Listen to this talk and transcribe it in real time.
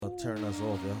turn us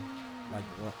off, yo. Like,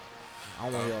 what? I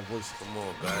don't want to hear our voice. Come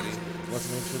on, Gotti. What's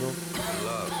the name, Shiro?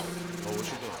 Love. Oh, what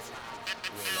you doing?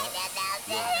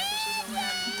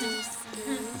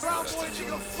 Brown boy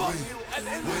nigga, fuck you. At the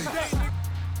end of the day,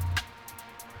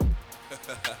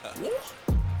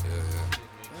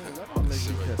 That make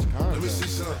you catch contact. Let me see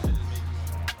something.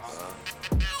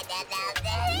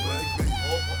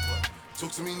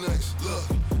 Talk to me nice. Look,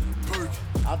 perk.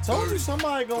 I told you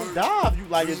somebody gonna die if you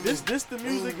like. If this the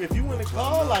music, if you in the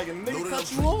car, like, and a nigga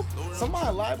cut you off, somebody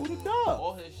liable to die.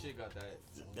 All his shit got that.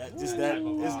 It's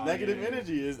negative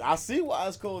energy. I see why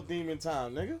it's called Demon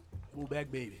Time, nigga. move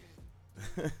back, baby.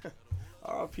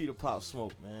 R.I.P. to Pop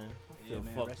Smoke, man. Yeah, Feel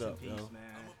man. fucked Rest up, in yo. peace, man.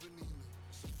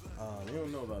 You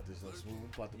don't know about this, though, Smooth. I'm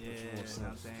about to put Yeah, you on you know what I'm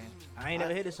some. saying? I ain't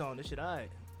never hit this song. This shit alright.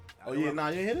 Oh yeah, nah,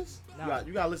 you ain't hit us? Nah.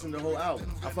 You gotta listen to the whole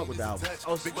album. I fuck with the album.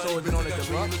 Oh, so it's been on the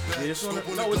deluxe? Yeah, it's on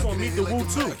it's on Meet the Woo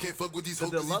too. The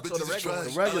deluxe or the regular? The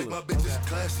regular.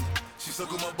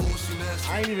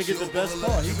 I ain't even get the best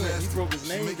part. He broke his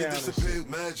name down and shit.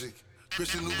 Magic.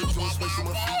 Christian Louboutin spice on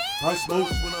my feet. Pop Smoke.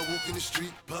 When I walk in the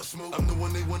street, Pop Smoke. I'm the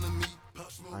one they wanna meet.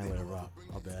 Pop Smoke. I ain't let it rock.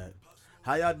 My bad.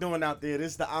 How y'all doing out there?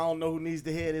 This is the I Don't Know Who Needs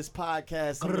to Hear This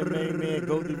podcast. I'm your main man,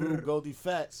 Goldie Rube, Goldie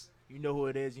Fats. You know who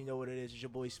it is. You know what it is. It's your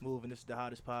boy Smooth, and this is the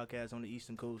hottest podcast on the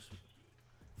Eastern Coast.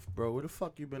 Bro, where the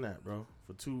fuck you been at, bro?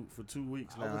 For 2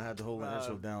 weeks now, I had to hold the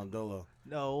intro down dolo.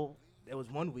 No, it was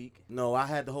 1 week. No, I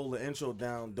had to hold the intro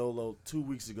down dolo 2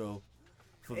 weeks ago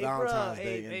for Hey, Valentine's bro,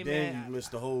 Day, hey, and hey, then man. you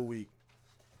missed the whole week.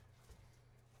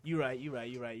 You right.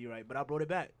 But I brought it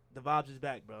back. The vibes is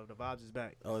back, bro. The vibes is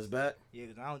back. Oh, it's back? Yeah,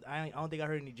 cause I don't think I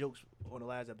heard any jokes on the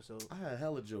last episode. I had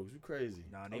hella jokes. You crazy.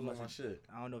 Nah, I they was on my mustn't- shit.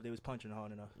 I don't know if they was punching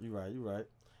hard enough. You right.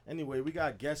 Anyway, we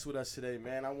got guests with us today,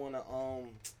 man. I wanna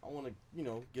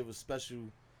give a special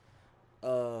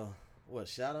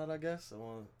shout out, I guess.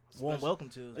 Warm welcome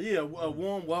to. Yeah, a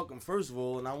warm welcome first of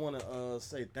all, and I want to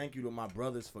say thank you to my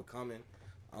brothers for coming.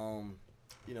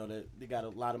 They got a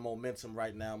lot of momentum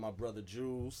right now. My brother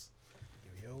Jules,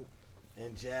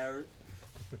 and Jared.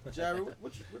 Jared,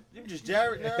 what you just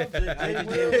Jared now? J.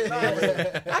 Will? Nah,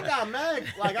 I got mad.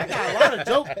 Like, I got a lot of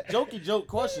jokey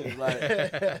questions. Like,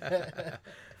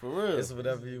 for real. It's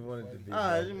whatever you want it to be. All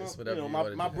right, It's whatever you want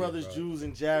it my to be, brothers bro. Jules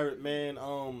and Jared, man.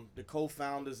 The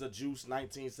co-founders of Juice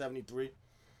 1973,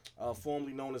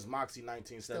 formerly known as Moxie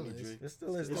 1973. It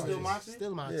still is. It's still Moxie?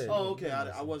 Still Moxie. Yeah. Oh, okay.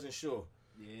 I wasn't sure.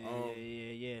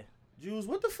 Yeah. Jules,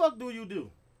 what the fuck do you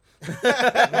do?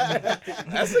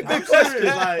 That's a good I'm question.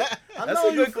 serious, like, I That's know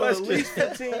a you good for question. at least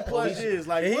 15 plus years.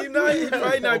 Like, He what not- do you he do?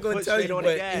 probably not gonna Foot tell straight you, on the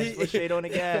but gas. he- Foot straight on the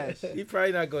gas. He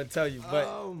probably not gonna tell you, but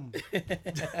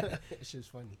It's just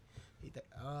funny.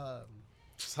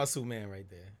 it's hustle man right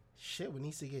there. Shit, what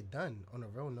needs to get done on a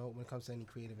real note when it comes to any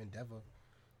creative endeavor.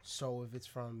 So if it's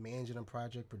from managing a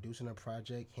project, producing a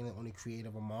project, handling only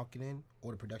creative or marketing, or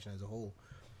the production as a whole,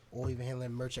 or even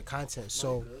handling merchant content.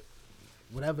 So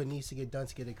whatever needs to get done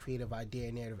to get a creative idea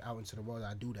and narrative out into the world,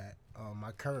 I do that.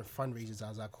 My current fundraisers,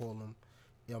 as I call them,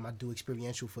 I do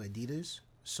experiential for Adidas.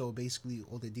 So basically,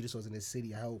 all the Adidas stores in the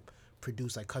city, I help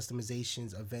produce like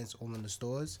customizations, events all in the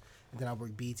stores, and then I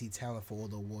work BET talent for all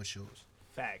the award shows.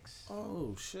 Facts.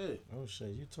 Oh, shit. Oh shit,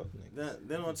 you talking nigga.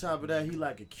 Then on top of that, he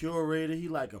like a curator. He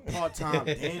like a part-time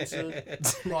dancer.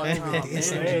 Part-time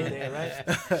dancer. Everything, right?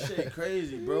 Shit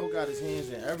crazy, bro. Got his hands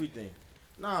in everything.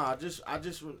 Nah,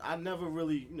 I never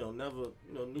really, knew. You know,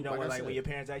 like I like said. when your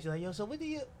parents ask you, like, yo, so what do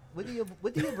your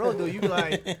bro do? You be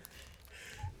like,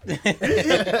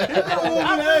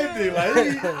 Everything,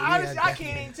 like, honestly, I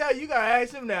can't even tell you. You gotta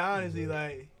ask him now, honestly,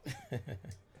 like.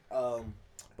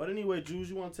 But anyway, Jules,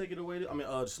 you want to take it away?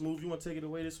 Smooth, you want to take it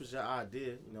away? This was your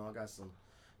idea. I got some.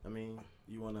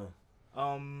 You want to?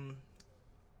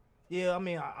 Yeah,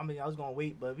 I was gonna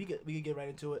wait, but we could get right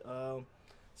into it.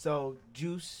 So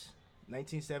Juice,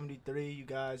 1973. You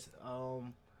guys,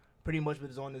 pretty much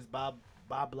was on this Bob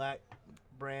Black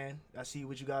brand. I see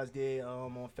what you guys did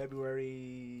on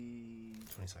February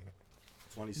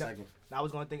 22nd. I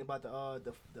was gonna think about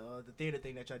the theater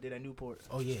thing that y'all did at Newport.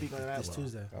 Oh yeah, Speak on that this one.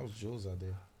 Tuesday. That was Jules out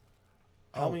there.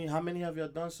 How many have y'all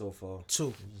done so far?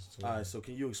 2. All right, so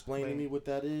can you explain to me what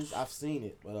that is? I've seen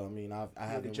it, but I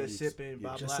haven't. Just really, sipping, yeah.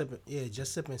 Bob Just Black. sipping. Yeah,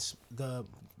 just sipping.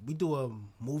 We do a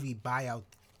movie buyout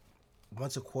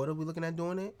once a quarter. We're looking at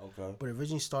doing it. Okay. But it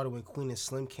originally started when Queen and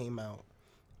Slim came out,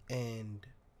 and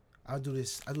I do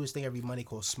this thing every Monday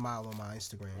called Smile on my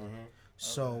Instagram.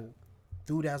 So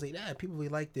through that, I was like, people really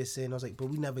like this, and I was like, but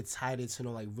we never tied it to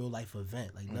no like real life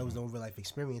event. Like there was no real life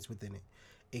experience within it.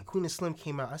 And Queen and Slim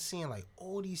came out, I seen like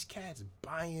all these cats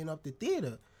buying up the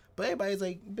theater, but everybody's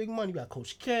like big money. You got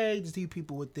Coach K, just these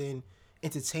people within,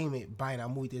 entertainment buying our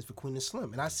movie theaters for Queen and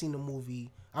Slim. And I seen the movie.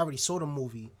 I already saw the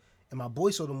movie, and my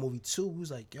boy saw the movie too. He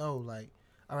was like, "Yo, like,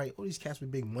 all right, all these cats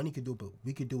with big money could do it, but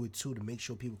we could do it too to make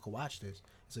sure people could watch this.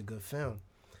 It's a good film."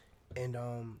 And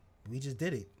we just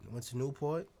did it. Went to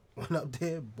Newport, went up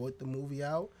there, bought the movie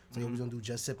out. So we was gonna do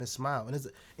Just Sip and Smile,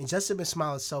 and Just Sip and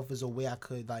Smile itself is a way I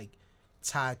could like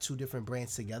tie two different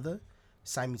brands together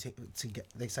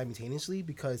simultaneously,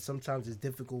 because sometimes it's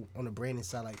difficult on the branding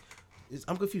side. Like,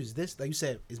 I'm confused. This, like you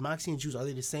said, is Moxie and Juice, are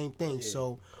they the same thing? Yeah.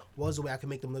 So what was the way I could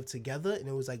make them live together? And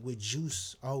it was like with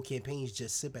Juice, our whole campaign is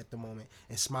Just Sip at the moment,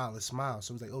 and Smile is Smile.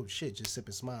 So it was like, oh shit, Just Sip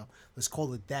and Smile. Let's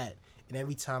call it that. And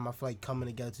every time I feel like coming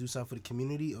together to do something for the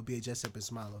community, it'll be a Just Sip and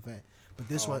Smile event. But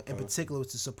this one in particular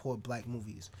was to support black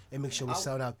movies and make sure we're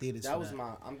selling out theaters.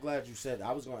 I'm glad you said it.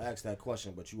 I was gonna ask that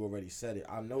question, but you already said it.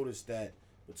 I noticed that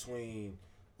between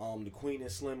the Queen and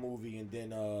Slim movie and then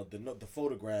the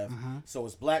Photograph, so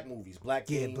it's black movies, black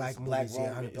kings, black black movies,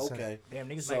 Roman. yeah, 100%. Okay, Damn,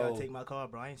 niggas might gotta take my car,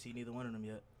 bro. I ain't seen neither one of them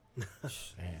yet.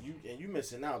 You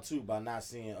missing out too by not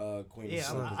seeing Queen and Yeah,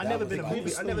 Slim. I never been a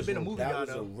movie. I never been a movie guy That was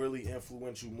a though. really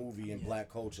influential movie in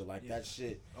black culture. Like that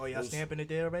shit. Oh, y'all stamping it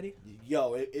there already?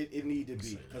 Yo, it need to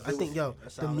be. I think I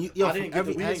we didn't get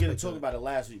every to aspect talk about it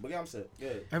last week, but yeah, I'm saying, yeah.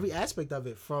 Every aspect of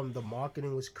it, from the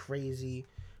marketing was crazy,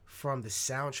 from the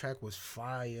soundtrack was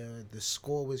fire, the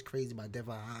score was crazy by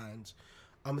Devin Hines.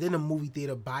 Then the movie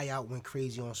theater buyout went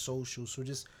crazy on social. So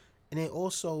just, and it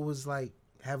also was like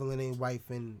having Lene wife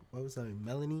and what was her name,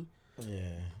 Melanie. Yeah.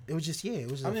 It was just a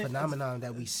phenomenon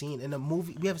that we seen in a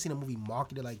movie. We haven't seen a movie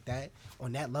marketed like that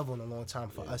on that level in a long time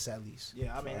for us at least.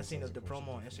 Yeah, I mean, I seen the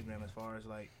promo on Instagram as far as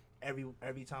like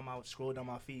every time I would scroll down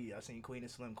my feed, I seen Queen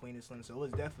and Slim. So it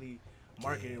was definitely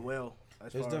marketed well.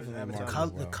 As far definitely as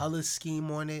marketed The color scheme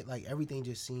on it, like everything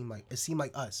just seemed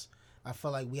like us. I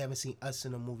felt like we haven't seen us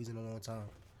in the movies in a long time.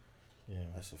 Yeah,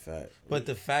 that's a fact. But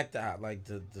the fact that like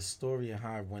the story and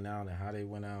how it went out and how they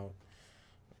went out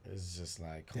is just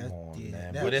like, come on,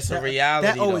 man. But it's a reality.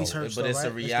 That always though. hurts. But though, it's right?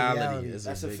 a reality. It's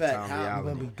That's a a big fact. time How reality.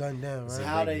 we're gonna be gunned down,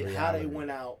 right? How they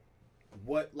went out,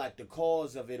 what like the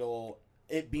cause of it all,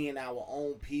 it being our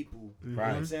own people. Right. You know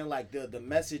what I'm saying? Like the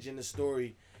message in the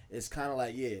story is kind of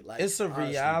like, yeah, like it's a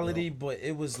honestly, reality, but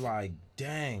it was like,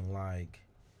 dang, like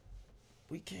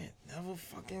we can't never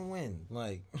fucking win.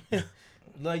 Like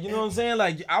like, you know what I'm saying?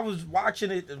 Like, I was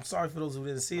watching it. I'm sorry for those who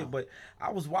didn't see it, but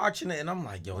I was watching it and I'm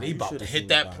like, yo, they about to hit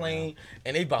that plane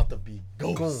and they about to be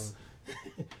ghosts.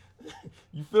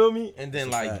 You feel me? And then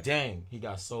like, dang, he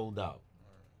got sold out.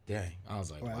 Dang, I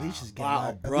was like, well, wow. at least just get Wow,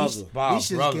 locked, brother. at least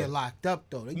just get locked up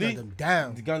though. They gunned them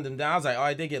down. They gunned them down. I was like, all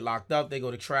right, they get locked up. They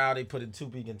go to trial. They put it to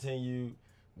be continued.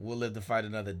 We'll live to fight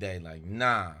another day. Like,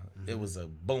 nah, it was a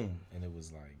boom, and it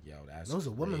was like, yo, that's. There was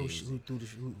a woman crazy.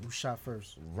 who shot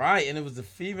first. Right, and it was the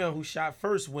female who shot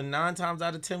first. When 9 times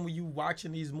out of 10, when you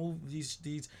watching these movies,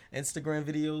 these Instagram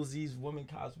videos, these women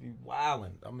cops be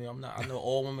wilding. I mean, I know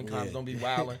all women cops don't be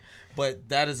wilding, but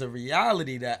that is a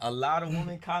reality that a lot of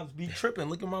women cops be tripping.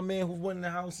 Look at my man who went in the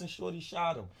house and shorty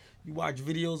shot him. You watch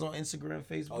videos on Instagram,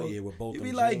 Facebook. Oh yeah, with both. You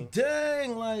be like,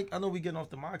 dang, like I know we getting off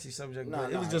the Moxie subject,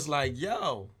 but it was just like,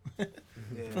 yo,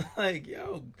 like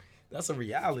yo, that's a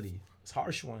reality. It's a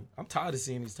harsh one. I'm tired of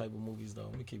seeing these type of movies though.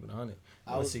 I'm gonna keep it 100.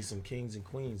 I want to see some kings and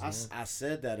queens. I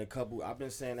said that I've been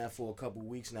saying that for a couple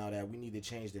weeks now, that we need to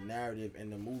change the narrative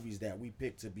in the movies that we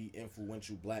pick to be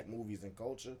influential black movies and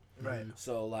culture. Right.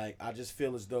 So like, I just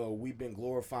feel as though we've been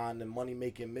glorifying the money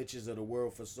making Mitches of the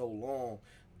world for so long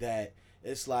that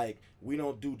it's like we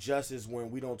don't do justice when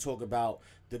we don't talk about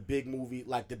the big movie,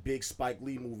 like the big Spike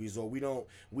Lee movies, or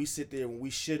we sit there and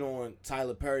we shit on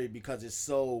Tyler Perry because it's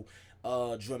so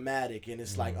dramatic and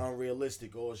it's like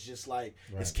unrealistic, or it's just like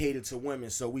it's catered to women,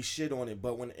 so we shit on it.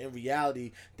 But when in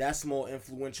reality that's more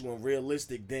influential and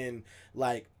realistic than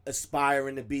like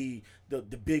aspiring to be the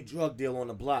big drug deal on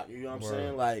the block. You know what I'm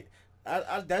saying? Like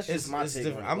that's just my take.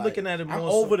 Different. On it. I'm looking at it more. I'm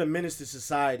over the minister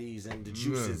societies and the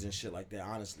juices and shit like that.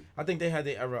 Honestly, I think they had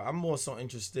their era. I'm more so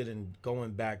interested in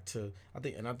going back to. I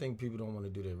think people don't want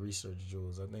to do their research,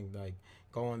 Jules. I think like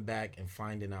going back and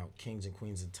finding out kings and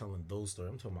queens and telling those stories.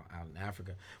 I'm talking about out in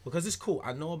Africa because it's cool.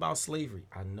 I know about slavery.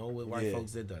 I know what white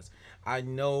folks did us. I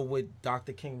know what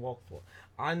Dr. King walked for.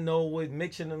 I know what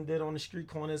Mitch and them did on the street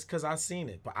corners because I seen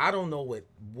it. But I don't know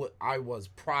what I was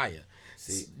prior.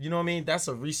 See, you know what I mean? That's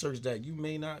a research that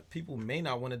people may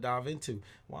not want to dive into.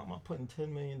 Why am I putting $10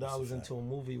 million into a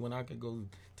movie when I could go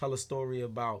tell a story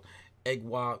about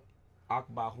Egwa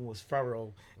Akbar, who was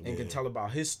Pharaoh, and can tell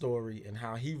about his story and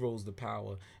how he rose to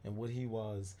power and what he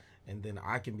was, and then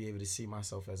I can be able to see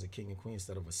myself as a king and queen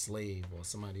instead of a slave or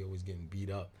somebody always getting beat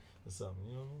up or something.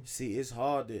 You know. See, it's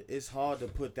hard to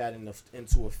put that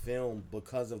into a film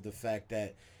because of the fact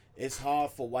that it's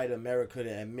hard for white America to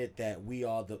admit that we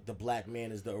are the black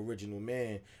man is the original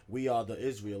man. We are the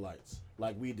Israelites.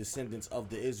 Like, we descendants of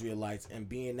the Israelites. And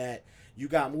being that you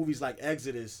got movies like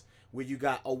Exodus where you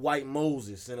got a white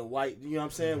Moses and a white, you know what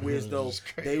I'm saying? Whereas though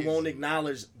they won't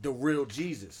acknowledge the real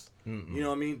Jesus. You know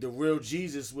what I mean? The real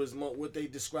Jesus was what they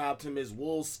described him as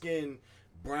wool skin,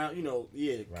 brown,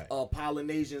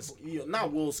 Polynesian,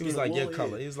 not wool skin. He was like your hair.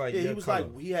 color. He was like he your was color.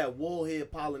 like, he had wool hair,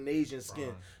 Polynesian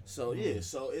skin. So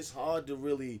so it's hard to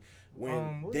really,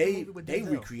 when they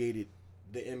recreated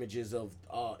the images of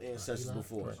our ancestors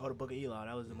before. Oh, the Book of Eli.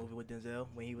 That was the movie with Denzel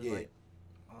when he was like.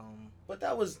 But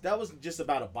that was just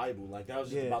about a Bible. Like, that was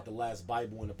just about the last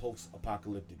Bible in the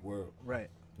post-apocalyptic world.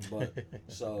 Right. But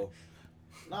so.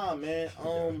 Nah, man.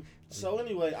 So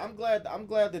anyway, I'm glad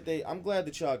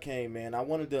that y'all came, man. I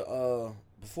wanted to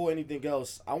before anything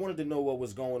else, I wanted to know what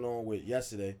was going on with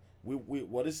yesterday.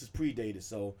 Well, this is predated,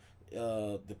 so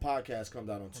the podcast comes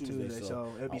out on Tuesday,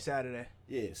 so it'll be Saturday.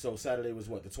 Yeah, so Saturday was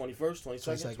what, the 21st,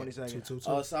 22nd?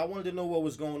 22nd. So I wanted to know what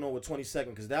was going on with 22nd,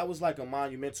 because that was like a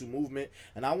monumental movement,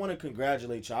 and I want to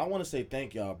congratulate y'all. I want to say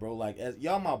thank y'all, bro. Like, as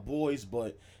y'all my boys,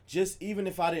 but just even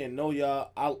if I didn't know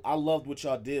y'all, I loved what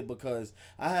y'all did, because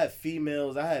I had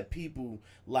females, I had people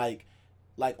like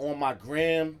on my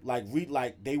gram, like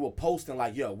they were posting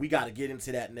like, yo, we got to get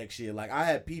into that next year. Like, I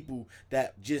had people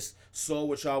that just saw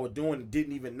what y'all were doing and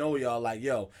didn't even know y'all, like,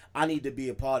 yo, I need to be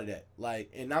a part of that.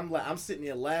 Like, and I'm sitting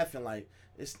here laughing, like,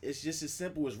 it's just as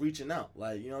simple as reaching out,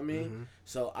 like, you know what I mean? Mm-hmm.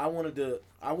 So I wanted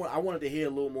to hear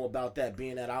a little more about that,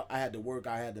 being that I had to work,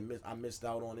 I missed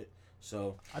out on it.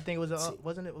 So I think it was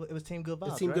wasn't it? It was Team Good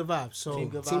Vibes. Team right? Good Vibes. So Team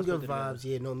Good Vibes.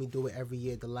 Yeah, normally do it every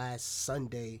year. The last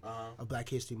Sunday of Black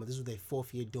History Month. This was their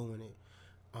 4th year doing it,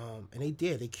 and they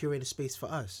curated space for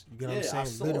us. You know what I'm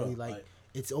saying? Literally, like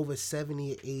it's over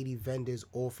 70 or 80 vendors,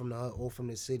 all from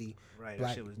the city. Right, Black,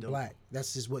 that shit was dope. Black.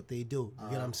 That's just what they do. You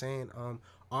know what I'm saying?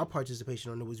 Our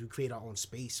participation on it was we created our own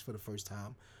space for the first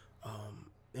time.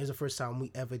 It was the first time we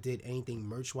ever did anything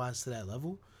merch wise to that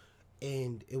level.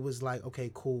 And it was like, okay,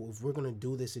 cool. If we're going to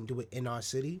do this and do it in our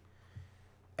city,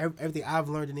 everything I've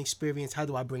learned and experienced, how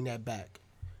do I bring that back?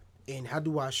 And how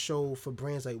do I show for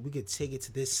brands, like, we could take it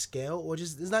to this scale? Or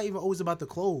just, it's not even always about the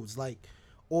clothes, like,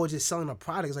 or just selling a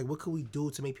product. It's like, what could we do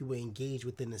to make people engage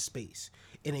within the space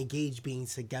and engage being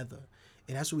together?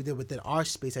 And that's what we did within our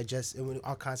space and when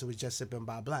our concept was Just Sipping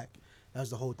by Black. That was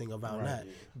the whole thing around that.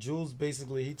 Jules,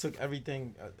 basically, he took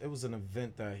everything. It was an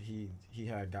event that he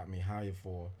had got me hired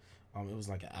for. It was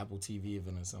like an Apple TV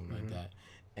event or something like that.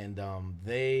 And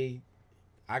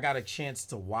I got a chance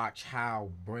to watch how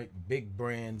big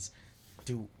brands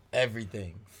do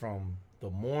everything from the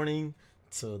morning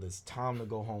to this time to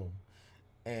go home.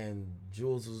 And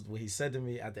Jules, what he said to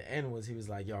me at the end was, he was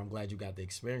like, yo, I'm glad you got to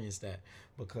experience that.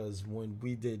 Because when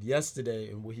we did yesterday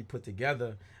and what he put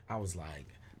together, I was like,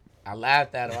 I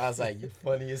laughed at him. I was like, "You're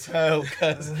funny as hell,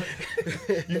 cause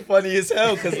you funny as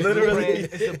hell, cause literally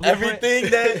everything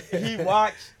that he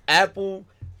watched, Apple,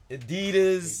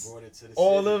 Adidas,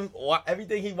 all of them,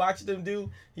 everything he watched them do,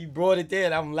 he brought it there.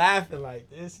 And I'm laughing like,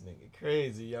 this nigga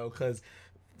crazy, yo, cause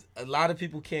a lot of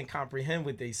people can't comprehend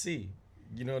what they see.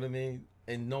 You know what I mean?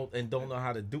 And don't know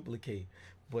how to duplicate,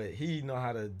 but he know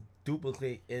how to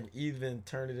duplicate and even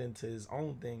turn it into his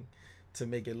own thing to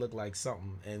make it look like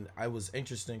something. And I was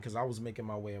interesting because I was making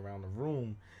my way around the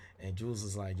room, and Jules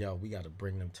was like, yo, we got to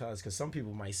bring them to us, because some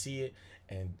people might see it,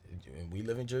 and we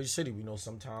live in Jersey City. We know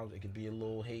sometimes it could be a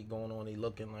little hate going on. They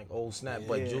looking like, oh, snap.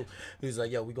 But Jules, he was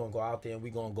like, yo, we going to go out there and we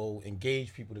going to go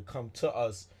engage people to come to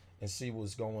us and see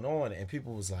what's going on. And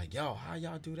people was like, yo, how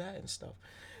y'all do that and stuff.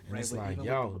 And it's like,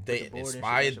 yo, they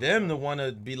inspired them to want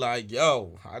to be like,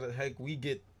 yo, how the heck we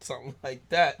get something like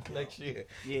that next year?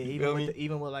 Yeah,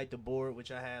 even with like the board,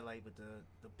 which I had like with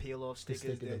the peel off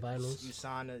stickers that you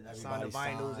sign the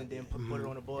vinyls and then put it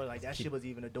on the board. Like, that shit was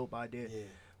even a dope idea. Yeah.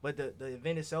 But the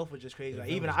event itself was just crazy. Like,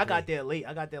 even I got there late.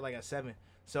 I got there like at 7.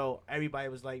 So everybody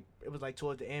was like, it was like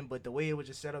towards the end. But the way it was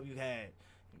just set up, you had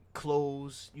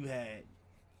clothes, you had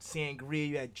sangria,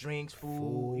 you had drinks,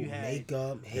 food, you had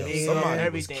makeup,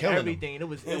 everything. It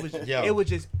was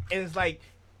just, and it's like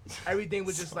everything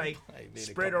was just like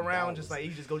spread around, just like you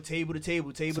just go table to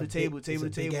table to table.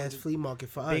 Big ass flea market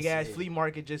for us. Big ass flea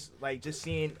market, just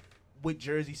seeing what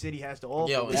Jersey City has to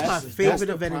offer. Yo, it's my favorite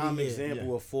event of the year.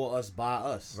 Example of for us by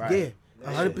us, right?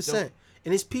 Yeah, 100%.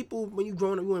 And it's people, when you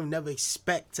growing up, you would never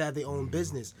expect to have their own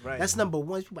business. Right. That's number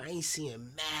one. People I ain't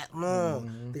seeing mad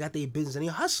long. They got their business and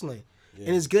they're hustling. Yeah.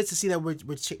 And it's good to see that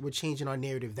we're changing our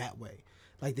narrative that way.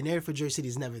 Like the narrative for Jersey City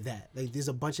is never that. Like there's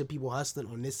a bunch of people hustling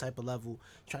on this type of level,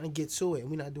 trying to get to it, and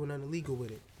we're not doing nothing illegal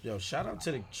with it. Yo, shout out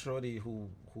to the shorty who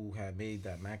had made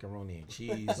that macaroni and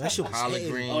cheese, That shit was collard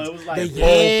hitting. greens, Oh, it was like The pulled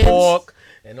yams. pork,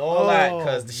 and all that. Oh,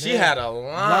 Cause she man. had a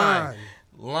line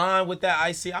Line. with that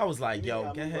icy. I was like, Yeah, yo,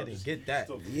 I'll go move ahead up. and Just get that.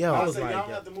 Yo. I was said, like, y'all don't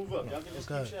yo. have to move up. Y'all can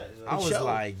just Okay. keep chatting. I was Show.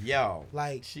 like, yo,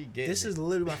 Like she get this is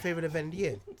literally my favorite event of the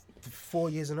year. 4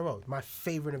 years in a row. My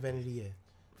favorite event of the year.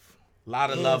 a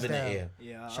lot of hands love in the down. air.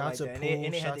 Yeah, I Shout like to that. Pool,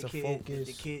 And they shout had to the kid, Focus.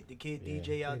 the kid Yeah.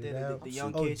 DJ out there, the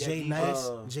young Oh, kid. that Jay DJ. Nice.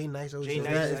 Uh, Jay Nice. Oh, Jay Jay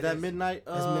Nice. Nice. Is that Midnight?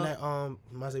 That's midnight.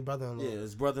 My brother-in-law. Yeah,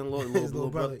 his brother-in-law, His little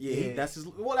brother. Yeah, Yeah. that's his.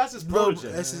 Well, that's his Little-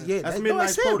 protege. that's his- That's that- Midnight's no,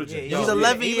 that's him. protege. Yeah, He's yeah,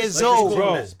 11 he was years like old.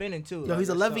 bro. Spinning too. Yo, like, he's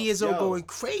that's 11 tough. years old, Yo. going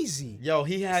crazy. Yo,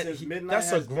 he had. Since Midnight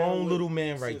That's a has been grown with- little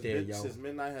man right since there, Mid- yo. Since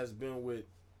Midnight has been with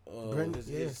Brent,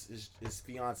 his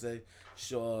fiance,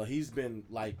 sure, he's been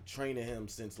like training him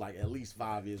since like at least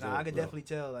 5 years old. Nah, I could bro. definitely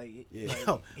tell. Like, Yeah. like,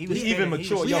 Yo, he was he even spinning,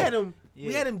 mature. was- We Yo. had him. We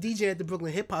Yeah. had him DJ at the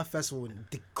Brooklyn Hip Hop Festival, and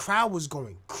the crowd was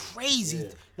going crazy. Yeah.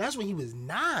 That's when he was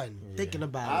 9. Thinking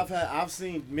about it. I've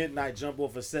seen Midnight jump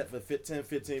off a set for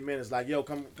 15 minutes. Like, yo,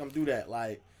 come do that.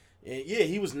 Like, and yeah,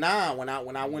 he was 9 when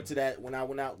I went to that, when I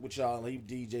went out with y'all. He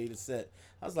DJ'd the set.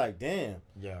 I was like, damn.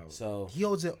 Yo, So He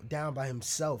holds it down by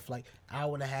himself, like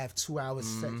hour and a half, 2 hours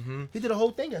set. Mhm. He did a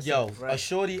whole thing. yo, Yesterday. a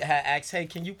shorty had asked, "Hey,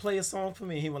 can you play a song for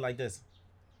me?" He went like this.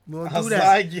 We don't I do was that.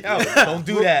 like, "Yo, don't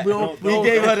do that." we don't- We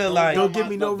gave her the like. don't give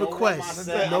me no requests.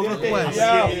 No requests. Yo,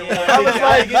 I I was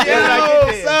like,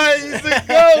 Yeah, "Yo, son, he's a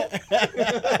goat."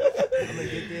 I'm gonna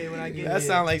get there when I get That there.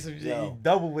 sound like some shit. Yo. He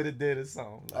double would have did a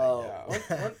song.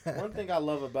 Like, one thing I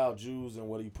love about Jules and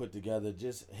what he put together,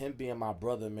 just him being my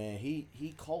brother, man. He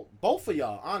both of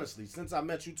y'all, honestly, since I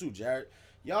met you too, Jared.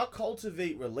 Y'all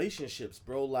cultivate relationships,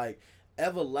 bro, like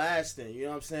everlasting. You know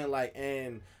what I'm saying? Like,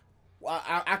 and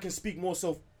I can speak more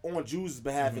so on Jules'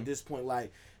 behalf at this point.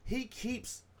 Like, he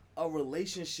keeps a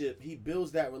relationship, he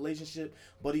builds that relationship,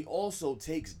 but he also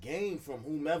takes game from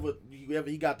whomever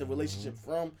he got the relationship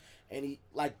from. And he,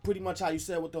 like, pretty much how you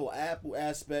said with the whole Apple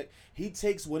aspect, he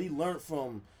takes what he learned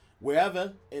from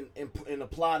wherever and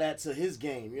apply that to his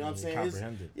game. You know what I'm saying?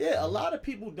 comprehend it. Yeah, a lot of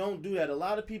people don't do that. A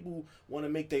lot of people want to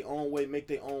make their own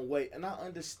way, and I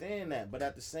understand that. But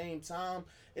at the same time,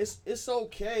 it's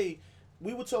okay.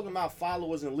 We were talking about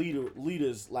followers and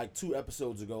leaders like 2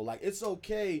 episodes ago. Like, it's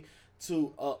okay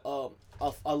to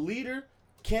a leader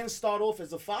can start off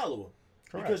as a follower.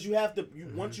 Correct. Because you have to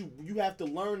once you have to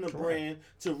learn the brand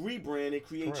to rebrand and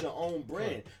create Correct. your own brand.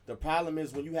 Correct. The problem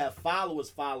is when you have followers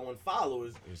following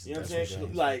followers, you know what I'm That's saying?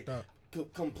 what Like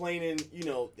fucked complaining, you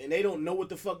know, and they don't know what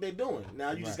the fuck they're doing.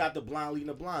 Now you just Right. got the blind leading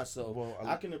the blind. So Well,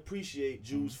 I can appreciate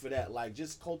Jules for that. Like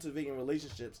just cultivating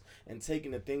relationships and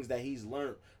taking the things that he's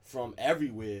learned from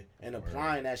everywhere and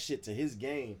applying that shit to his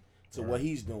game. To what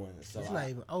he's doing. So It's not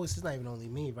even. Oh, it's not even only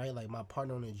me, right? Like my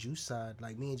partner on the juice side,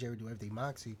 like me and Jerry do everything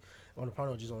Moxie. On the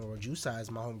partner just on the juice side is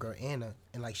my homegirl Anna,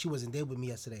 and like she wasn't there with me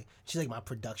yesterday. She's like my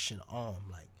production arm,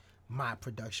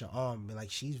 and like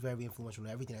she's very influential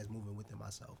in everything that's moving within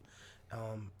myself.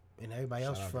 And everybody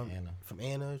else Shout out from to Anna. from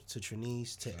Anna to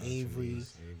Trinice to Shout out to Avery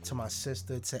Trinice, to my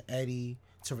sister to Eddie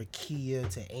to Rakia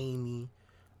to Amy.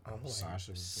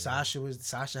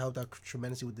 Sasha helped out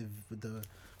tremendously with the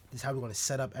this how we're gonna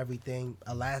set up everything.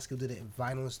 Alaska did it in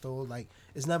vinyl installed. Like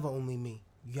it's never only me.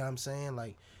 You know what I'm saying?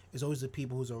 Like it's always the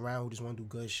people who's around who just want to do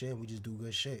good shit. And we just do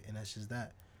good shit, and that's just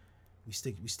that. We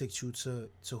stick true to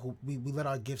who we let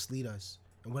our gifts lead us,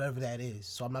 and whatever that is.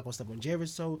 So I'm not gonna step on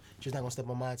Jared's toe. Just not gonna step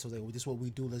on mine. So like, this is what we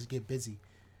do. Let's get busy.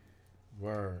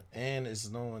 Word. And it's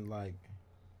knowing like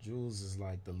Jules is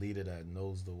like the leader that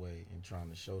knows the way and trying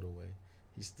to show the way.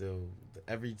 He still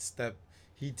every step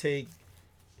he take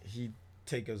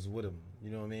us with him.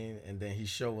 You know what I mean? And then he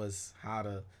show us how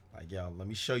to like, yo, let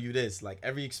me show you this. Like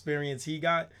every experience he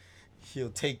got,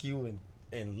 he'll take you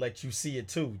and let you see it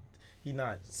too. He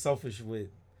not selfish with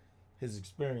his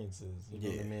experiences. You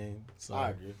know what I mean? So I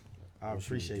agree. I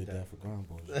appreciate that. for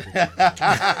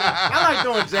I like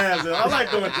doing jazz. I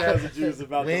like doing jazz with Jules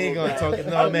about. We ain't the gonna whole talk. guy.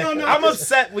 No, man. No, I'm just-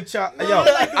 upset with y'all. No, Yo,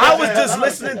 I like I was that. just I like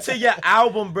listening to your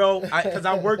album, bro. Because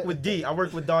I work with D. I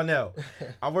work with Darnell.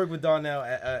 I work with Darnell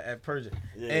at Persian.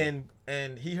 Yeah.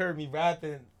 And he heard me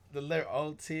rapping the lyric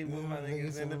OT with my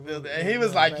niggas in the building. And he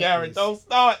was like, Jared, don't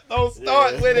start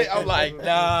Yeah. with it. I'm like,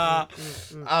 nah.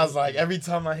 I was like, every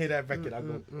time I hear that record, I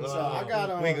go, So I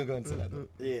got we ain't gonna go into that.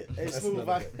 Yeah, hey, That's Smooth.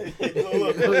 another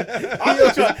I'm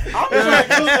just trying to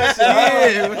do that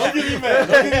shit. Don't get me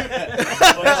mad.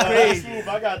 But, Smooth,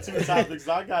 I got 2 topics.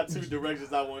 I got 2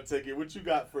 directions I want to take it. What you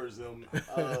got first?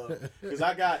 Because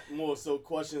I got more so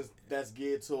questions that's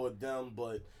geared toward them,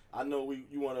 but I know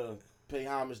you want to pay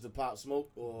homage to Pop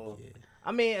Smoke or? Yeah.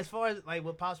 I mean, as far as like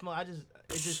with Pop Smoke,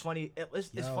 it's just funny.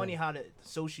 It's Yo. funny how the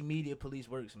social media police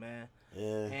works, man.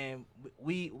 Yeah. And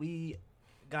we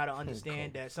gotta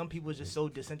understand that some people are just so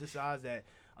desensitized that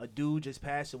a dude just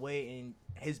passed away and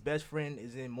his best friend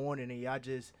is in mourning and y'all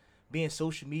just being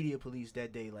social media police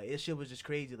that day. Like, this shit was just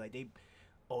crazy. Like,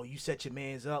 you set your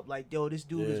mans up. Like, yo, this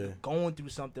dude is going through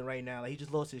something right now. Like, he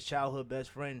just lost his childhood best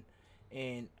friend,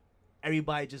 and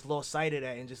everybody just lost sight of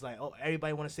that and just like, oh,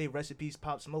 everybody want to say rest in peace,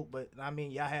 Pop Smoke, but I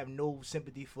mean, y'all have no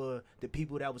sympathy for the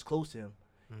people that was close to him.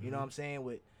 You know what I'm saying?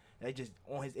 With they just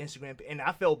on his Instagram, and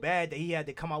I felt bad that he had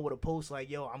to come out with a post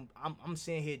like, yo, I'm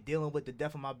sitting here dealing with the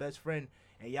death of my best friend,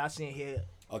 and y'all sitting here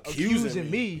accusing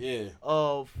me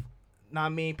of, I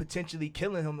mean, potentially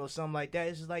killing him or something like that.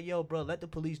 It's just like, yo, bro, let the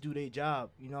police do their job.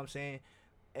 You know what I'm saying?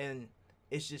 And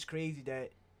it's just crazy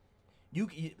that you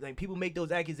like people make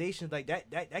those accusations like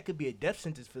that could be a death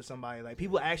sentence for somebody. Like,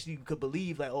 people actually could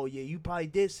believe like, oh yeah, you probably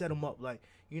did set him up. Like,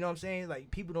 you know what I'm saying? Like,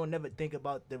 people don't never think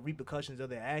about the repercussions of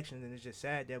their actions, and it's just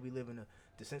sad that we live in a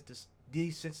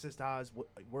desensitized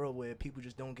world where people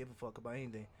just don't give a fuck about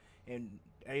anything, and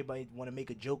everybody want to make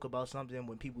a joke about something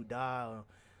when people die.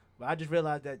 But I just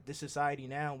realized that this society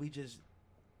now, we just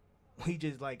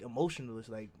like emotionalists.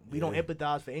 Like, we don't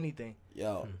empathize for anything.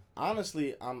 Yo,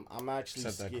 honestly, I'm actually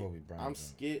Except that scared. Kobe Bryant I'm thing.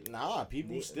 scared. Nah,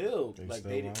 people still They like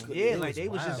still they lying? Yeah, like they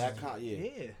was just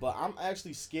yeah. But I'm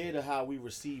actually scared of how we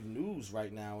receive news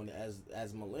right now, and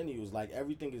as millennials, like,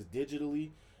 everything is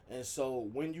digitally, and so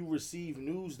when you receive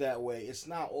news that way, it's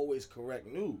not always correct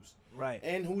news. Right.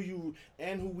 And who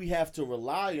we have to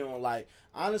rely on. Like,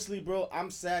 honestly, bro, I'm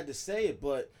sad to say it,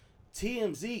 but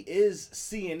TMZ is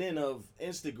CNN of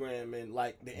Instagram and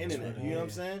like the internet. You know what I'm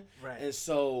saying? Right. And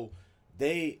so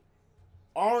they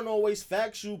aren't always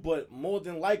factual, but more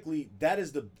than likely that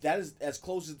is as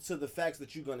close to the facts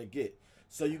that you're gonna get.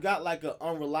 So you got like an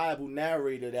unreliable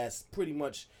narrator that's pretty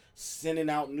much sending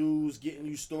out news, getting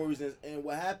you stories, and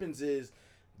what happens is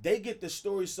they get the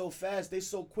story so fast, they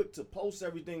so quick to post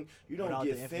everything. You don't Without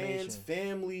give the fans,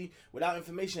 family, without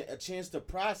information, a chance to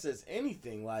process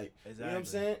anything. Like, you know what I'm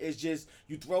saying? It's just,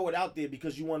 you throw it out there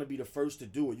because you want to be the first to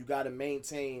do it. You got to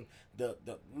maintain the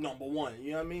number one.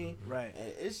 You know what I mean? Right.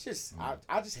 And it's just,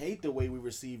 I just hate the way we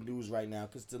receive news right now,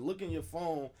 because to look in your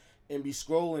phone and be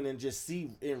scrolling and just see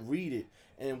and read it,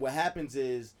 and what happens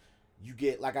is, you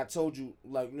get, like I told you,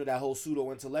 like, you know, that whole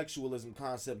pseudo-intellectualism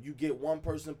concept. You get one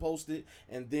person posted,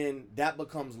 and then that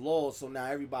becomes law, so now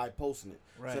everybody posting it.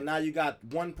 Right. So now you got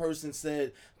one person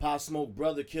said Pop Smoke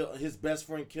brother killed, his best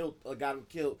friend got him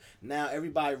killed. Now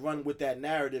everybody run with that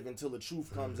narrative until the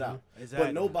truth comes out. Exactly.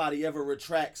 But nobody ever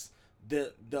retracts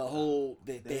the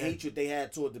hatred they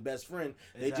had toward the best friend.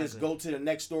 They just go to the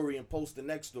next story and post the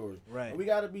next story. Right. And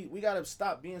we gotta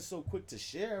stop being so quick to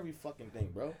share every fucking thing,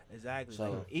 bro. Exactly.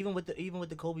 So, like, even with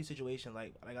the Kobe situation,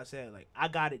 like I said, like, I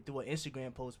got it through an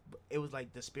Instagram post. It was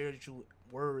like the spiritual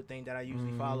word thing that I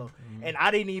usually follow, and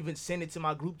I didn't even send it to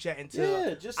my group chat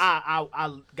until I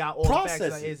got all the facts.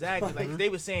 Like, exactly. Like, they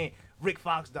were saying Rick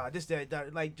Fox died, this,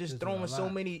 that, like, just throwing so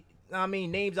many, I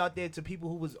mean, names out there to people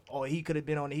who was, oh, he could have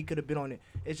been on it, he could have been on it.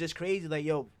 It's just crazy. Like,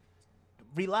 yo,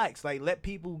 relax. Like, let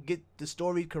people get the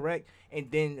story correct, and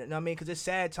then, you know what I mean, because it's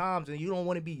sad times, and you don't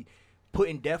want to be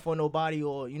putting death on nobody,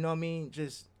 or, you know what I mean,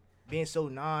 just being so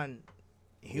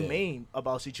non-humane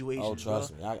about situations. Oh,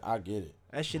 trust me, I get it.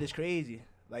 That shit is crazy.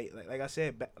 Like I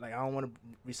said, like, I don't want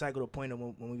to recycle the point of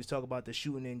when we was talking about the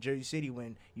shooting in Jersey City,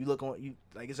 when you look on, you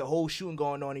like, it's a whole shooting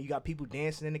going on, and you got people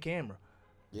dancing in the camera.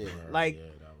 Yeah. Like, Yeah,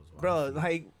 that was bro,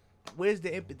 like, where's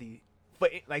the empathy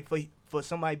for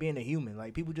somebody being a human?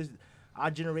 Like, people just, our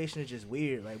generation is just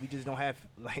weird. Like, we just don't have,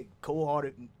 like,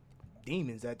 cold-hearted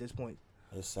demons at this point.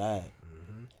 It's sad.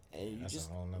 And you That's just,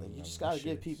 a whole nother you just level gotta of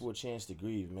give shit. people a chance to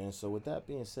grieve, man. So with that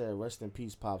being said, rest in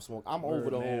peace, Pop Smoke. I'm over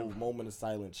the man. whole moment of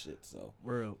silence shit. So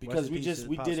Real. because we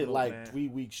did it like man. 3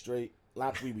 weeks straight,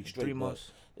 not 3 weeks straight, 3 but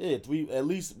months. yeah, at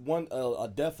least one a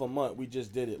death a month. We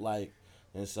just did it like,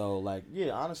 and so like,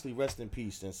 yeah, honestly, rest in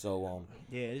peace. And so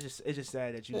Yeah, it's just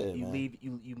sad that you Yeah, you man. leave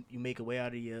you make a way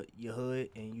out of your hood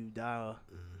and you die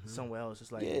somewhere else.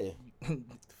 It's like, yeah,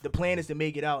 the plan is to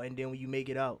make it out, and then when you make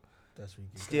it out, That's what you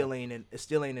it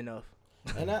still ain't enough.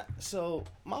 and so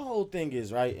my whole thing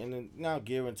is, right, and then now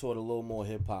gearing toward a little more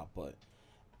hip hop, but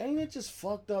ain't it just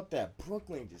fucked up that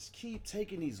Brooklyn just keep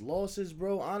taking these losses,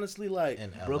 bro? Honestly, like,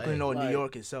 In LA. Brooklyn or like- New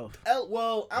York itself.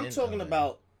 well, I'm In talking LA.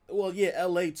 about, well, yeah,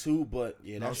 LA too, but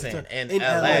yeah, No, I'm that's saying in in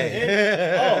LA. LA.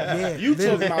 yeah, you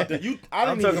talking about the you? I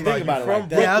I'm didn't talking even think about about you it from like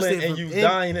that. Yeah, I was Brooklyn saying and you from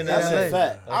dying in That's LA. a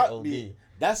fact. That's OD.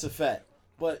 That's a fact.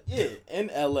 But yeah, in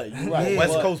LA, you're right. Yeah.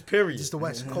 West But- Coast period. Just the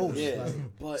West Coast. Yeah, like,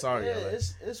 but Sorry, yeah, LA.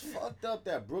 it's fucked up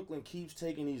that Brooklyn keeps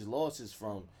taking these losses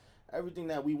from everything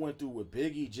that we went through with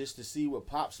Biggie just to see where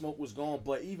Pop Smoke was going.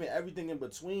 But even everything in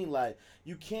between, like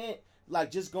you can't like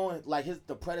just going like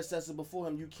the predecessor before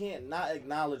him. You can't not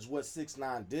acknowledge what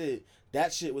 6ix9ine did.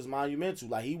 That shit was monumental.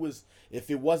 Like he was,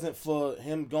 if it wasn't for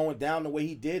him going down the way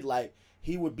he did, like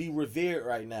he would be revered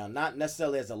right now. Not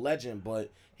necessarily as a legend,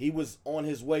 but he was on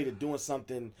his way to doing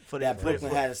something For that the-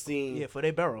 Brooklyn for- hadn't seen. Yeah, for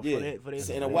their borough. Yeah, For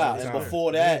their, in a while. And Yeah.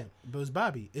 before that, yeah, but it was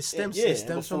Bobby. It and stems and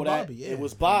from before that, Bobby. Yeah. it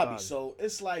was Bobby. Bobby. So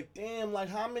it's like, damn, like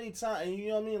how many times, and you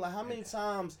know what I mean? Like how many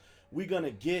times we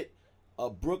gonna get a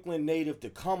Brooklyn native to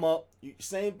come up?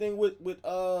 Same thing with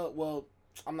well,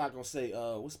 I'm not gonna say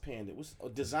what's Panda, what's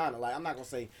Designer. Like I'm not gonna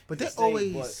say, But his they name,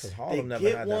 always- but 'Cause they Harlem never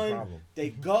get had that one, problem. they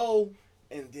go,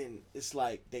 and then it's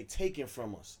like they taken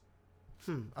from us.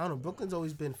 I don't know. Brooklyn's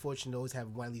always been fortunate to always have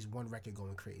at least one record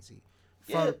going crazy.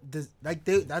 Yeah. I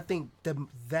think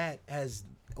that has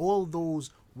all those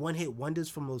one hit wonders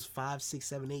from those 5, 6,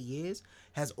 7, 8 years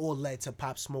has all led to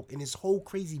Pop Smoke and this whole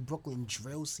crazy Brooklyn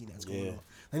drill scene that's going Yeah. on.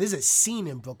 Like there's a scene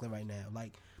in Brooklyn right now.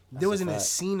 Like there a wasn't a fact.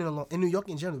 scene in New York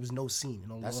in general. There was no scene in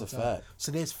a That's long a time. fact.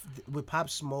 So there's with Pop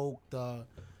Smoke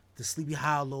the Sleepy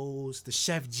Hollows, the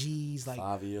Chef G's, like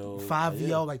Fivio,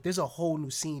 yeah. like there's a whole new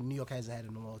scene New York hasn't had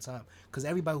in a long time. Because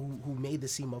everybody who made the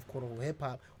scene of quote unquote hip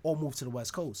hop all moved to the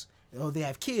West Coast. They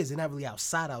have kids, they're not really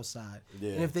outside.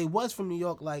 Yeah. And if they was from New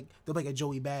York, like they're like a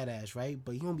Joey Badass, right?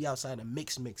 But he don't be outside a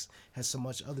mix has so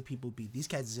much other people be. These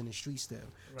cats is in the street still.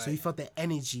 So he felt that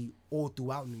energy all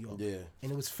throughout New York. Yeah.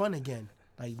 And it was fun again.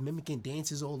 Like mimicking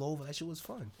dances all over. That shit was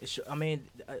fun. I mean,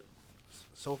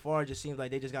 so far it just seems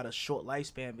like they just got a short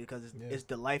lifespan because it's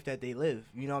the life that they live.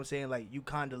 You know what I'm saying? Like you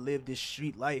kind of live this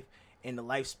street life, and the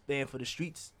lifespan for the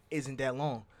streets isn't that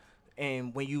long.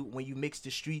 And when you mix the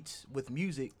streets with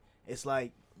music, it's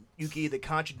like you can either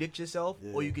contradict yourself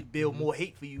or you could build more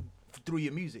hate for you through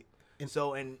your music.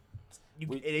 And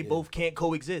they both can't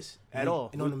coexist at all.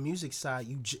 And on the music side,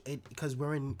 because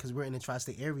we're in the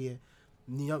tri-state area,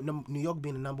 New York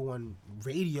being the number one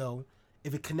radio,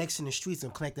 if it connects in the streets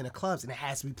and connect in the clubs, and it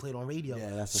has to be played on radio. Yeah,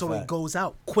 that's a so fact. it goes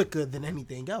out quicker than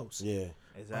anything else. Yeah.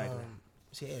 Exactly.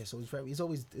 So it's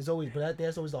always but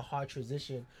that's always the hard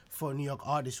transition for a New York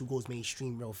artist who goes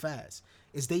mainstream real fast.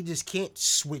 Is they just can't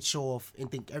switch off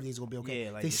and think everything's gonna be okay.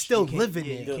 Yeah, like they the still street live in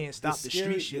can't- there. You can't stop the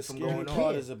street shit from scary going on.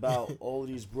 part is about all of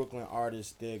these Brooklyn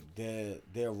artists.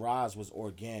 Their rise was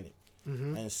organic,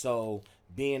 and so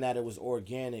being that it was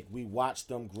organic, we watched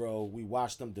them grow, we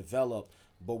watched them develop,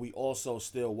 but we also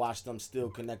still watched them still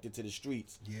connected to the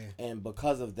streets. Yeah. And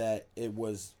because of that,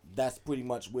 that's pretty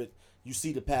much what you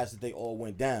see the paths that they all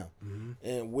went down.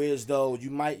 And whereas though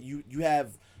you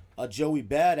have a Joey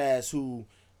Badass who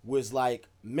was like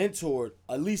mentored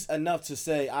at least enough to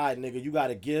say, all right, nigga, you got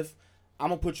a gift. I'm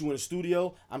going to put you in the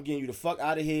studio. I'm getting you the fuck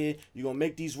out of here. You're going to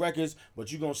make these records,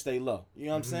 but you're going to stay low. You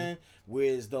know what I'm saying?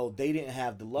 Whereas though they didn't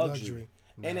have the luxury.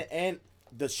 And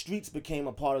the streets became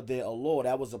a part of their allure.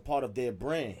 That was a part of their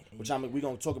brand, which we're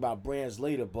going to talk about brands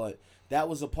later, but that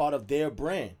was a part of their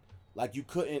brand. Like you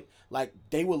couldn't, like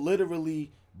they were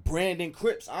literally branding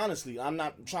Crips. Honestly, I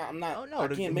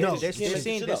can't make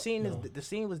the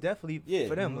scene was definitely Yeah.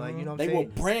 for them. Like you know what They I'm were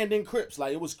saying? branding Crips.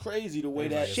 Like it was crazy the way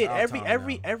that Shit, our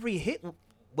time every hit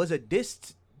was a diss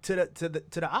to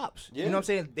the ops. Yeah. You know what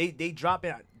I'm saying? They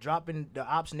dropping the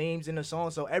ops names in the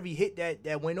song. So every hit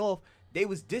that went off, they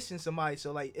was dissing somebody.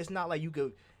 So like it's not like you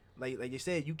could like you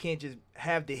said, you can't just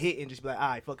have the hit and just be like, all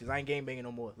right, fuck, 'cause I ain't game banging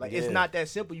no more. Like it's Yeah. not that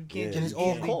simple. You can't Yeah. And just it's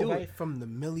all easily cold, do right? it. From the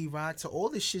Millie Rod to all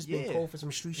this shit's been Yeah. cold for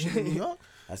some street shit in New York.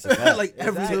 That's a fact. Like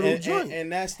every Exactly. little and, joint.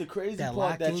 and that's the crazy That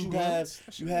part that lock-in you dance, have.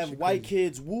 that You shit- have shit white crazy.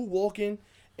 kids woo walking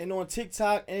and on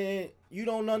TikTok, and you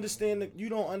don't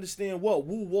understand what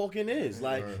woo walking is.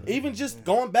 Like even just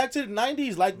going back to the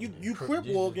 '90s, like you crip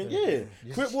walking, yeah,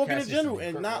 crip walking in general,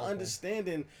 and not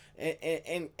understanding.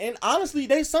 And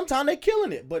honestly, sometimes they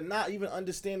killing it, but not even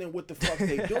understanding what the fuck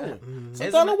they doing.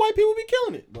 Sometimes the white people be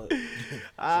killing it, but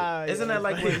Isn't that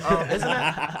like when,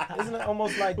 isn't it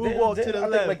almost like Who walked to the I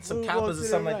think left? like some Who coppers walked or to the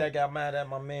something like right? that got mad at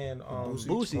my man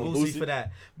Boosie. for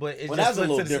that. But it Well, just that's a flipped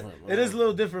little to the- different, It is a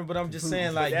little different, but I'm just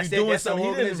saying like that's you the- doing that's the something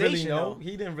he didn't really organization, know. though.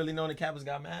 He didn't really know the coppers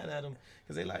got mad at him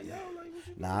because they like yo like what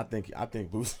you nah, I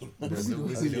think Boosie.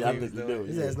 Boosie I think he do.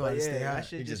 His Yeah. ass know how to Yeah, stay that hot,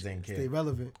 shit he just didn't stay care.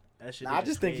 relevant. That shit Nah, I is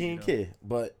just think he crazy, didn't though. care,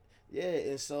 but yeah,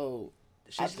 and so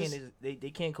I Shit just- they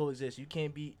can't coexist. You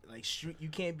can't be like street. You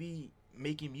can't be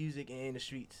making music and in the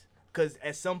streets because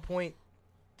at some point,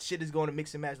 shit is going to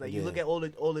mix and match. Like you Yeah. look at all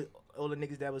the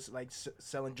niggas that was like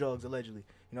selling drugs allegedly.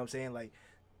 You know what I'm saying? Like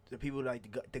the people like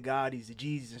the Gaudis, the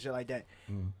Jeezys and shit like that.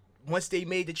 once they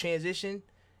made the transition,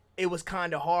 it was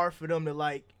kind of hard for them to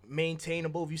like maintain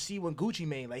them both. You see when Gucci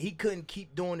Mane, like he couldn't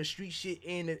keep doing the street shit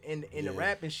and the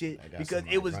rapping shit I got because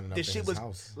somebody it was running up the in shit his was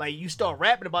house. like you start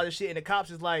rapping about this shit and the cops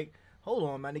is like, hold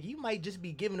on, my nigga, you might just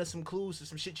be giving us some clues to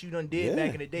some shit you done did Yeah.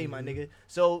 back in the day, my nigga.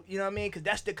 So you know what I mean? Because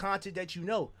that's the content that you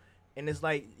know. And it's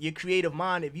like your creative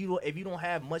mind. If you don't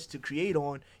have much to create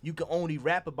on, you can only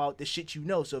rap about the shit you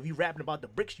know. So if you rapping about the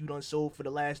bricks you done sold for the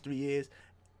last 3 years,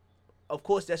 of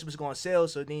course that's what's gonna sell.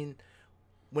 So then,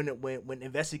 when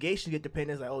investigations get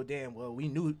dependent, it's like, oh damn, well we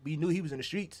knew he was in the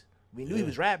streets. We knew he Yeah.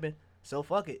 was rapping. So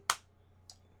fuck it.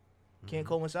 Can't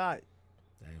coincide.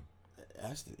 Damn.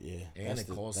 That's the And that's it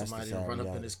the- caused that's somebody the to sad run up in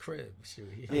reality. his crib. Shoot,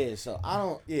 Yeah, so I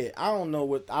don't know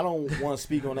what I don't want to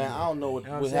speak on that. I don't know what, You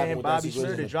know what what I'm happened saying? with Bobby that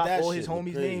situation, Smurder but dropped that all his shit was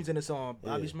homies' crazy. names in the song.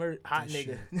 Bobby Yeah. Smurder, hot That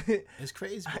shit. nigga. It's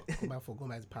crazy. About going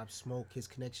back to Pop Smoke, his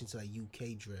connection to like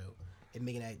UK drill and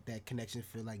making that connection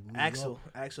feel like New Axel,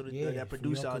 York. that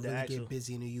producer out there, really Axel. get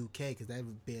busy in the UK because that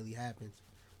barely happens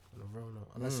on the road,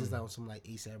 unless it's like on some like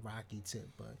ASAP Rocky tip.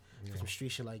 But for some street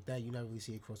shit like that, you never really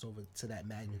see it cross over to that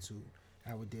magnitude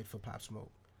how it did for Pop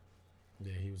Smoke.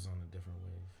 Yeah, he was on a different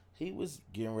wave. He was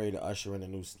getting ready to usher in a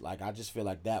new. Like I just feel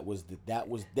like that was.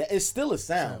 It's still a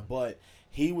sound, but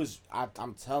he was.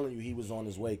 I'm telling you, he was on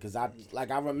his way because I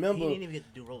remember. He didn't even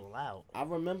get to do Rolling Loud. I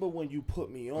remember when you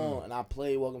put me on and I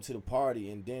played Welcome to the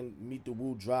Party and then Meet the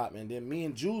Woo drop and then me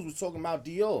and Jules was talking about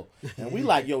Dior and we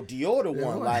like, yo, Dior the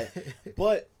one, like,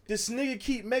 but this nigga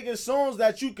keep making songs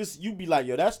that you be like,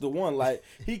 yo, that's the one, like,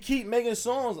 he keep making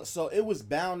songs, so it was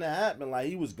bound to happen, like,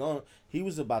 he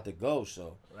was about to go,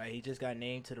 so. Right, he just got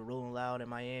named to the Rolling Loud in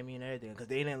Miami and everything because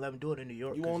they didn't let him do it in New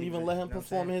York. You 'cause won't he even was- let you him know what I'm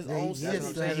perform saying? his Yeah, own he stuff. is. That's what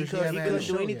I'm saying. He He couldn't had a do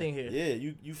show anything here.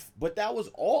 Yeah, but that was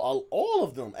all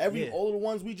of them. Yeah. All the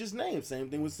ones we just named. Same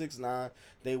thing with 6ix9ine.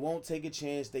 They won't take a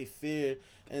chance. They fear,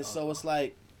 and so it's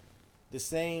like the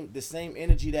same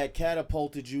energy that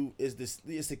catapulted you is this.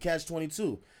 It's the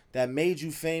catch-22 that made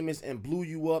you famous and blew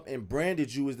you up and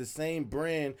branded you is the same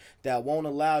brand that won't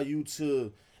allow you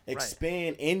to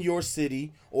expand in your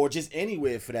city or just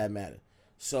anywhere for that matter.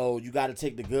 So you got to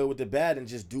take the good with the bad and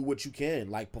just do what you can,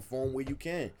 like perform where you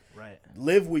can. Right.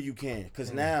 Live where you can,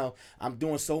 because now I'm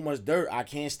doing so much dirt, I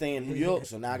can't stay in New York,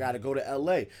 so now I got to go to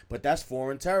L.A., but that's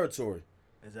foreign territory,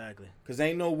 Exactly. because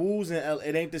ain't no woos in L.A.,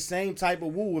 it ain't the same type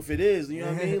of woo if it is, you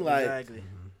know what I mean, like, Exactly.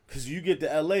 because you get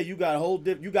to L.A., you got a whole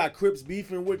you got Crips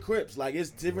beefing with Crips, like,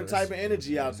 it's different type of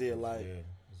energy out there, like,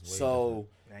 so,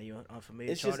 Now you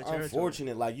unfamiliar. it's just territory.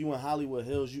 unfortunate, like, you in Hollywood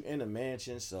Hills, you in a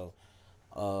mansion, so,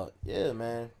 yeah,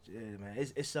 man, Yeah, man.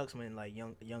 It sucks when like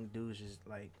young dudes just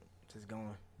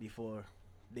going before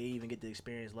they even get to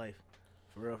experience life.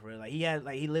 For real. Like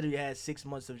he literally had 6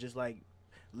 months of just like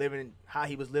living how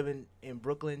he was living in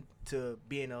Brooklyn to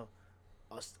being a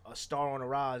star on the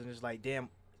rise, and it's like damn,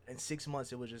 in 6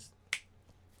 months it was just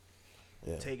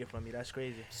yeah. taken from me. That's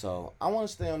crazy. So I want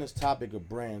to stay on this topic of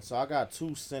brands. So I got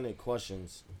 2 Senate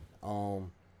questions.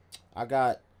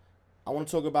 I want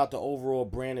to talk about the overall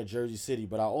brand of Jersey City,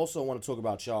 but I also want to talk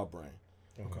about y'all brand.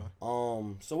 Okay.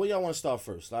 So where y'all want to start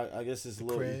first? I guess it's a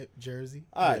little. Crib, Jersey.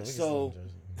 All right. So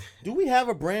do we have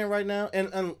a brand right now?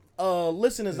 And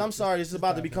listeners, I'm sorry, this is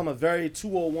about to become a very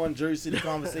 201 Jersey City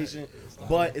conversation,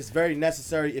 but it's very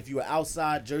necessary if you're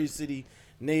outside Jersey City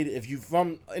native. If you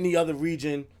from any other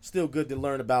region, still good to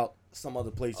learn about some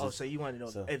other places. Oh, so you want to know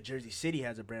So- if Jersey City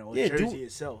has a brand or Yeah, Jersey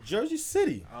itself? Jersey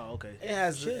City. Oh, okay. It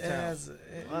has. Shit It town. has.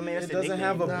 I mean, that's it the doesn't nickname.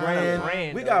 have a Nah, brand.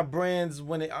 brand, We though. got brands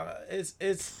when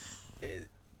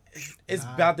it's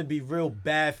about to be real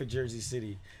bad for Jersey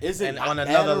City. Is it and on bad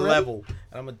another already? level?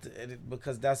 And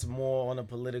because that's more on the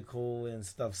political and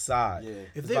stuff side. Yeah.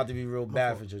 It's they- about to be real my bad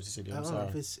fault. for Jersey City. I I'm don't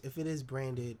know sorry. if it is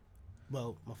branded.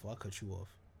 Well, my fault. I cut you off.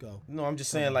 Go. No, I'm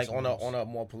just saying, like on a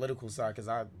more political side, because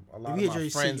a lot If you're of my Jersey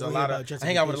friends, City, a you lot hear of about I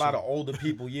hang out with a lot of gentrification. older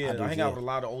people. Yeah, I do, I hang out yeah. with a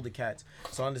lot of older cats,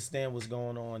 so I understand what's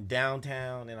going on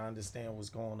downtown, and I understand what's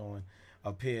going on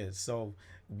up here. So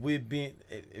we're being,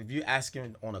 if you're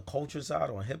asking on a culture side,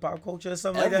 on hip hop culture or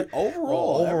something like that,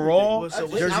 Overall, overall, everything.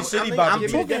 So Jersey I'm- City I'm- about I'm to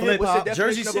be giving you the flip what's the hop.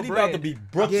 Jersey definition of a City about to brand? be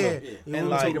Brooklyn, Yeah. and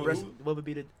we like talking about- What would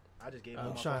be the? I just gave him I'm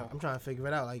my trying. phone. I'm trying to figure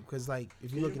it out. Like, cause like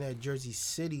if you're looking at Jersey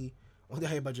City, one thing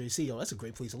I hear about Jersey City, yo, that's a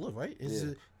great place to live, right? It's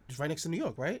right next to New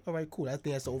York, right? All right, cool. I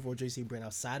think that's the overall Jersey City brand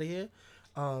outside of here.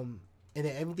 And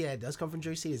then everything that does come from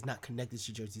Jersey City is not connected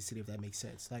to Jersey City, if that makes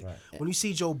sense. Like when you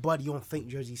see Joe Budden, you don't think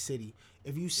Jersey City.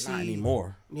 If you see Not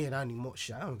anymore. Yeah, not anymore.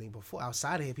 Shit, I don't think before.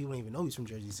 Outside of here, people don't even know he's from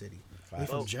Jersey City. He's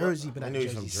from Well, Jersey, but I not knew he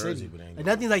was Jersey from Jersey, City. but ain't And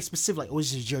know. nothing like specific, like, oh,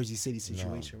 it's just Jersey City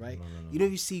situation, right? no. You know,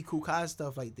 you see Cool Kai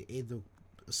stuff, like the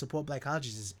support black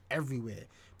colleges is everywhere.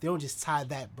 They don't just tie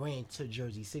that brand to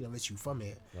Jersey City unless you from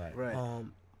here. right. Right.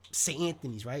 St.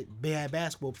 Anthony's, right? Bad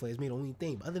basketball players made the only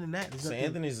thing. But other than that, there's St. nothing.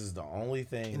 Anthony's is the only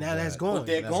thing. And now that's gone. But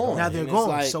they're That's gone. Now they're And it's gone.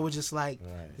 like- So it's just like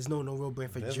Right. there's no real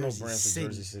brand for There's Jersey no brand for City.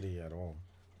 Jersey City at all.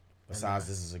 Besides,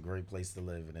 this is a great place to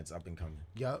live and it's up and coming.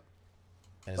 Yup.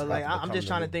 And it's But like, about to I'm become just the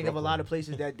trying to new think of a lot of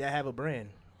Brooklyn. places that have a brand.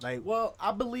 Like, Well,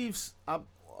 I believe.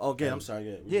 Okay, I'm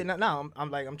sorry. yeah, no,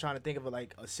 I'm trying to think of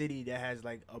a city that has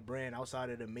like a brand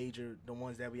outside of the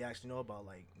ones that we actually know about,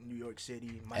 like New York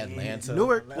City, Miami, Atlanta.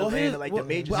 Newark. Well, here's, like well, the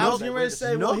major. well, I was cities, getting like, ready to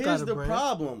say. Newark Well, got here's a the brand.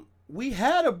 problem. We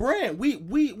had a brand. We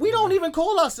don't even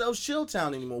call ourselves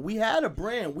Chilltown anymore. We had a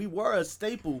brand. We were a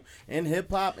staple in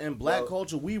hip hop and black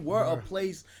culture. We were a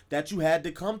place that you had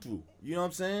to come through. You know what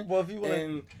I'm saying? Well, if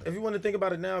you want to think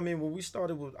about it now, I mean, when we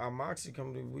started with our Moxie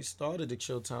company, we started the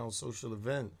Chilltown social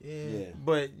event. Yeah.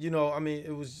 But you know, I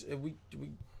mean, we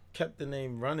kept the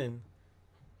name running,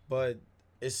 but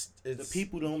it's The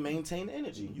people don't maintain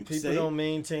energy. You can people say don't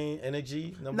maintain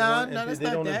energy. Number Nah, one, nah, and that's they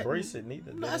not don't that. embrace it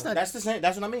neither. No, They that's don't- not- that's the same.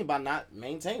 That's what I mean by not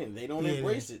maintaining. They don't Yeah,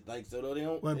 embrace it. Like so they don't.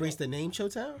 Want to embrace the name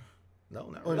Showtown? No,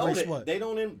 not Or really. No, embrace they, what? they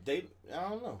don't. They. I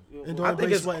don't know. And don't I think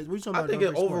embrace it's. what? What you talking I about? think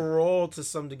Don't it embrace what? overall to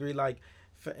some degree, like,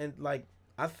 and like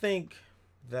I think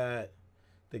that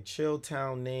the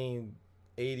Chilltown name,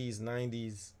 80s,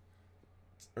 90s,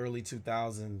 early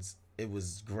 2000s, it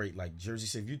was great. Like Jersey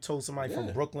City. If you told somebody from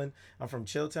Yeah. Brooklyn, I'm from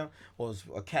Chilltown, or was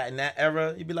a cat in that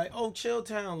era, you'd be like, oh,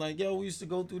 Chilltown. Like, yo, we used to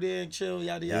go through there and chill,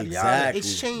 yada yada Exactly. yada.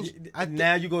 It's changed.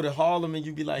 Now you go to Harlem and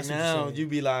you be like, That's what you're now saying. you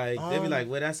be like, they be Um, like,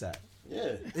 where that's at?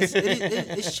 Yeah.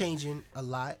 It's changing a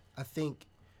lot. I think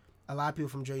a lot of people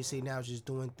from Jersey City now is just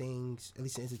doing things, at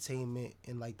least in entertainment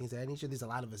and like things of that nature. There's a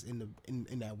lot of us in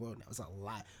that world now. There's a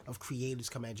lot of creators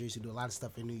come at Jersey, do a lot of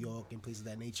stuff in New York and places of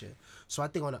that nature. So I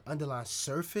think on the underlying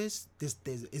surface, this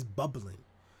is bubbling.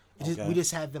 It just, Okay. we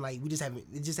just haven't.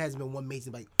 It just hasn't been one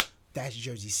major like that's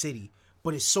Jersey City.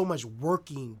 But it's so much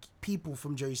working people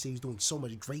from Jersey City who's doing so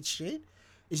much great shit.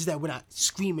 It's just that we're not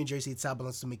screaming Jersey City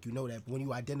balance to make you know that. But when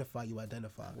you identify, you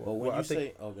identify. Well, when Well, I you think-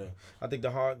 say okay.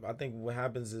 I think what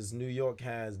happens is New York,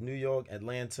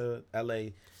 Atlanta,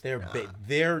 LA.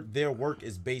 Their work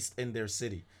is based in their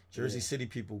city. Jersey City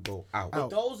people go out. Out.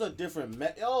 Those are different.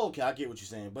 Okay, I get what you're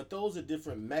saying. But those are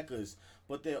different meccas.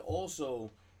 But they're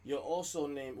also. You're also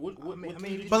named. What mean,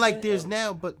 did you But like, say? there's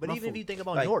now. But But my even if fault. you think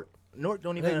about Like- Newark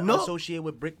don't even Newark- associate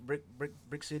with brick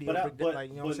city or brick. But, Like,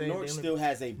 you know but what I'm saying? Newark They only- still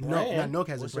has a No, brand. Newark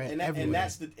has a brand and everywhere.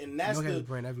 that's the Newark has a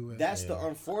brand everywhere. That's the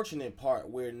unfortunate part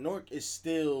where Newark is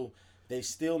still. They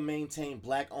still maintain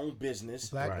black-owned business.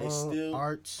 Black They owned still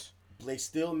arts. They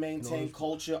still maintain No.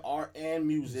 culture, art, and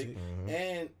music.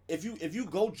 And if you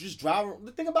go just drive,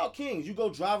 the thing about Kings, you go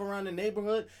drive around the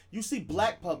neighborhood, you see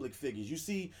black public figures, you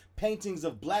see paintings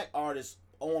of black artists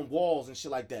on walls and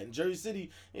shit like that. In Jersey City,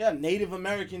 yeah, Native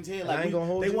Americans here, I like ain't gonna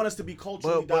hold they you. want us to be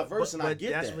culturally diverse, and I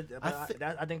get that's that. What, I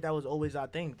thi- I think that was always our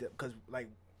thing, because like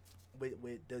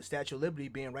with the Statue of Liberty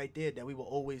being right there, that we were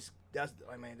always. That's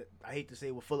I mean, I hate to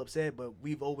say what Philip said, but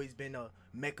we've always been a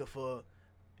mecca for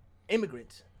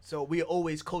immigrants. So we're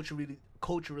always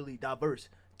culturally diverse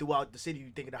throughout the city. You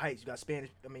think of the Heights, you got Spanish.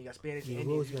 I mean, you got Spanish, Yeah, we've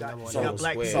Indians, always you been got, number one. you got So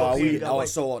black square. people. So are you we? got white-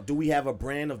 So do we have a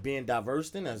brand of being diverse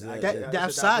then? As That- That, it's the a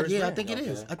outside, diverse yeah, I brand. think it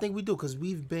is. Okay. I think we do because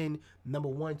we've been number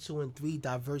 1, 2, and 3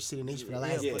 diversity nation for the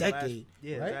last for the last- decade,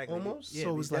 yeah, right? exactly. Almost. Yeah,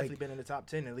 So we've it's definitely like, been in the top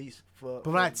 10 at least for.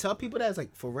 but when I tell people that, it's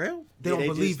like for real, they Yeah, don't they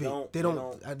believe just it. don't- They they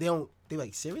don't. They don't. They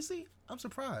like seriously. I'm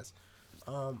surprised.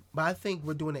 But I think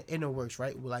we're doing the inner works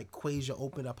right. With like Quasia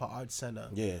opened up her art center.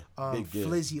 Yeah, big deal.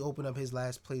 Flizzy opened up his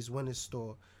last place, Winter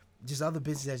Store. Just other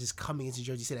businesses that's just coming into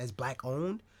Jersey City that's black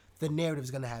owned. The narrative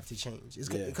is gonna have to change. It's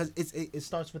Yeah. because it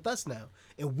starts with us now,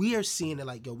 and we are seeing it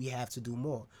like, yo, we have to do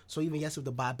more. So even yes, with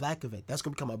the Buy Black event, that's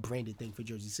gonna become a branded thing for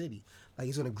Jersey City. Like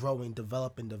it's gonna grow and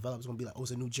develop and develop. It's gonna be like, oh,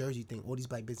 it's a New Jersey thing. All these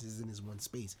black businesses in this one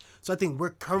space. So I think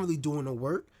we're currently doing the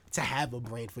work to have a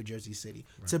brand for Jersey City,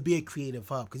 to be a creative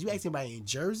hub. Because you ask anybody in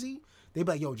Jersey, they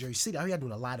be like, yo, Jersey City, I hear y'all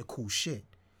doing a lot of cool shit.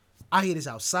 I hear this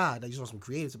outside. I just want some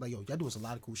creatives. I'm like, yo, y'all doing a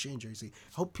lot of cool shit in Jersey.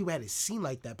 I hope people had a scene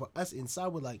like that, but us inside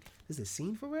we're like, is a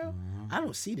scene for real? I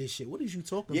don't see this shit. What is you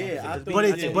talking Yeah, about? I think- but I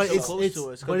it's think but it's so it's close it's to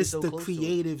us, 'cause but it's it's so the close to it.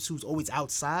 creatives who's always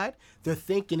outside. They're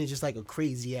thinking it's just like a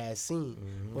crazy ass scene.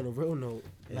 On a real note,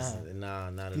 Nah,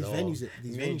 not These at all. venues-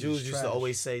 these Me and venues Jules is used to trash.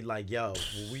 always say like, yo,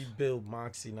 when we build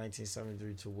Moxie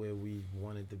 1973 to where we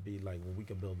wanted to be, like when we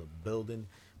could build a building,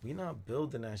 we not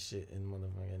building that shit in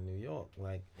motherfucking New York.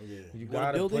 Like, Yeah. you Wanna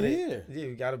gotta build put it it here. Yeah,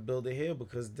 you gotta build it here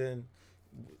because then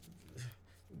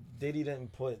Diddy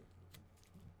didn't put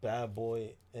Bad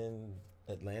Boy in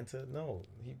Atlanta. No,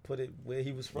 he put it where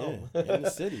he was from. Yeah, in the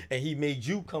city. And he made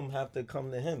you have to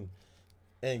come to him.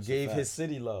 and gave his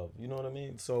city love. You know what I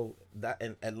mean? So that,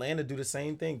 and Atlanta do the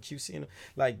same thing. QC and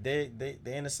like they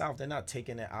in the South. They're not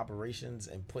taking their operations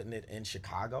and putting it in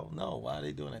Chicago. No, why are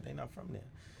they doing it? They're not from there.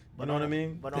 You know what I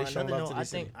mean? But They on show another love note, to the I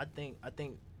city.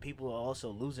 think people are also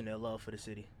losing their love for the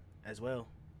city as well.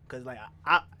 Cause like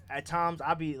I at times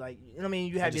I be like, you know what I mean,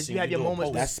 you have just your seen you do a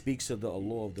moments. That speaks to the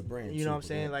allure of the brand. You know too, what I'm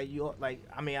saying? yeah. Like you like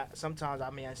I mean sometimes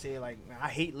I say like man, I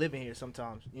hate living here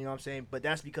sometimes. You know what I'm saying? But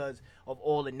that's because of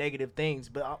all the negative things.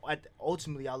 But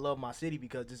ultimately I love my city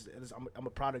because I'm a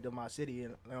product of my city,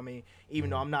 and you know what I mean, even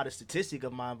though I'm not a statistic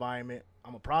of my environment,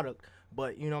 I'm a product.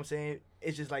 But you know what I'm saying?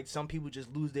 It's just like some people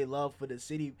just lose their love for the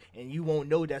city, and you won't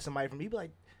know that somebody from you be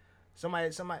like.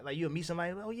 Somebody like you'll meet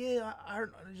somebody. Oh yeah, I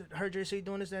heard your city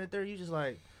doing this and the third. You just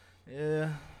like,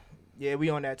 yeah, we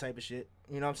on that type of shit.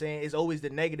 You know what I'm saying? It's always the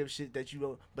negative shit that you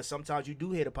don't. But sometimes you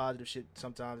do hear the positive shit.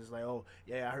 Sometimes it's like, oh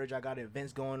yeah, I heard y'all got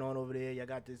events going on over there. Y'all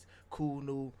got this cool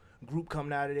new group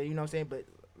coming out of there. You know what I'm saying? But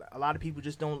a lot of people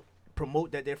just don't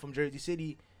promote that they're from Jersey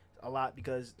City a lot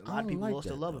because a lot of people lost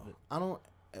the love of it. I don't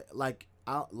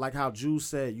like how Jules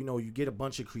said, you know, you get a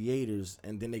bunch of creators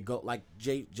and then they go, like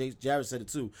Jared said it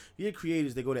too. You get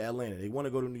creators, they go to Atlanta. They want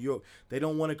to go to New York. They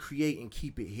don't want to create and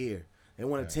keep it here. They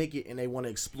want to take it and they want to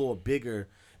explore bigger,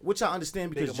 which I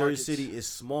understand because Bigger Jersey markets. City is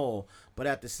small. But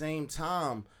at the same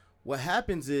time, what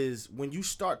happens is when you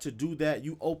start to do that,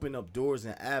 you open up doors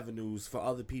and avenues for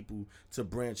other people to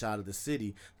branch out of the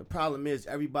city. The problem is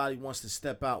everybody wants to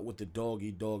step out with the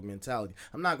dog-eat-dog mentality.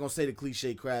 I'm not going to say the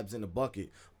cliche crabs in the bucket,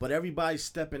 but everybody's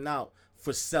stepping out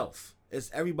for self.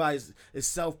 It's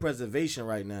self-preservation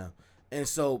right now. And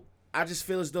so I just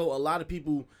feel as though a lot of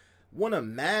people want to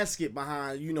mask it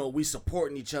behind, you know, we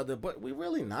supporting each other, but we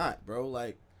really not, bro.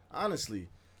 Like, honestly.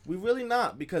 We really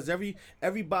not, because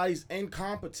everybody's in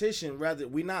competition. Rather,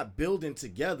 we're not building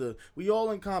together. We all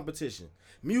in competition.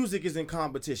 Music is in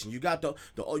competition. You got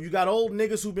you got old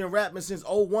niggas who been rapping since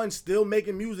 '01, still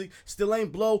making music, still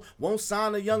ain't blow, won't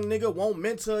sign a young nigga, won't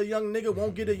mentor a young nigga,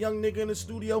 won't get a young nigga in the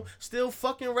studio, still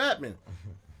fucking rapping.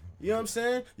 You know what I'm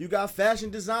saying? You got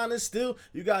fashion designers still.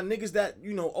 You got niggas that,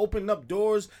 you know, opened up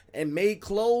doors and made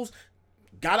clothes,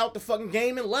 got out the fucking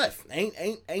game and left.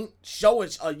 Ain't showing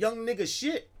a young nigga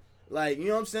shit. Like, you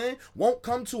know what I'm saying? Won't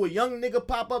come to a young nigga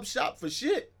pop-up shop for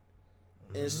shit.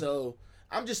 And so,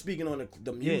 I'm just speaking on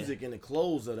the music and the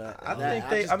clothes of that.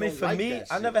 I mean, for me,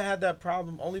 I never had that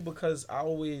problem only because I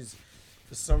always,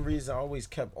 for some reason, I always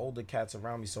kept older cats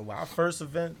around me. So, our first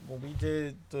event, when we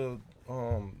did the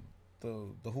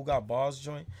Who Got Bars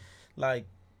joint, like,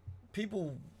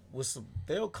 people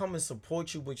they'll come and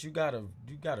support you, but you gotta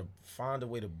find a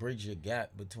way to bridge your gap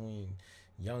between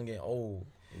young and old.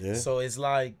 Yeah. So, it's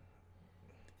like,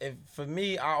 for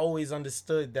me, I always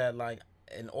understood that, like,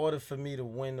 in order for me to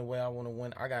win the way I want to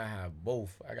win, I gotta have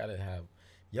both. I gotta have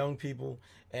young people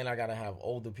and I gotta have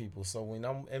older people. So when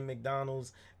I'm in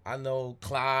McDonald's, I know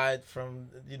Clyde from,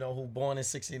 you know, who born in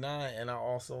 '69, and I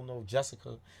also know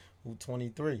Jessica, who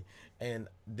 23, and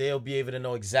they'll be able to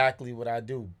know exactly what I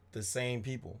do. The same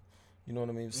people, you know what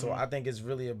I mean. So I think it's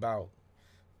really about,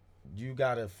 you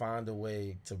gotta find a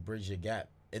way to bridge your gap.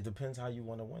 It depends how you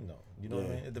want to win, though. You know what I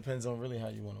mean? It depends on really how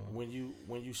you want to win.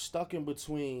 When you stuck in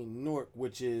between Newark,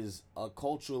 which is a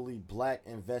culturally black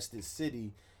invested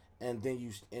city, and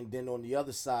then on the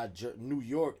other side, New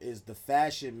York is the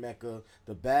fashion mecca,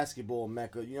 the basketball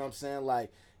mecca. You know what I'm saying?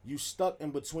 Like, you stuck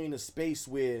in between a space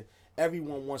where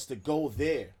everyone wants to go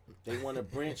there. They want to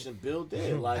branch and build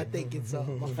there. Like, I think it's my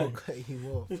fault cutting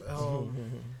you off.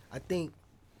 I think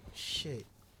shit.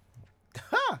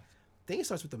 I think it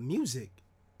starts with the music.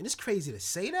 And it's crazy to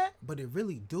say that, but it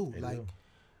really do.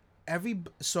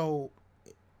 So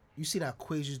you see that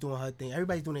Quasia's doing her thing.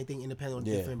 Everybody's doing their thing independent on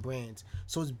different brands.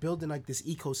 So it's building like this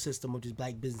ecosystem of just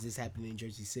black businesses happening in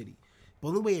Jersey City. The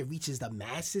only way it reaches the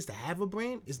masses to have a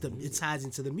brand is it ties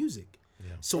into the music.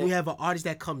 Yeah. So we have an artist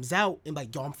that comes out and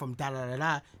like, yo, I'm from da da da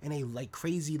da, and they like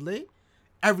crazy lit.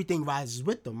 Everything rises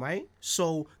with them, right?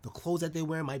 So the clothes that they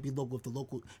wear might be local.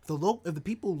 If the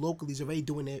people locally is already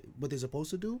doing what they're supposed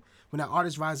to do, when that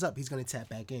artist rise up, he's gonna tap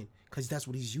back in because that's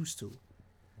what he's used to.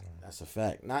 That's a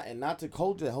fact. Not to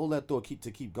hold that thought.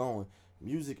 Keep going.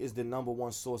 Music is the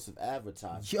 #1 source of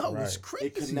advertising. Yo, it's crazy.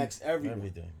 It connects everyone.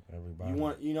 Everything, everybody.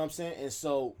 You know what I'm saying? And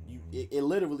so it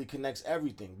literally connects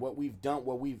everything. What we've done,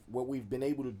 what we've been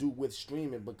able to do with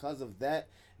streaming, because of that,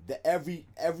 every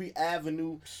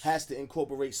avenue has to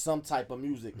incorporate some type of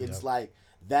music. It's like,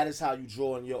 that is how you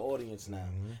draw in your audience now.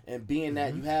 And being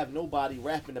that you have nobody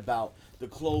rapping about the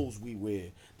clothes we wear,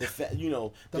 the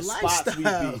spots we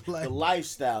be, the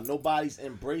lifestyle. Nobody's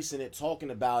embracing it, talking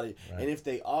about it. Right. And if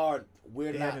they are,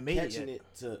 we're not catching it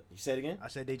to. You say it again? I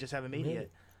said they just haven't made it yet.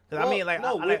 'Cause I mean, like,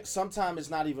 no, I like, sometimes it's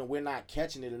not even, we're not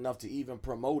catching it enough to even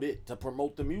promote it, to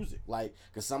promote the music. Like,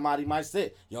 because somebody might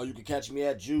say, yo, you can catch me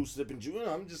at Juice, sipping Juice. You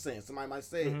know, I'm just saying, somebody might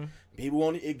say, Mm-hmm. people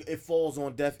only, it falls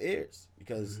on deaf ears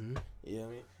because, you know what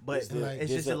I mean? But There's it's there's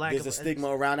just a lack there's of a stigma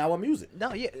around our music.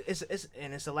 No, yeah,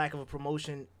 it's a lack of a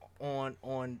promotion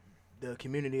on the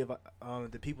community of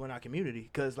the people in our community.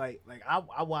 Cause like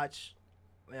I watch,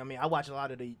 I mean, I watch a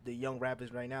lot of the young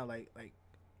rappers right now, like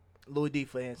Lil D,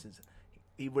 for instance.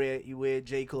 He wear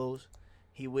J clothes,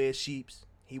 he wears Sheeps,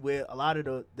 he wear a lot of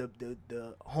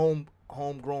the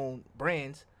homegrown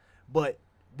brands, but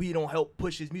we don't help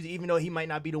push his music, even though he might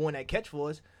not be the one that catch for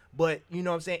us. But you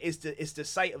know what I'm saying? It's the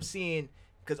sight of seeing,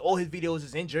 because all his videos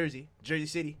is in Jersey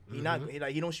City. He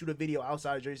don't shoot a video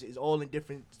outside of Jersey. It's all in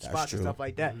different spots and stuff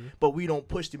like that. But we don't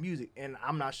push the music, and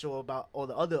I'm not sure about all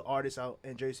the other artists out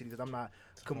in Jersey City because I'm not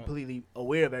completely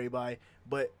aware of everybody.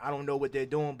 But I don't know what they're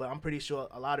doing. But I'm pretty sure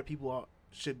a lot of people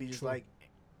should be just like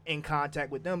in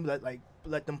contact with them,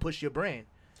 let them push your brand.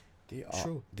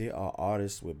 There are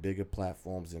artists with bigger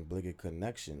platforms and bigger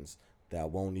connections that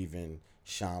won't even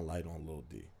shine light on Lil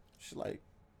D. She's like,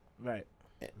 right.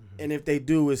 And if they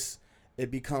do,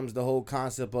 it becomes the whole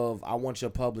concept of, I want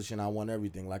your publishing, I want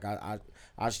everything. Like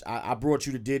I brought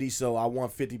you to Diddy, so I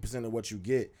want 50% of what you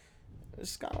get.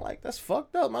 It's kind of like, that's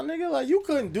fucked up, my nigga. Like, you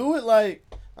couldn't do it. Like,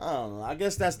 I don't know. I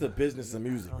guess that's the business of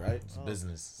music, right? It's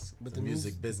business. But the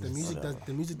music business.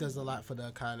 The music does a lot for the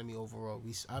economy overall.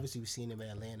 We've seen it in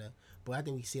Atlanta, but I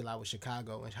think we see a lot with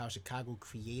Chicago and how Chicago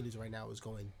creators right now is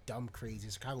going dumb crazy.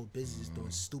 Chicago business is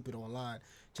doing stupid online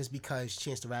just because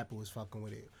Chance the Rapper was fucking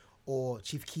with it, or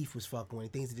Chief Keef was fucking with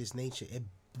it, things of this nature. It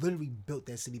literally built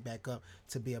that city back up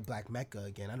to be a black Mecca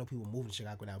again. I know people moving to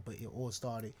Chicago now, but it all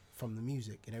started from the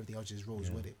music, and everything else just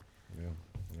rose with it. Yeah.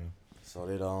 So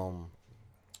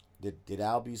did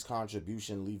Albie's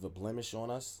contribution leave a blemish on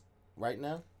us right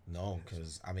now? No,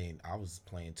 because I mean, I was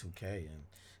playing 2K and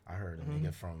I heard a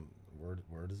nigga from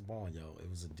Word is Born, yo. It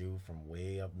was a dude from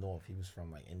way up north. He was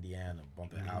from like Indiana,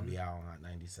 bumping Albie out on Hot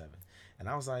 97. And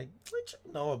I was like, what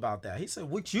you know about that? He said,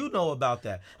 what you know about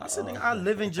that? I said, nigga, I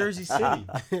live in Jersey City.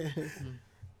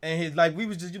 And he's like, we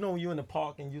was just, you know, when you're in the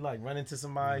park and you like run into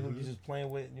somebody who you just playing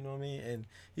with, you know what I mean? And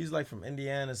he was like from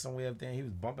Indiana, somewhere up there. And he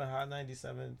was bumping Hot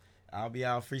 97, Albie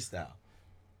out freestyle.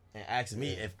 And asked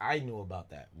me if I knew about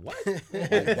that. What? Like,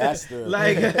 that's the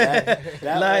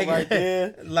that like one right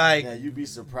there. Like, yeah, you'd be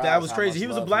surprised. that was how crazy. much He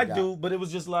was a love black got. dude, but it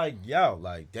was just like, yo,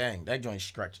 like, dang, that joint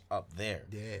stretched up there.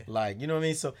 Yeah. Like, you know what I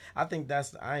mean? So I think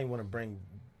I ain't want to bring,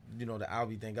 you know, the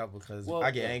Albie thing up because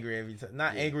I get angry every time.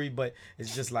 Not angry, but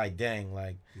it's just like, dang,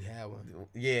 like, We had one.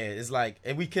 yeah, it's like,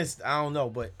 and we kissed, I don't know,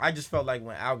 but I just felt like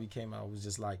when Albie came out, it was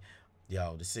just like,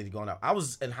 yo, the city going out. I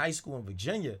was in high school in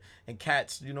Virginia, and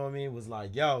cats, you know what I mean, was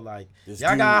like, yo, like, This y'all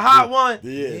dude- got a hot one.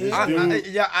 Yeah,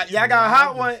 Y'all got a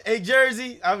hot one. Hey,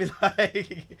 Jersey. I be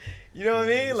like, you know what I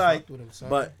mean? Like, Fucked with him, son.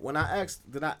 But when I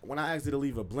asked did to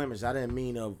leave a blemish, I didn't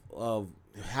mean of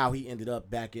how he ended up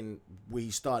back in where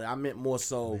he started. I meant more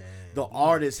so the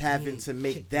artist having to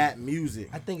make that music.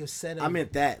 I think instead of I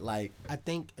meant that, like, I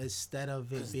think instead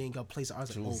of it being a place of art,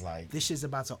 Jules like- this shit's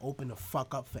about to open the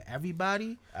fuck up for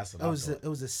everybody. That's what it I was. thought. It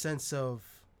was a sense of,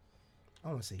 I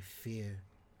don't want to say fear.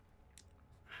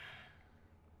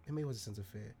 Maybe it was a sense of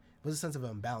fear. It was a sense of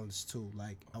imbalance too.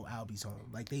 Like, oh, Albie's home.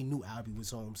 Like, they knew Albie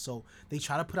was home, so they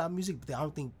try to put out music, but I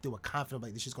don't think they were confident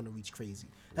like this shit's gonna reach crazy.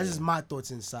 That's just my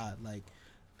thoughts inside. Like,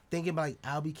 thinking about like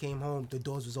Albie came home, the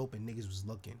doors was open, niggas was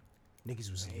looking.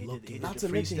 Niggas was he looking. did not the to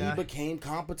mention he freestyle. became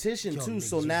competition Yo, too. niggas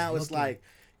So was now it's looking. like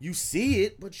you see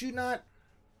it, but you not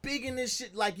big in this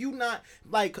shit. Like, you not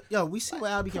like, Yo, we see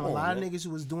where Albie came. come A on, lot of man. niggas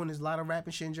who was doing this, a lot of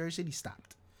rapping shit in Jersey City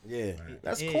stopped. yeah,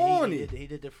 that's Yeah, corny. He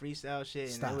did the freestyle shit,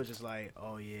 and Stop. it was just like,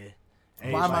 oh yeah. Why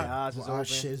Everybody's my eyes was our open.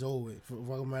 shit is over with? For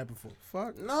what I'm rapping for?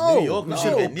 Fuck. No, New York, no, we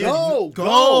should've been near go, you. go,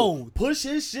 Go. push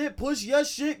his shit, push your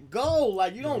shit, go.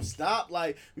 Like, you don't stop.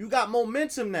 Like, you got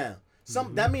momentum now.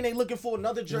 That mean they looking for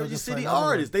another Jersey looking for City another one.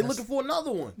 artist. They That's- looking for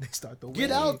another one. They start the Get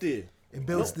wave. out there. It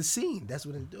builds the scene. That's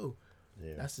what it do.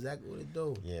 Yeah. That's exactly what it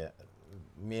do. Yeah.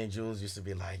 Me and Jules used to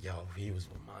be like, yo, he was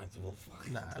with mine. Well, fuck.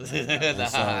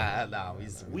 Nah, We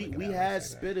used to be We looking at had him.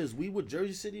 spitters. We were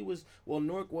Jersey City was, well,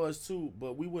 Newark was too,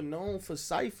 but we were known for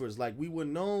ciphers. Like, we were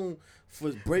known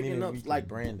for breaking Meaning up, we could like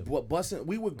brand them. what busting.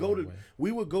 We would go Right to away.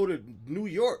 we would go to New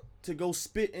York to go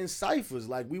spit in ciphers.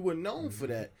 Like, we were known for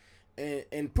that.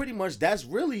 And pretty much that's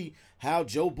really how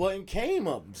Joe Budden came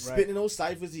up. Spitting those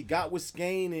ciphers he got with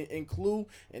Skane and Clue,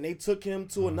 and they took him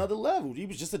to another level. He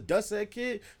was just a dusthead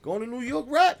kid going to New York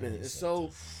rapping. And so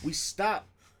we stopped.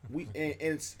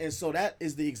 And so that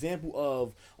is the example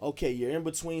of, okay, you're in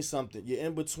between something. You're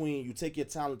in between. You take your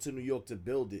talent to New York to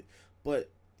build it,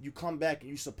 but you come back and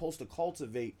you're supposed to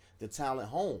cultivate the talent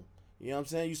home. You know what I'm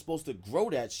saying? You're supposed to grow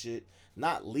that shit,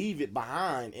 not leave it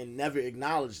behind and never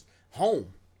acknowledge home.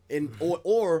 And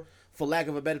or for lack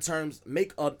of a better terms,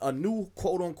 make a new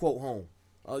quote unquote home.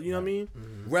 You know what I mean?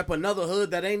 Rep another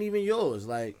hood that ain't even yours.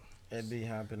 Like, it be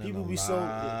happening people a be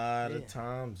lot so- of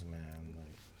times, man.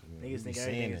 Like, Niggas we think be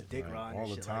everything seeing is it, dick like, riding all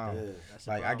and the shit time. like that. That's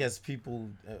the Like, I problem. guess people,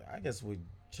 I guess with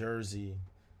Jersey,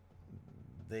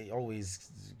 they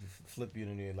always flip you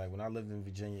to New York. Like, when I lived in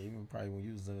Virginia, even probably when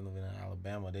you was living in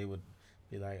Alabama, they would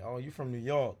be like, "Oh, you from New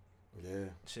York?" yeah.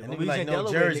 Shit, And when they we be was like, in "No,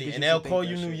 Delaware, Jersey," niggas and used they'll to call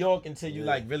think you that New shit. York until you Yeah.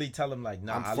 like really tell them like,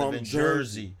 "Nah, I'm I from live in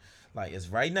Jersey. Jersey." Like, it's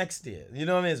right next there. You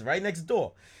know what I mean? It's right next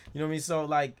door. You know what I mean? So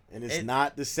like, And it's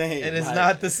not the same. and it's like,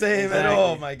 not the same at exactly.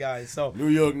 all, my guy. So New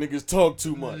York niggas talk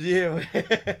too much. yeah.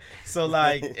 So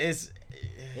like, it's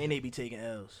And they be taking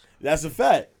L's. That's a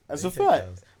fact. That's they a take fact.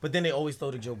 L's. But then they always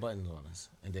throw the Joe Buttons on us,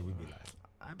 and then we be like,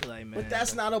 I be like, man. But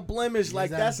that's not a blemish.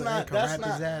 Like that's not. That's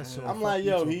not. I'm like,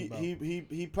 yo,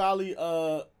 he probably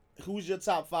who's your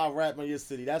top 5 rapper in your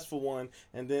city? That's for one.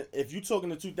 And then if you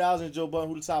talking to 2000 Joe Budden,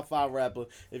 who the top 5 rapper?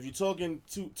 If you talking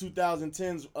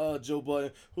 2010s Joe Budden,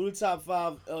 who the top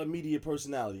 5 media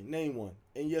personality? Name one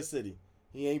in your city.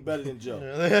 He ain't better than Joe.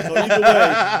 So either way,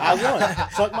 I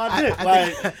won. Suck my dick.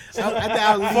 Like, I think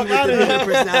I'll leave fuck with outta the here. media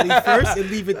personality first and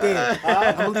leave it there.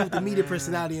 I'm gonna leave with the media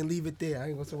personality and leave it there. I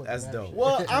ain't gonna say what That's the rap dope. shit.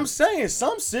 well, I'm saying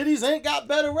some cities ain't got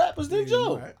better rappers than Yeah,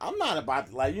 Joe. right. I'm not about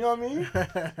to, like, you know what I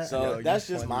mean? So Yo, you that's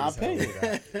just funny my as hell opinion.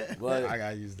 with that. But I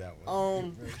gotta use that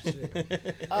one.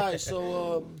 Shit. all right,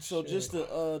 so just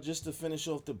to finish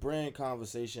off the brand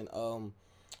conversation,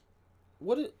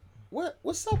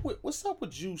 what's up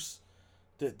with Juice,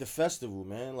 the festival,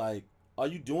 man? Like, are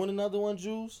you doing another one,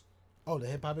 Juice? Oh, the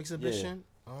hip hop exhibition.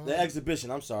 The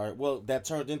exhibition. I'm sorry. Well, that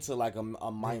turned into like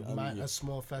A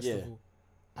small festival.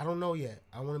 I don't know yet.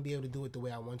 I want to be able to do it the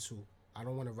way I want to. I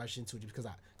don't want to rush into it just because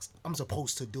I'm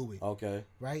supposed to do it. Okay.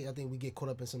 Right? I think we get caught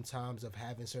up in some times of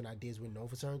having certain ideas we're known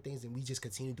for certain things, and we just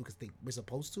continue to do because we're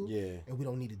supposed to. Yeah. And we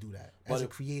don't need to do that. But As a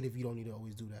creative, you don't need to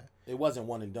always do that. It wasn't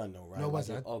one and done though, right? No, it Like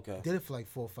wasn't. okay. I did it for like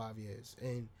 4 or 5 years,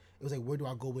 and it was like, where do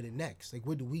I go with it next? Like,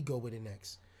 where do we go with it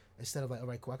next? Instead of like, all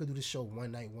right, cool, I could do this show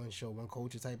one night, one show, one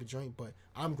culture type of joint, but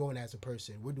I'm growing as a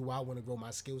person. Where do I want to grow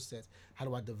my skill sets? How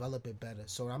do I develop it better?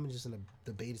 So I'm just in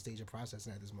the beta stage of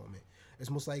processing at this moment. It's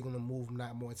most likely going to move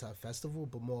not more into a festival,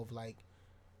 but more of like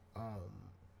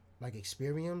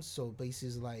experience. So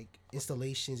places like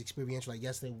installations, experiential. Like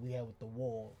yesterday we had with the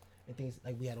wall and things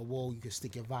like we had a wall you could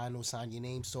stick your vinyl, sign your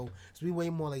name. So it's be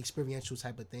way more like experiential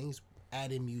type of things.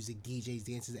 Add in music, DJs,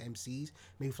 dancers, MCs,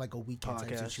 maybe for like a weekend type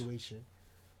Podcast. situation.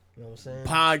 You know what I'm saying?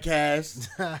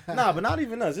 Podcast. Nah, but not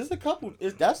even us. It's a couple.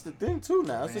 That's the thing too.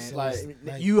 Now it's just like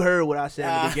You heard what I said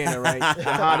at the beginning, right? The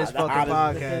hottest The fucking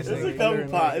hottest- podcast. It's nigga. a You couple.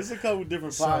 heard me? It's a couple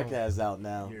different So- podcasts out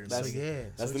now. That's So yeah,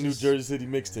 that's so the New just- Jersey City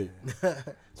mixtape. So I it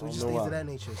just don't know things why. of that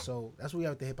nature. So that's what we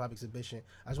have with the hip hop exhibition.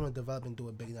 I just want to develop and do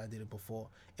it bigger than I did it before.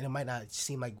 And it might not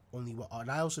seem like only what art.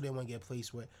 And I also didn't want to get a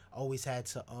place where I always had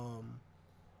to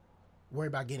worry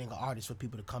about getting an artist for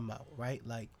people to come out, right?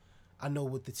 Like I know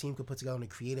what the team could put together on the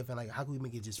creative and like how can we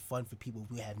make it just fun for people if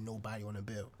we have nobody on the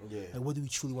bill? Yeah. Like what do we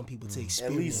truly want people to At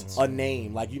experience? least a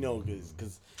name, like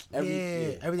because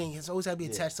Everything has always had to be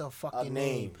attached to a fucking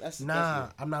name. That's Nah,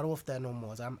 good. I'm not off that no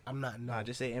more. I'm not. Nah,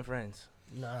 just say and friends.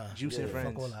 Nah, Juice and fuck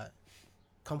friends. all that.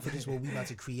 Come for this, what we about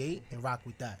to create and rock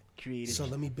with that. Creative. So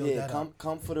let me build Yeah, that up.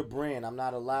 come for the brand. I'm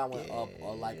not allowing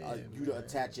you to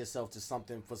attach yourself to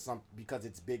something because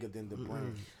it's bigger than the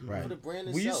brand. Right. For the brand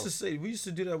We itself. used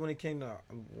to do that when it came to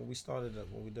when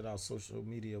we did our social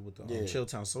media with the Yeah.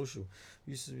 Chilltown Social.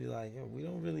 We used to be like, yo, we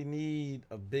don't really need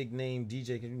a big name DJ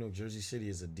because you know Jersey City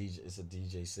is a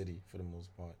DJ city for the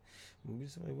most part. We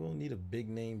just like, we don't need a big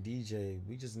name DJ.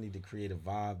 We just need to create a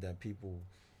vibe that people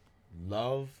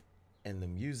love, and the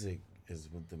music is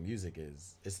what the music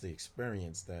is. It's the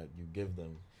experience that you give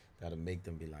them that'll make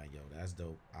them be like, yo, that's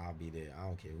dope. I'll be there. I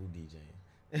don't care who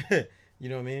DJing. You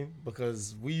know what I mean?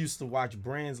 Because we used to watch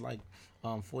brands like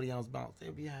 40 Ounce Bounce.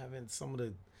 They'll be having some of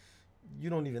the, you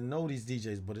don't even know these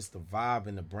DJs, but it's the vibe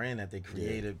and the brand that they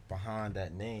created behind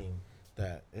that name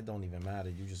that it don't even matter.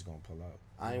 You just gonna pull up.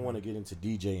 I ain't want to get into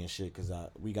DJ and shit because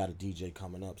we got a DJ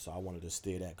coming up, so I wanted to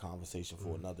steer that conversation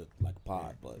for another like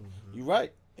pod. But you're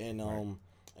right, and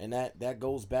and that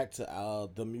goes back to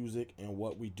the music and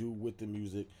what we do with the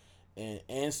music,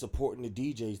 and supporting the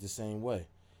DJs the same way.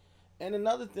 And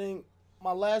another thing,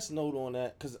 my last note on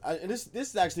that, because this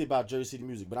is actually about Jersey City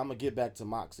music, but I'm gonna get back to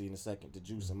Moxie in a second, to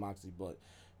Juice and Moxie, but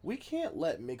we can't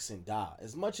let mixing die.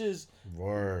 As much as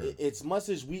Word. as much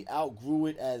as we outgrew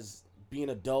it as being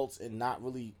adults and not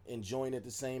really enjoying it the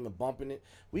same and bumping it.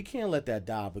 We can't let that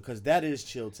die because that is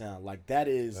Chilltown. Like that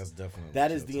is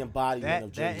That's the embodiment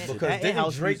of Jersey City. Because and didn't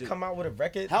house Drake music. come out with a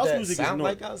record House that music sound is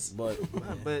like normal, us? but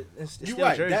But it's you're still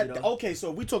right. Jersey, That though. okay.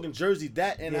 So we talking Jersey,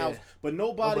 that in house, Yeah. but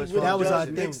nobody but really that was does our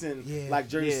thing. mixing Yeah. like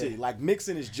Jersey Yeah. City. Like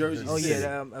mixing is Jersey Oh City.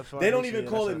 yeah, as far They as don't mixing, even yeah,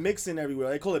 call that's it a- mixing everywhere.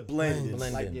 They call it blending.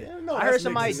 Blending. Like, Yeah. no, I that's heard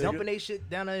somebody mixing, nigga. dumping they shit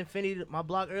down at Infinity, my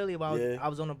block earlier. While Yeah. I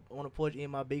was on the porch eating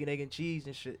my bacon, egg, and cheese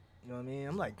and shit. You know what I mean?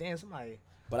 I'm like, damn, somebody.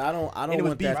 But I don't And it was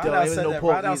want beef, that. though. Rado There was said no that.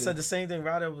 pork Rado either. said the same thing.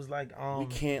 Rado was like, We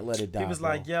can't let it die. he was bro.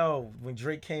 like, yo, when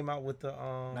Drake came out with the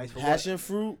Nice for passion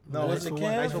fruit. No, what? what's it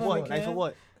Nice for called? what? Nice for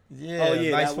what? Nice for what? Yeah, Oh,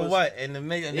 yeah, nice that for was- what? And the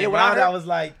Yeah, and when I Rado heard- was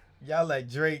like, y'all let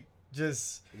Drake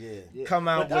just Yeah. come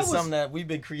out But that with was- something that we've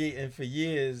been creating for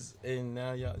years, and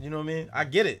now y'all, you know what I mean? I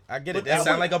get it. But That that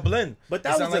sound was- like a blend. But It that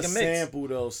was sound a like a mix. sample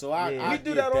though, so I Yeah. I We do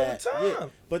get that all the that. time. Yeah.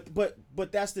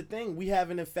 But that's the thing. We have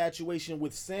an infatuation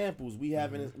with samples. We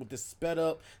have it with the sped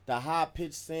up, the high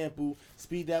pitched sample,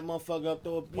 speed that motherfucker up. Though,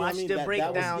 you know what Watch I mean? the that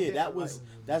breakdown. was that was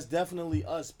that's definitely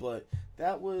us. But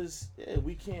that was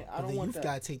we can't. I But don't the want youth that.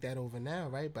 gotta take that over now,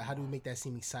 right? But how do we make that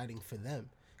seem exciting for them?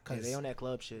 Yeah, Cause they on that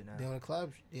club shit now. they on the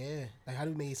club, yeah. Like how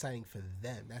do we make it exciting for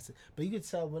them? That's it. But you could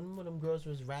tell when them girls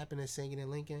was rapping and singing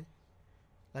in Lincoln,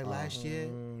 like last year.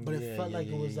 But it felt like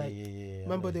it was like.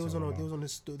 Remember they was on they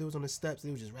was on the steps.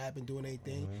 They was just rapping, doing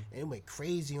anything, and it went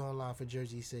crazy online for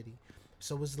Jersey City.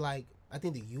 So it's like I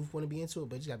think the youth want to be into it,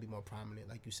 but it just gotta be more prominent,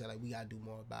 like you said. Like we gotta do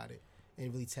more about it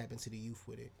and really tap into the youth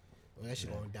with it. Well, that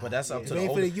shit gonna die. But that's up If to it the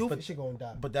ain't for the older- youth. but- That shit gonna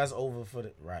die. But that's over for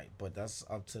the right. But that's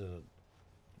up to the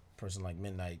person like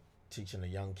Midnight teaching a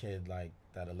young kid like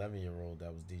that 11-year-old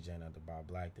that was DJing at the Bob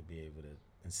Black to be able to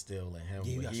instill in him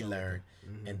Yeah, you what got he something like learned,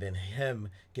 and then him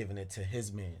giving it to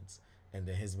his mans, and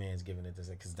then his man's giving it to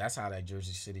because that's how that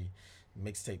Jersey City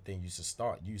mixtape thing used to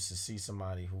start. You used to see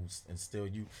somebody who's instill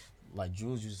you. Like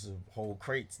Jules used to hold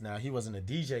crates. Now he wasn't a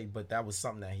DJ, but that was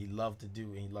something that he loved to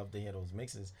do, and he loved to hear those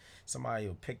mixes. Somebody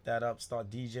will pick that up, start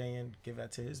DJing, give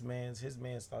that to his mans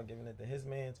start giving it to his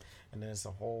mans, and then it's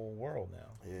a whole world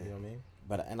now. Yeah. You know what I mean?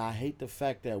 And I hate the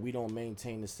fact that we don't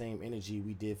maintain the same energy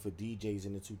we did for DJs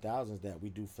in the 2000s that we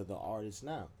do for the artists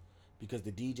now, because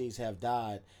the DJs have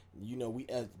died. You know, we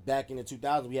back in the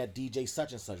 2000s we had DJ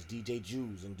such and such, DJ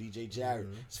Jules and DJ Jared.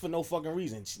 It's for no fucking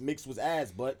reason. Mix was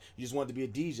ass, but you just wanted to be a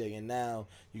DJ, and now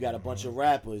you got a bunch of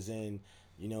rappers, and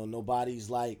you know nobody's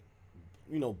like,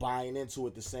 you know, buying into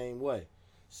it the same way.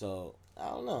 So I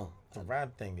don't know. The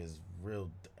rap thing is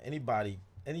real.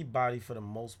 Anybody for the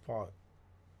most part,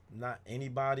 not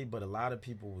anybody, but a lot of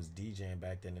people was DJing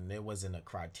back then, and there wasn't a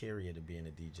criteria to being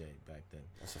a DJ back then.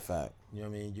 That's a fact. You know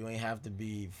what I mean? You ain't have to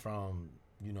be from,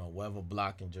 you know, whatever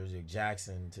block in Jersey or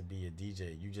Jackson to be a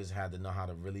DJ. You just had to know how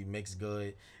to really mix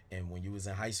good. And when you was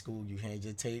in high school, you hand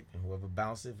your tape, and whoever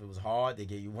bounced it, if it was hard, they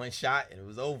gave you one shot, and it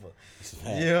was over.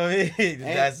 You know what I mean?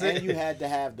 That's it. And you had to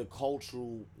have the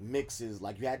cultural mixes,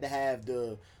 like you had to have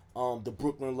the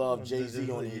Brooklyn Love Jay-Z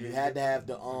on it. You had to have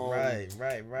the right.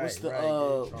 What's the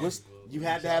right. you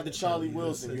had to have the Charlie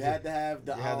Wilson. You had to have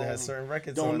the You had to have certain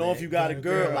records. Don't on know it. if you got a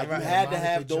girl. Like you Right. had to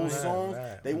have Monica those Jones. songs.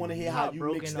 Right. They want to hear how you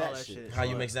Broken, mix all that that shit. shit. How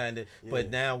you mix that in. But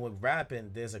Yeah. now with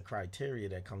rapping, there's a criteria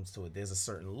that comes to it. There's a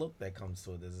certain look that comes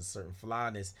to it. There's a certain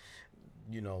flyness,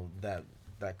 you know, that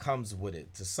comes with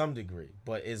it to some degree.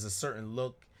 But it's a certain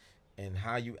look and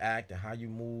how you act and how you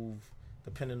move,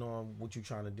 depending on what you're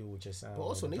trying to do with your sound. But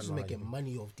also, niggas depending on how making you-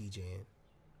 money off DJing.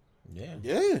 Yeah.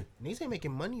 Yeah, Niggas ain't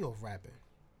making money off rapping.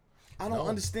 I don't No.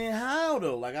 understand how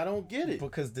though. Like I don't get it.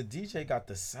 Because the DJ got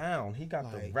the sound. He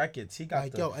got the Like- records. He got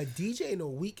Like, the... yo, a DJ in a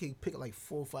week can pick like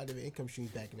 4 or 5 different income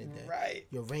streams back in the day. Right.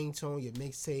 Your ringtone, your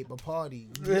mixtape, a party.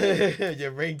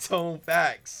 Your ringtone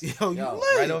facts. Yo, you Yo, lit.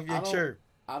 Right off I your don't- chirp.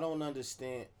 I don't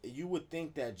understand. You would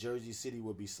think that Jersey City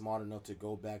would be smart enough to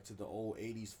go back to the old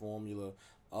 80s formula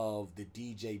of the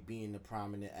DJ being the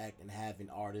prominent act and having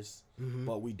artists,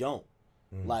 but we don't.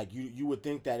 Like you would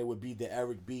think that it would be the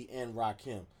Eric B and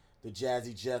Rakim, the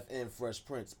Jazzy Jeff and Fresh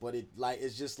Prince, but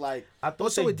it's just like I thought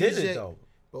Also they with did DJ it though.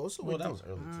 But also Well, with that the- was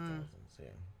early 2000s. Yeah,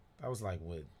 that was like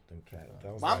with them cat.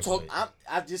 That was I'm like talking. with-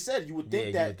 I just said you would think, Yeah,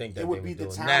 you that, would think that it they would be would the do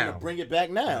it time now. to bring it back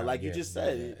now, like you Yeah, just yeah,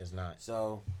 said. yeah, it's not.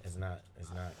 So It's not.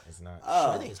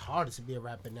 I think it's harder to be a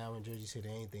rapper now in Jersey City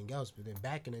than anything else. But then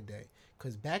back in the day,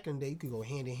 because back in the day you could go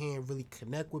hand in hand, really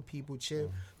connect with people,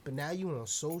 chill. But now you on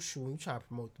social and you try to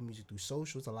promote the music through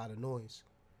social. It's a lot of noise.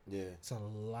 yeah, It's a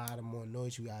lot of more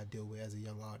noise you gotta deal with as a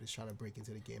young artist trying to break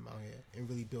into the game out here and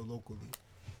really build locally.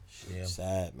 Yeah.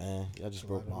 sad man. That just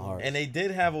broke my heart. And they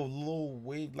did have a little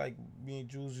wave, like me and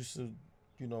Jules used to,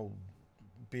 you know,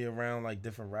 be around like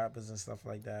different rappers and stuff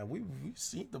like that. We've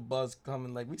seen the buzz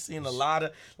coming. Like we seen a lot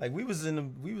of like we was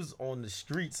on the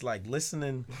streets like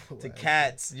listening to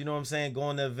cats. You know what I'm saying?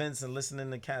 Going to events and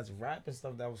listening to cats rap and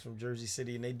stuff that was from Jersey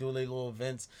City, and they do their little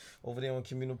events over there on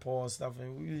Communal Paul and stuff.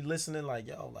 And we be listening like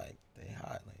yo, like they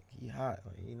hot, like he hot,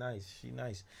 like he nice, she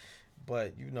nice.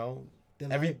 But you know,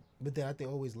 Then but then I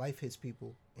think always life hits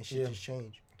people and shit just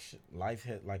change. Life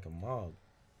hit like a mug.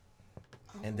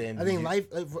 And then I think life,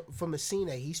 like, from the scene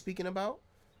that he's speaking about,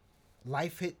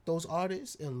 life hit those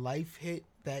artists and life hit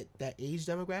that age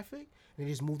demographic, and they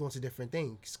just moved on to different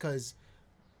things. Because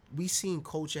we seen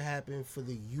culture happen for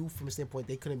the youth from a standpoint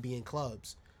they couldn't be in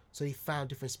clubs, so they found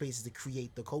different spaces to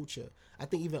create the culture. I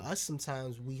think even us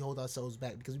sometimes we hold ourselves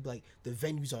back because we be like the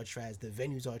venues are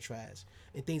trash,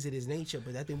 and things of this nature.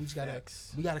 But I think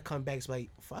we gotta come back. It's like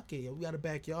fuck it, yo, we got a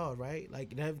backyard, right?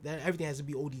 Like everything has to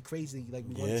be OD crazy like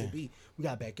we want it to be. We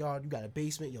got a backyard, we got a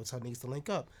basement. Yo, tell niggas to link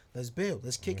up. Let's build.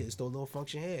 Let's kick it. Let's throw a little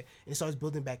function here, and it starts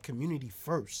building back community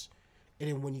first. And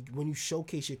then when you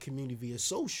showcase your community via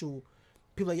social,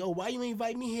 people are like, yo, why you ain't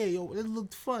invite me here? Yo, it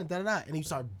looked fun, da da da. And then you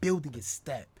start building it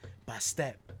step by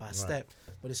step by step.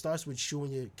 But it starts with you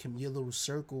and your little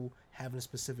circle having a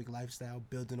specific lifestyle,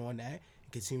 building on that,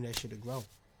 and continue that shit to grow.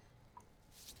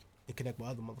 And connect with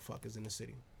other motherfuckers in the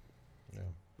city. Yeah.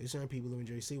 There's certain people who live in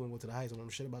Jersey when we went to the Heights. I don't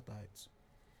know shit about the Heights.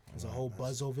 There's a whole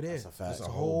buzz over there. That's a fact. There's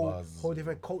a whole buzz. whole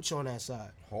different culture on that side.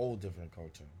 Whole different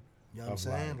culture. You know what I'm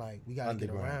saying? Like, we gotta get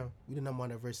underground. around. We the number one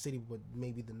diverse city, but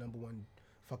maybe the number one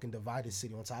fucking divided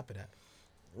city on top of that.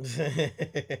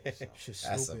 Shit's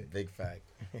That's stupid. a big fact.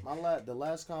 The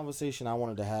last conversation I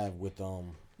wanted to have with Yo,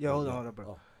 hold on, bro.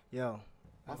 Oh, Yo,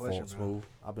 my question, fault, bro. Smooth.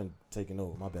 I've been taking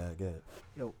over. My bad. Go ahead.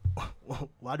 Yo,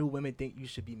 why do women think you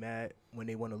should be mad when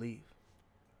they want to leave?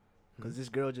 Because this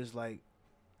girl just like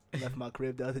left my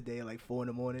crib the other day at like 4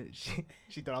 a.m.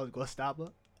 She thought I was gonna stop her.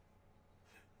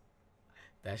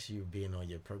 That's you being on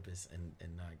your purpose and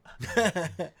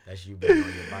not. That's you being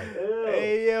on your bike.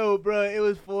 Hey yo, bro, it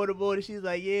was 4 a.m. She's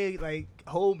like, yeah, like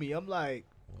hold me. I'm like,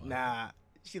 Wow. nah.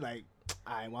 She like,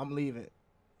 all right, well I'm leaving.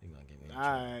 You gonna get me in All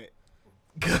trouble.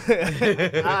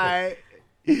 right, all right,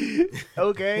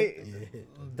 okay.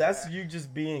 That's you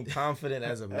just being confident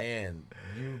as a man.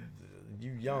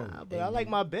 You young. Nah, but I like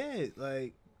my bed.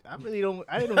 Like I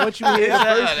didn't want you here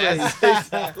in the first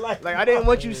place. Like I didn't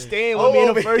want you staying with me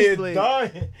in the first place.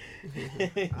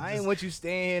 I didn't want you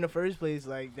staying here in the first place.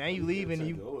 Like now you leaving,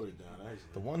 you.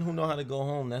 The one who know how to go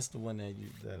home. That's the one that I don't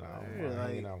Yeah, want like-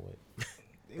 hanging out with.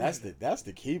 That's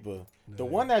the keeper. The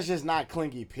one that's just not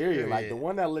clingy. Period. Like the Period.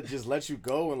 one that just lets you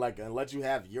go and let you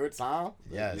have your time.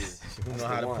 Yes, who That's know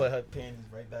the how to one. put her panties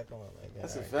right back on. Like,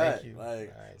 That's all a right, fact. thank you.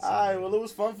 Like, so- all right, well, it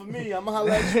was fun for me. I'm gonna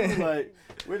holler at you. Like,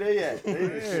 where they at? I ain't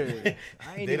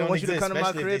They even don't want you to exist, come to my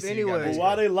especially if crib they see you got anyway. nice Well,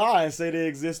 why they lie and say they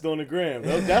exist on the gram?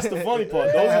 That's the funny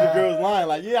part. Those are the girls lying.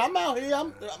 Like, yeah, I'm out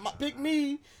here. Pick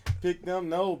me. Pick them.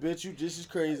 No, bitch, you just as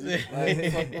crazy. Like, what the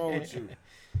fuck wrong with you?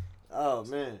 Oh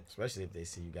man. Especially if they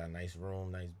see you got a nice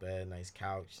room, nice bed, nice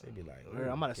couch, they be like,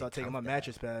 I'm about to start taking my comfortable.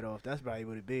 mattress pad off. That's probably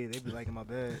what it be. They be liking my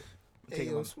bed. Hey,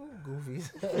 Taking yo, my smooth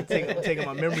goofies. taking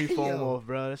my memory foam Yo. off,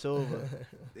 bro. That's over.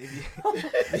 They be,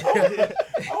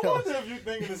 I wonder if you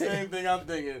thinking the same thing I'm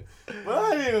thinking. But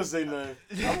I ain't gonna say nothing.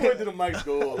 I'm waiting till the mics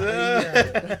go off.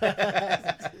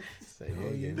 Say,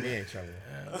 you get me in trouble.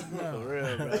 for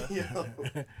real, bro. Yo.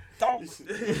 Don't.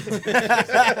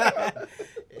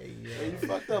 Hey, you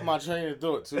fucked up my train of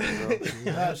thought too, bro.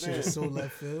 That shit is so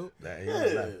left field.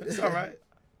 It's all right.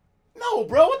 No,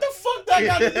 bro, what the fuck that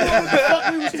got to do with what the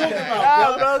fuck we was talking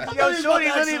about, bro? Nah, bro, yo, Shorty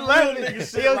really left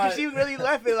it. Yo, she really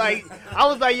left it. Like, I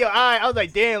was like, yo, I was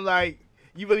like, damn, like,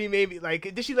 you really made me,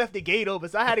 like, then she left the gate open,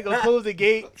 so I had to go close the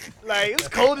gate. Like, it was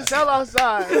cold as hell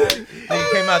outside. Like,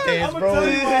 Nigga came out there, I'm his gonna tell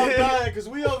you bro. why I'm dying, because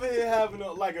we over here having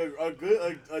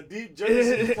a deep Jersey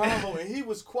City convo, and he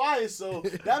was quiet, so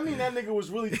that mean that nigga was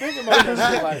really thinking about this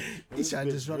shit. Like, He this tried to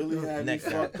bitch disrupt really the had me Neck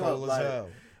fucked up. cold as Like, hell.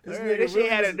 this this nigga shit really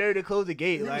had a was- nerve to close the he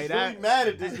gate. was Like, really that, mad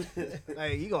at this bitch.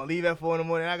 like, you gonna leave at 4 in the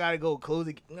morning, I gotta go close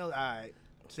the gate. No, all right.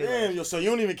 Say Damn, less. yo, so you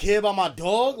don't even care about my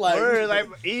dog? Like, Word, like,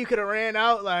 you could have ran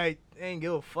out, like, ain't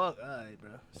give a fuck. All right,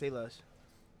 bro. Say less.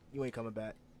 You ain't coming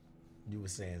back. You were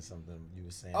saying something. You were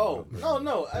saying. oh, about-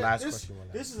 no. Last This question.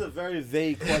 was is a very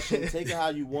vague question. Take it how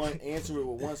you want. Answer it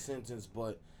with one sentence.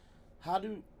 But how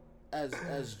do,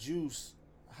 as Juice,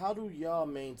 how do y'all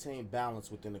maintain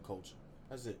balance within the culture?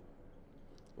 That's it.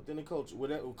 Within the culture,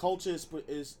 culture is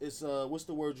what's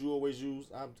the word you always use?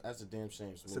 That's a damn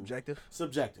shame. Smooth. Subjective.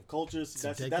 Subjective. Culture. That's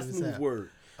Subjective that's as Smooth's hell. word.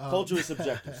 culture is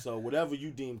subjective. So whatever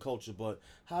you deem culture, but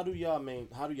how do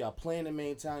y'all plan to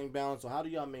maintain balance, or how do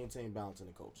y'all maintain balance in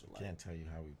the culture? Like, Can't tell you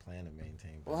how we plan to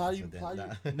maintain. Well, how do you- but how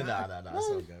then- you- Nah.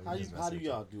 It's okay. how do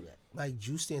y'all do that? Like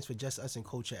Juice stands for just us and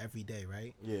culture every day,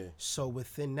 right? Yeah. So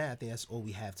within that, I think that's all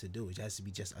we have to do. It has to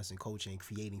be just us and culture and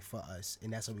creating for us,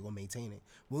 and that's how we're gonna maintain it.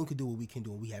 We can do what we can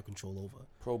do, and we have control over.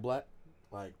 Pro-black,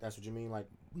 like that's what you mean, like.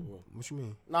 What you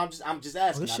mean? No, I'm just Oh,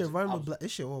 asking. this shit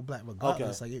this shit all black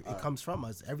regardless. Okay. Like it comes from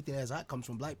us. Everything that's hot comes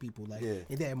from black people. Like Yeah.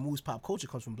 and that moves pop culture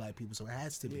comes from black people, so it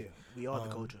has to be. Yeah, we are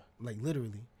the culture. Like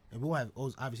literally, and we'll have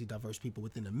obviously diverse people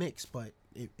within the mix, but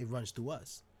it runs through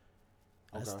us.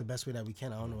 That's Okay. the best way that we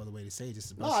can. I don't know other way to say it.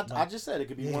 Just No, I just said it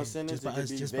could be yeah, one sentence. just by It could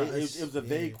us- be just vague. by us- It was a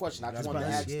vague yeah. question. I just Just wanted by to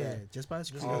us, ask yeah, that. just by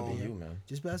us It's gotta be creating, you, man.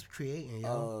 just by us creating,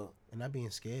 yo, and not being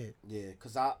scared. Yeah,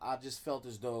 because I just felt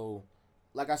as though,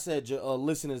 like I said,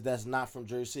 listeners that's not from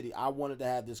Jersey City, I wanted to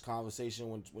have this conversation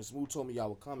when Smooth told me y'all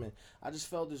were coming. I just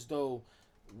felt as though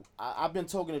I've been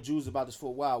talking to Jews about this for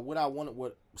a while.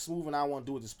 What Smooth and I want to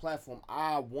do with this platform,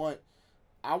 I want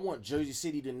Jersey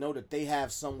City to know that they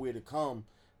have somewhere to come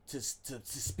to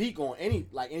speak on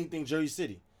anything Jersey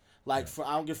City. Like,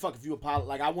 I don't give a fuck if you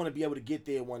like, I want to be able to get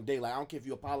there one day. Like, I don't care if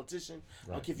you're a politician,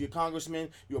 I don't care if you're a congressman,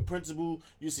 you're a principal,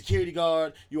 you're a security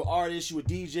guard, you're an artist, you're a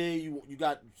DJ, you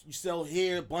sell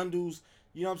hair bundles.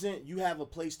 You know what I'm saying? You have a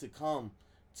place to come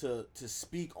to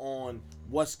speak on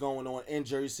what's going on in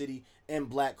Jersey City, in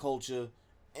black culture,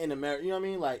 in America. You know what I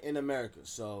mean? Like, in America.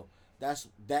 So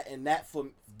that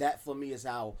for me is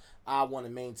how I want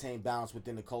to maintain balance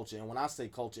within the culture. And when I say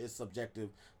culture, it's subjective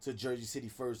to Jersey City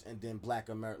first, and then Black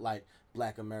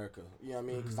America. You know what I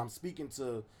mean? Because I'm speaking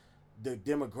to the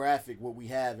demographic what we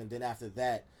have, and then after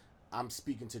that, I'm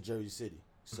speaking to Jersey City.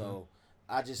 So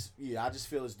I just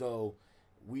feel as though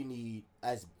we need,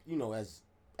 as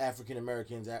African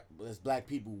Americans, as black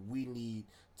people, we need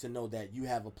to know that you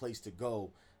have a place to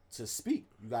go to speak.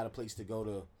 You got a place to go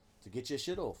to get your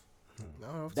shit off.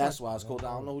 No, That's why it's called.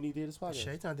 I don't know who did this podcast. Shit,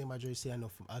 every time I think about Jersey City, I know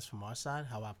from our side,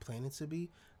 how I plan it to be.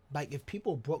 Like, if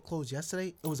people brought clothes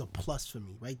yesterday, it was a plus for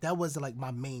me, right? That was like my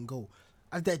main goal.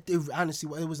 Honestly,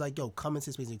 it was like, yo, come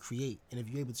into space and create. And if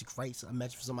you're able to write a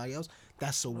message for somebody else,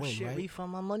 that's a win, Shit, right?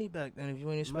 refund my money back then if you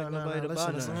ain't expect No, nobody to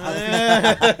buy listen,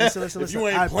 nothing. listen. If you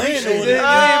ain't I playing appreciate on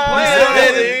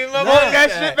it. it,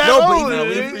 No, but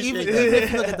we even appreciate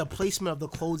if you look at the placement of the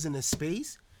clothes in the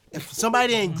space, if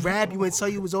somebody didn't grab you and tell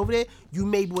you it was over there, you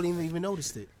maybe wouldn't even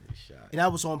noticed it. And that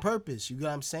was on purpose. You get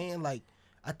what I'm saying? Like,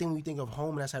 I think when you think of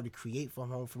home, that's how we create from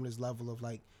home, from this level of,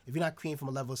 like, if you're not creating from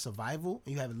a level of survival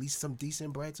and you have at least some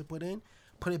decent bread to put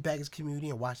it back as community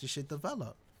and watch the shit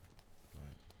develop.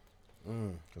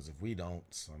 Because if we don't,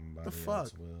 somebody The fuck?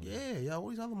 else will. Yeah, yo, all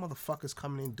these other motherfuckers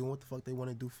coming in doing what the fuck they want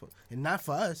to do and not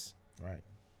for us. Right.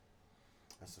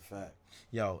 That's a fact.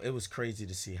 Yo, it was crazy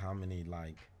to see how many,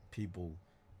 like, people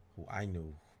who I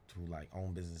knew who, like,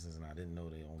 own businesses and I didn't know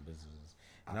they own businesses.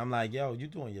 And I'm like, yo, you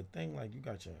doing your thing, like, you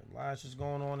got your lashes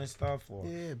going on and stuff, or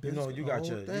Yeah, you know, business, you the got whole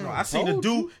your, thing. I seen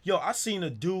a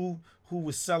dude who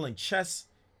was selling chessboards.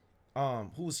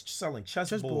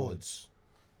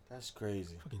 That's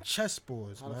crazy. Fucking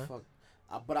chessboards, How the man. fuck?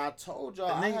 But I told y'all,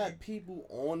 And I then- had people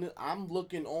on it. I'm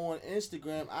looking on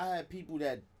Instagram. I had people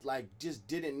that, like, just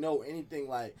didn't know anything.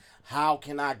 Like, how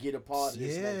can I get a part of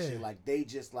this next Yeah. shit? Like, they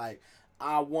just like,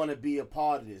 I want to be a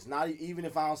part of this. Not even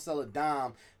if I don't sell a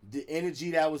dime, the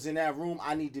energy that was in that room,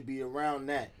 I need to be around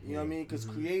that. You know what I mean? Because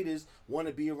creators want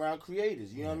to be around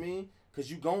creators. You know what I mean? Because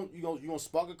you gonna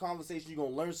spark a conversation. You gonna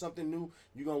learn something new.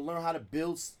 You gonna learn how to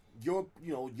build your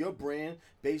brand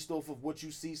based off of what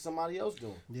you see somebody else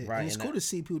doing. Yeah, Right, and it's and cool that- to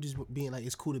see people just being like,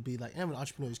 it's cool to be like, I'm an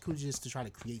entrepreneur. It's cool just to try to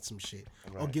create some shit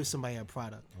or Right. give somebody a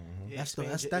product. Yeah, That's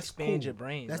expand cool. your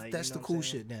brain. That's like, that's you the know cool what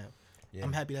I'm saying? shit now. Yeah.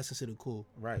 I'm happy that's considered cool.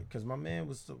 Right, because my man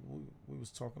we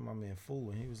was talking to my man Fool,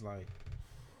 and he was like,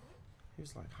 how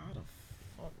the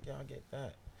fuck y'all get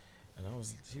that? And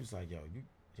he was like, yo,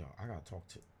 I gotta talk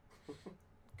to,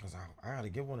 because I gotta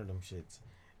get one of them shits.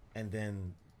 And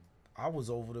then I was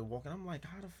over there walking, I'm like,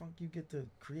 how the fuck you get to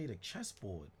create a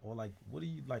chessboard? Or like,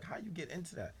 how you get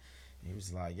into that? And he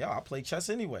was like, yo, I play chess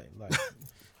anyway. Like,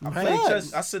 I play Right.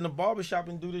 chess. I sit in the barbershop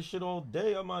and do this shit all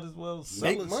day. I might as well sell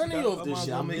Make it. money I off might this as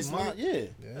shit. well I'm make just money.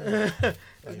 yeah.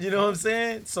 You know what I'm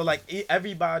saying? So like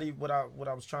everybody, what I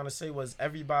was trying to say was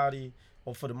everybody,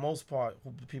 or for the most part,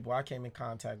 the people I came in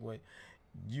contact with,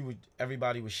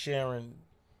 everybody was sharing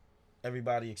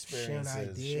everybody experiences,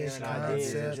 ideas,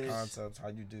 concepts, how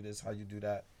you do this, how you do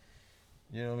that.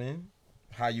 You know what I mean?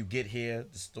 How you get here.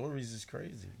 The stories is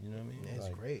crazy. You know what I mean? Yeah, it's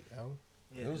Like, great, yo.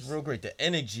 Yeah, it was real great. The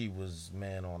energy was,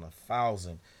 man, on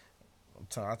 1,000.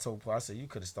 I told Paul, I said, you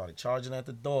could have started charging at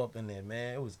the door up in there,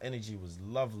 man. It was energy was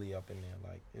lovely up in there.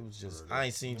 Like, it was just, I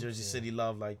ain't seen Jersey City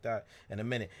love like that in a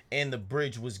minute. And the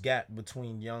bridge was gapped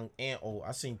between young and old.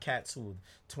 I seen cats who were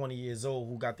 20 years old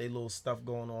who got their little stuff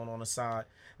going on the side.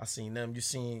 I seen them. You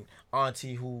seen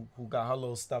Auntie who got her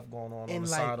little stuff going on the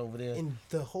side over there. And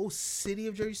the whole city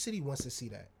of Jersey City wants to see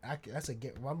that. That's a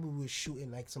get. Remember we were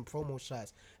shooting like some promo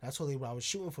shots. That's what I was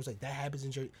shooting for. It's like that happens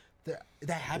in Jersey.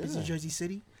 That happens in Jersey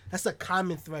City. That's a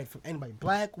common thread from anybody,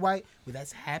 black, white. But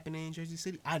that's happening in Jersey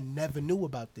City. I never knew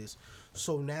about this.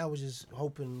 So now we're just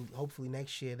hopefully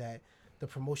next year that the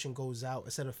promotion goes out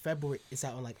instead of February. It's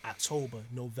out in like October,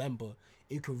 November.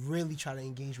 You could really try to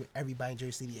engage with everybody in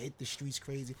Jersey City. Hit the streets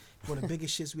crazy. One of the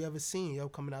biggest shits we ever seen,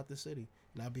 coming out the city.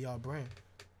 And that'll be our brand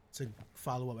to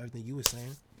follow up everything you were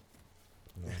saying.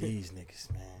 These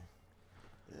niggas, man.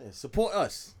 Yeah, support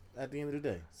us at the end of the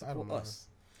day. Support us.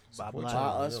 Support Buy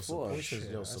us for us. Support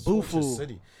your Bufu.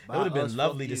 city. It Buy would have been us,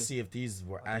 lovely fuck to you. see if these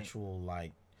were actual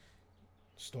like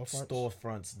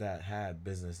storefronts that had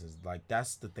businesses. Like,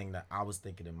 that's the thing that I was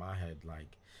thinking in my head.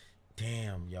 Like,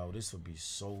 damn, yo, this would be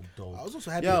so dope. I was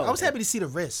also happy. Yo. I was happy to see the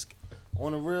risk.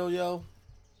 On the real, yo.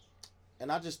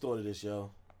 And I just thought of this,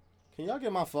 yo. Can y'all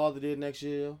get my father there next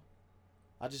year, yo?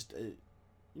 I just,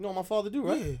 you know what my father do,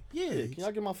 right? Yeah. Can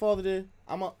y'all get my father there?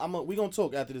 We gonna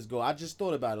talk after this go. I just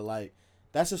thought about it. Like,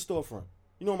 that's a storefront.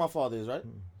 You know what my father is, right?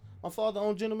 My father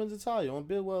owned Gentleman's Attire on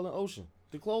Bidwell and Ocean.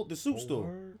 The soup store.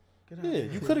 Yeah,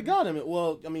 you could have got him.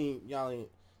 Well, I mean, y'all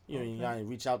ain't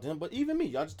reach out to him, but even me,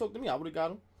 y'all just talk to me. I would have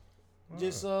got him.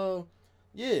 Just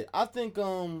yeah, I think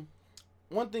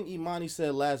one thing Imani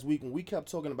said last week when we kept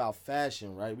talking about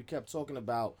fashion, right? We kept talking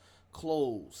about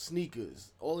clothes,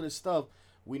 sneakers, all of this stuff.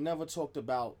 We never talked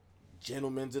about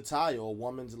gentleman's attire or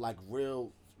woman's like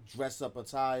real dress up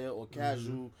attire or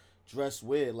casual dress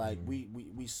wear. Like we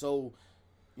so,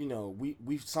 you know,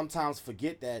 we sometimes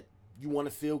forget that you want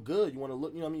to feel good. You want to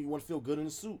look, you know what I mean? You want to feel good in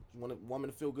the suit. You want a woman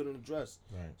to feel good in the dress.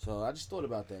 Right. So I just thought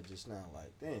about that just now.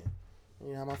 Like, damn.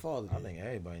 You know how my father did. I think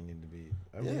everybody need to be.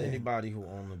 Yeah. Anybody who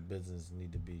own a business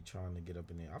need to be trying to get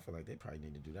up in there. I feel like they probably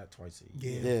need to do that twice a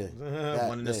year. Yeah.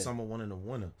 One in the summer, one in the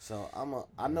winter. So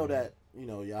I know that, you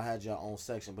know, y'all had your own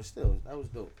section, but still, that was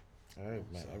dope.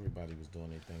 Everybody was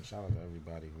doing their thing. Shout out to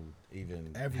everybody who even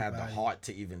had the Everybody. heart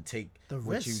to even take The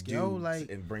what risk, you do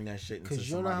like, and bring that shit into Because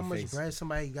you don't know how somebody's much face. bread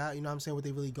somebody got, you know what I'm saying, what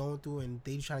they really going through, and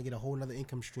they trying to get a whole nother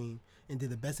income stream and did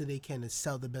the best that they can to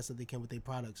sell the best that they can with their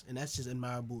products. And that's just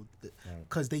admirable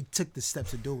because they took the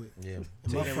steps to do it. Yeah. And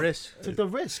Taking motherfuckers risks. Took the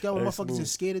risk. Yo, Hey, motherfuckers Smooth.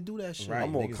 is scared to do that shit. Right.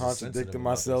 I'm all niggas is sensitive contradicting about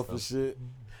myself that and stuff. shit.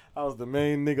 I was the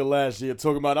main nigga last year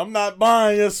talking about I'm not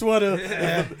buying your sweater.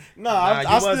 I you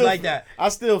was still like that. I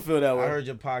still feel that way. I heard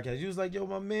your podcast. You was like, yo,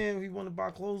 my man, we want to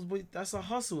buy clothes, but that's a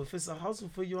hustle. If it's a hustle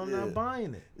for you, I'm not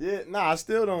buying it. Yeah, I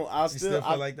still don't. I You still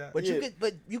feel like that? But Yeah.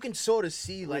 you can sort of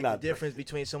see like the not- difference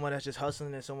between someone that's just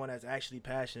hustling and someone that's actually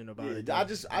passionate about Yeah, it. I though.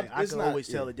 just- Like, it's can not- always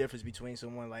tell yeah. the difference between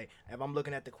someone like if I'm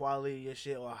looking at the quality of your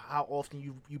shit or how often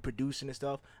you producing and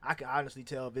stuff. I can honestly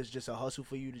tell if it's just a hustle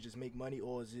for you to just make money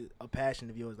or is it a passion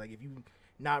of yours. Like if you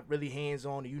not really hands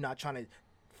on or you not trying to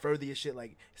further your shit.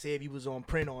 Like say if you was on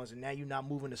print-ons and now you're not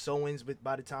moving to sew-ins, but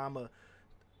by the time of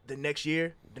the next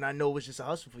year, then I know it's just a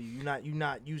hustle for you. You're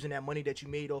not using that money that you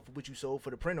made off of what you sold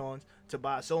for the print-ons to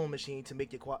buy a sewing machine to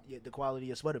make the quality of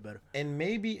your sweater better. And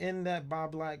maybe in that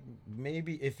Bob Black,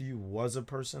 maybe if you was a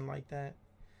person like that,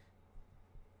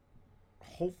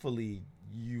 hopefully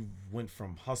you went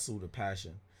from hustle to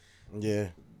passion. Yeah.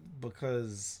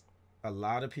 Because a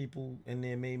lot of people in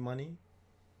there made money,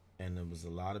 and there was a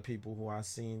lot of people who I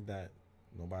seen that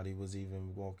nobody was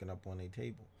even walking up on their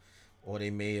table, or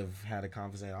they may have had a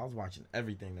conversation. I was watching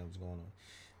everything that was going on,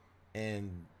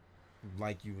 and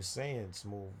like you were saying,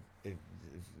 Smooth, if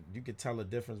you could tell a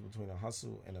difference between a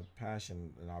hustle and a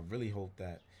passion, and I really hope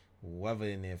that whoever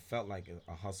in there felt like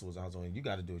a hustle was a hustle, and you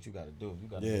got to do what you got to do. You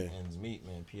got to make ends meet,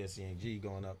 man. PSCNG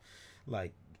going up,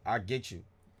 like I get you,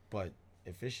 but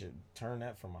if it should turn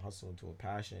that from a hustle into a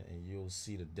passion, and you'll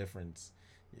see the difference,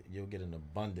 you'll get an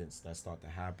abundance that start to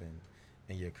happen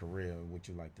in your career and what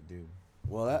you like to do.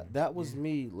 Well, that was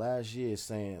me last year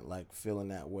saying, like, feeling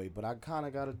that way. But I kind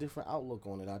of got a different outlook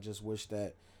on it. I just wish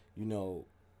that, you know,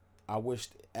 I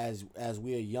wished as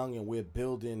we're young and we're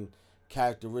building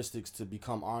characteristics to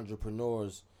become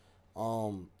entrepreneurs,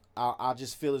 I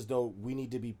just feel as though we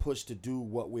need to be pushed to do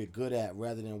what we're good at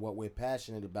rather than what we're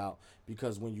passionate about.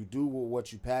 Because when you do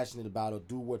what you're passionate about or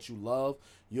do what you love,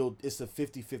 it's a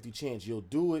 50-50 chance. You'll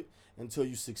do it until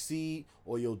you succeed,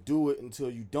 or you'll do it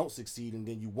until you don't succeed, and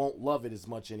then you won't love it as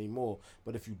much anymore.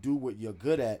 But if you do what you're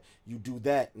good at, you do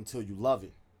that until you love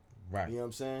it. Right. You know what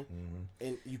I'm saying? Mm-hmm.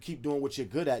 And you keep doing what you're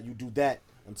good at. You do that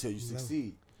until you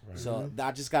succeed. Right. So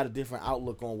I just got a different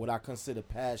outlook on what I consider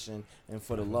passion and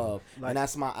for the love. And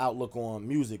that's my outlook on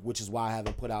music, which is why I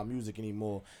haven't put out music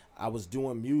anymore. I was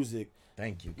doing music.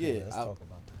 Thank you. Yeah, Let's talk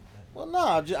about that. Well, no,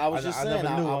 I was just saying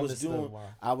never knew I was understood doing why.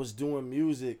 I was doing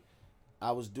music.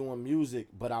 I was doing music,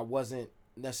 but I wasn't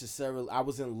necessarily. I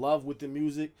was in love with the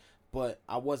music, but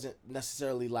I wasn't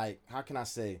necessarily like. How can I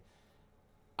say?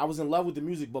 I was in love with the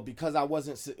music, but because I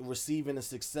wasn't receiving the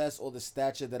success or the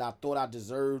stature that I thought I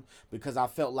deserved, because I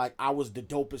felt like I was the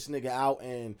dopest nigga out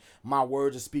and my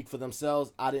words would speak for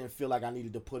themselves, I didn't feel like I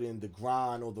needed to put in the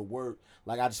grind or the work.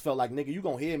 Like, I just felt like, nigga, you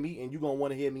gonna hear me and you gonna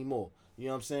want to hear me more. You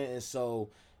know what I'm saying? And so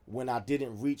when I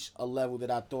didn't reach a level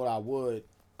that I thought I would,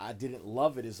 I didn't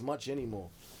love it as much anymore.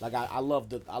 Like, I love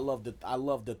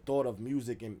the thought of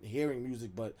music and hearing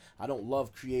music, but I don't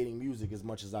love creating music as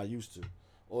much as I used to.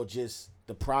 Or just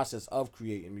the process of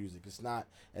creating music. It's not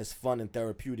as fun and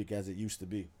therapeutic as it used to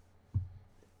be.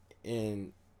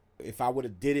 And if I would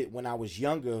have did it when I was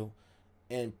younger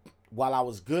and while I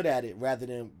was good at it rather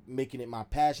than making it my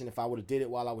passion, if I would have did it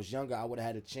while I was younger, I would have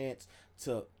had a chance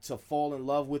to fall in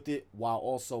love with it while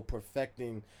also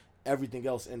perfecting everything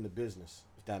else in the business,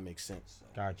 if that makes sense.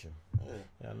 Gotcha.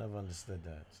 Yeah. I never understood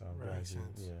that. So I'm glad you.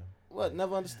 Yeah. What?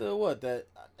 Never understood what? That,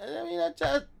 I mean,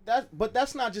 but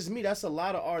that's not just me. That's a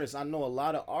lot of artists. I know a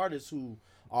lot of artists who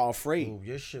are afraid. Ooh,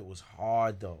 your shit was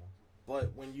hard though.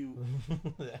 But when you,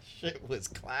 that shit was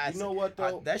classic. You know what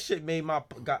though? That shit made my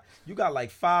you got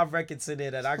like 5 records in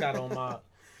there that I got on my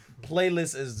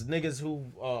playlist as niggas who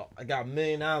I got $1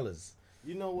 million.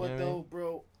 You know what though,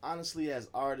 bro? Honestly, as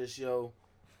artists, yo,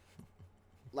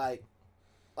 like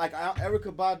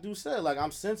Erykah Badu said, like, I'm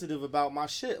sensitive about my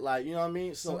shit, like, you know what I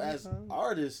mean? So as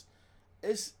artists,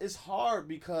 it's hard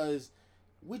because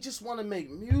we just want to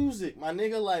make music, my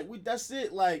nigga, like, that's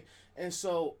it, like, and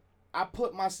so I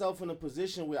put myself in a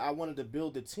position where I wanted to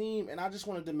build a team and I just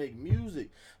wanted to make music.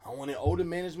 I wanted O to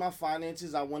manage my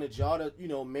finances. I wanted y'all to, you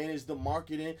know, manage the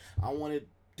marketing. I wanted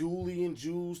Dooley and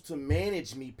Jules to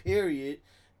manage me, period.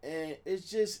 And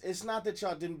it's not that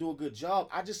y'all didn't do a good job.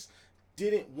 I just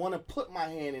didn't want to put my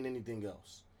hand in anything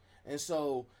else. And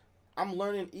so I'm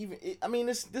learning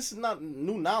this is not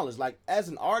new knowledge. Like, as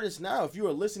an artist now, if you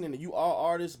are listening and you are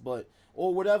artists,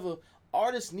 or whatever,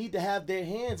 artists need to have their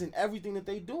hands in everything that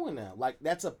they doing now. Like,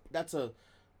 that's a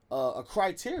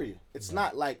criteria. It's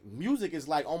not like music is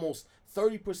like almost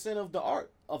 30% of the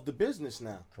art of the business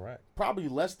now. Correct. Probably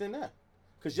less than that.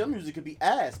 Cause your music could be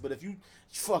ass, but if you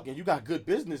got good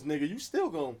business, nigga, you still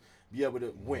gonna be able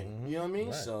to win. Mm-hmm. You know what I mean?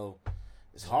 Right. So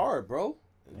it's hard, bro.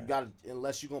 Right. You gotta,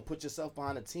 unless you're gonna put yourself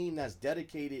behind a team that's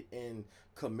dedicated and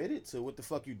committed to what the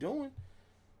fuck you doing.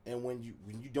 And when you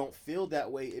don't feel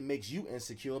that way, it makes you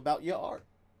insecure about your art.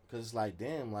 Cause it's like,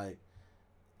 damn, like,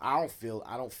 y'all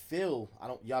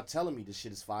telling me this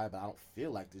shit is fire, but I don't feel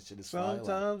like this shit is fire.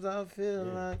 Sometimes I feel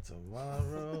like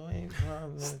tomorrow ain't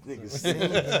promised.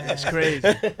 That's crazy.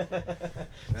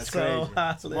 That's crazy.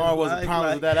 Tomorrow wasn't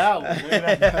promised with that album.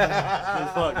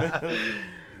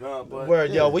 No, but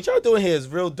word, yo, what y'all doing here is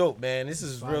real dope, man. This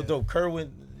is real dope.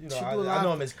 Kerwin, you know, I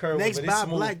know him as Kerwin. Next, but Bob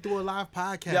smooth. Black do a live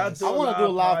podcast. I want to do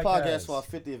a live podcast for our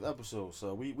 50th episode,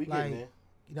 so we like, getting there.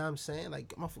 You know what I'm saying?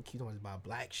 Like, my fuck keep talking about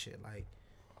Black shit. Like,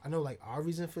 I know, like, our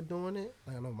reason for doing it.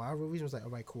 Like, I know my real reason was like,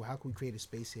 all right, cool. How can we create a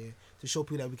space here to show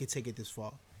people that we can take it this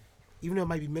far? Even though it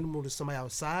might be minimal to somebody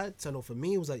outside. So I know for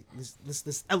me, it was like,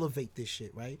 let's elevate this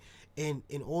shit, right? And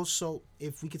also,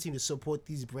 if we continue to support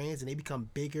these brands and they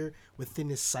become bigger within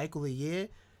this cycle of year,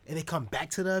 and they come back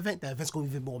to the event, that event's going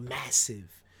to be even more massive,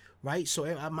 right? So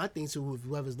my thing to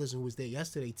whoever's listening who was there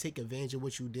yesterday, take advantage of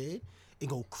what you did and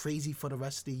go crazy for the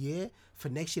rest of the year, for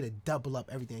next year to double up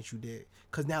everything that you did.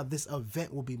 Because now this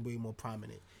event will be way more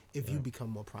prominent if you become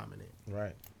more prominent.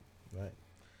 Right.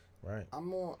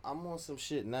 I'm on some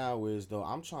shit now where though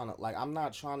I'm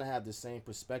not trying to have the same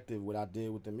perspective what I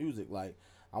did with the music. Like,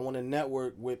 I want to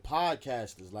network with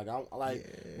podcasters.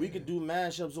 We could do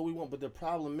mashups all we want, but the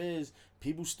problem is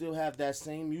people still have that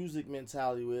same music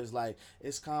mentality where it's like,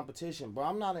 it's competition. But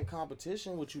I'm not in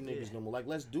competition with you niggas no more. Like,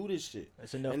 let's do this shit.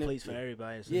 It's enough place for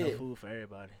everybody. It's enough food for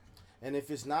everybody. And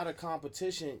if it's not a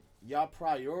competition, y'all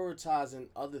prioritizing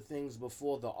other things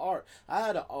before the art. I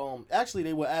had actually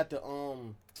they were at the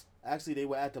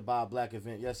Bob Black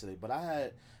event yesterday, but I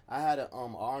had an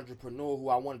entrepreneur who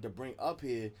I wanted to bring up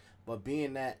here, but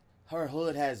being that her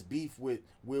hood has beef with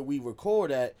where we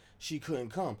record at, she couldn't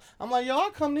come. I'm like, yo, I'll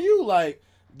come to you. Like,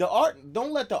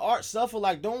 don't let the art suffer.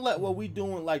 Like, don't let what we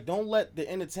doing. Like, don't let the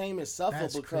entertainment suffer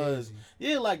That's because crazy.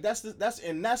 yeah, like that's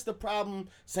the problem.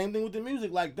 Same thing with the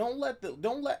music. Like, don't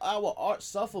let our art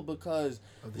suffer because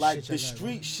Of the like shit the y'all got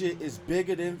street shit is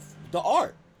bigger than the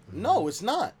art. No, it's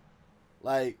not.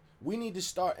 Like, we need to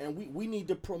start and we need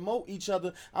to promote each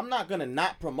other. I'm not gonna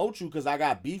not promote you because I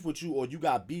got beef with you or you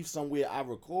got beef somewhere I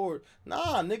record.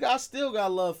 Nah, nigga, I still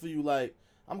got love for you. Like,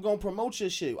 I'm gonna promote your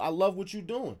shit. I love what you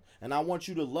doing. And I want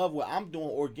you to love what I'm doing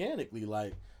organically.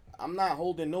 Like, I'm not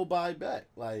holding nobody back.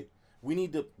 Like, we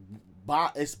need to by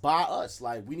us.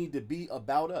 Like, we need to be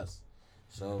about us.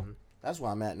 So that's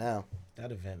where I'm at now.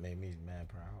 That event made me mad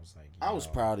proud. I was like, I was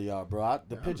yo, proud of y'all, bro.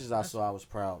 The pictures I saw, I was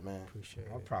proud, man. Appreciate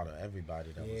I'm it. proud of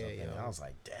everybody that was Yeah, up in there. yo. I was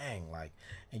like, dang, like,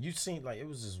 and you seen like it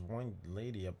was this one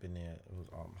lady up in there. It was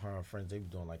her and her friends. They were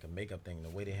doing like a makeup thing. The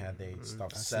way they had their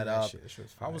stuff I seen set that up, shit. That shit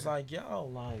was I was fire. like, yo,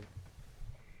 like,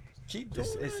 keep doing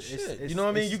It's- that it's- shit. You know what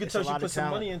I mean? it's- You can it's a tell she lot put of some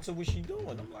talent. money into what she doing.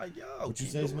 I'm like, yo, What you keep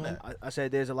say, doing Smoke? that. I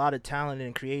said there's a lot of talent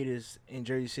and creators in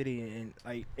Jersey City, and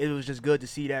like it was just good to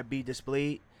see that be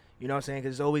displayed. You know what I'm saying?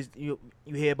 Because always you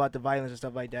hear about the violence and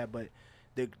stuff like that, but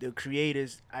the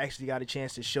creators actually got a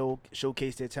chance to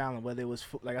showcase their talent. Whether it was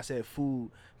like I said, food,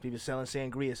 people selling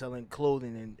sangria, selling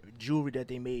clothing and jewelry that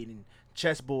they made, and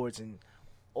chessboards and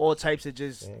all types of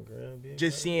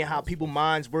just seeing how people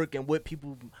minds work and what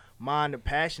people mind are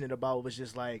passionate about was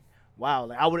just like wow.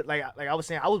 Like I would like I was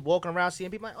saying, I was walking around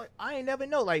seeing people like, oh, I ain't never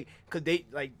know, like, cause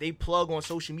they plug on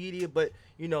social media, but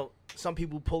you know some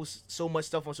people post so much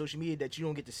stuff on social media that you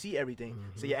don't get to see everything.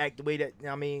 So you act the way that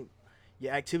I mean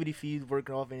your activity feeds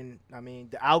working off, and I mean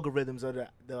the algorithms of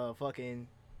the fucking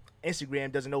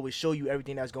Instagram doesn't always show you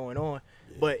everything that's going on.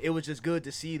 But it was just good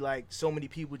to see like so many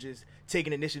people just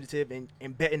taking initiative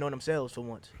and betting on themselves for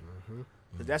once.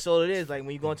 Cause that's all it is. Like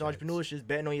when you go into entrepreneurship, just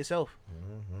betting on yourself.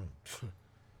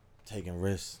 Taking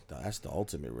risks. That's the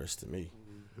ultimate risk to me.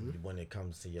 When it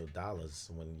comes to your dollars,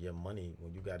 when your money,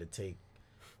 when you got to take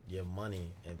your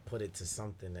money and put it to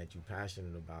something that you're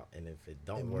passionate about, and if it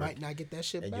don't It work, might not get that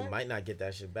shit and back. you might not get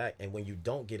that shit back, and when you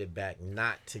don't get it back,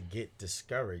 not to get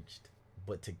discouraged,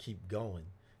 but to keep going.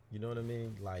 You know what I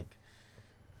mean? Like,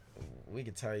 we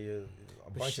could tell you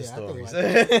a bunch of Shit, I think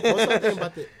stories. like, what's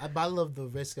one thing about I love the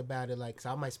risk about it. Like, 'cause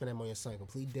I might spend that money on something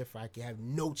completely different. I can have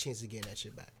no chance of getting that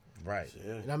shit back. Right.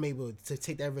 And I'm able to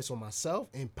take that risk on myself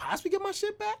and possibly get my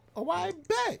shit back. Or why I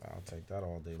bet? I'll take that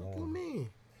all day What do you long. mean?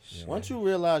 Once you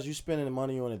realize you spending the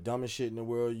money on the dumbest shit in the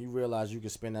world, you realize you can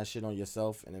spend that shit on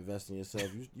yourself and invest in yourself.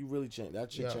 You really change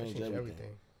that shit. Yeah, Change change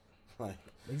everything. Like,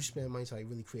 If you spend money to like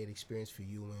really create experience for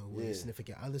you and with Yeah. your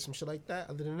significant other, some shit like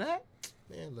that. Other than that,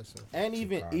 man, listen. and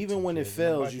even Tupac, even when it Tupac in the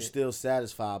fails, you bucket. still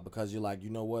satisfied because you're like, you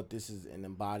know what, this is an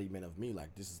embodiment of me.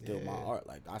 Like, this is still my Yeah. art.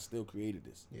 Like, I still created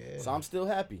this. Yeah. So I'm still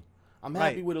happy. I'm Right.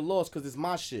 happy with the loss because it's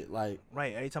my shit. Like,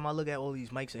 Right. Every time I look at all these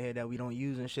mics in here that we don't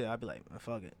use and shit, I be like, man,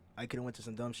 fuck it. I could have went to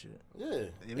some dumb shit. yeah,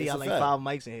 We it's got a like fact. 5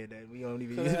 mics in here that we don't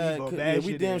even use. Yeah,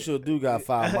 we damn sure do got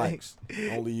 5 mics.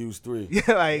 Only use 3. Yeah,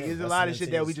 like there's a Invest lot of into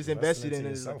shit that we your- just invest invested into in.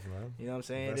 And it's yourself, like, man. you know what I'm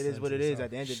saying? Invest It is what it into is yourself.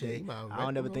 at the end of the Shit, day. you might I don't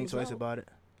rent never them think hoes twice out. about it.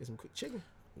 Get some quick chicken.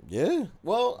 Yeah.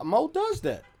 Well, Mo does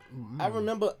that. I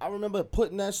remember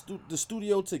putting that the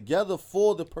studio together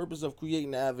for the purpose of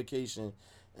creating the avocation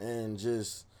and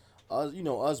just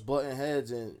us butting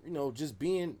heads and just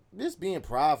being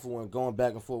prideful and going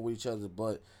back and forth with each other.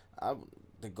 But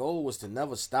the goal was to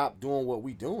never stop doing what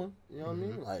we doing. You know what I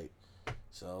mean? Like,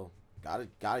 so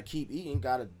gotta keep eating.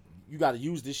 You gotta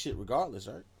use this shit regardless,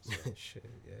 right? Shit,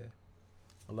 yeah.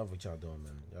 I love what y'all doing,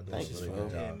 man. Y'all doing Thank a you, really bro.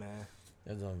 good Yeah, job. man.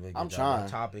 Y'all doing a really good I'm job. trying.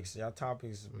 Y'all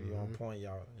topics be on point.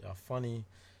 Y'all funny.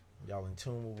 Y'all in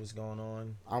tune with what's going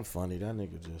on. I'm funny. That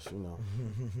nigga just,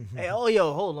 Hey,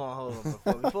 hold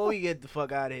on. Before we get the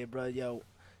fuck out of here, bro, yo.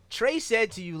 Trey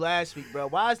said to you last week, bro,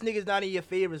 why is niggas not in your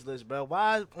favorites list, bro?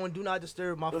 Why on Do Not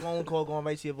Disturb my phone call going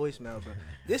right to your voicemail, bro?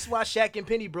 This is why Shaq and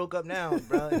Penny broke up now,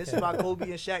 bro. And this is why Kobe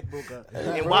and Shaq broke up.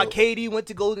 And why KD went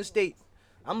to Golden State.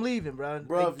 I'm leaving, bro.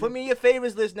 Bro, Like, put me in your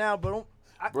favorites list now, bro.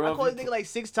 I Bro, called if this you nigga like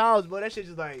 6 times, but that shit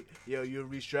just like, yo, you'll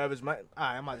reach Travis. Alright,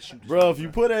 I'm about to shoot this bro. nigga, If you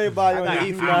put everybody I on got your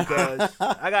heat do for you, not, cuz.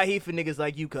 I got heat for niggas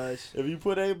like you, cuz. if you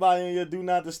put everybody in your do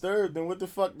not disturb, then what the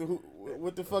fuck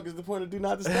is the point of do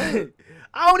not disturb?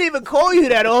 I don't even call you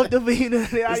that often, but you know,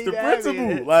 It's the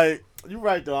principle. Like, you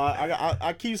right though.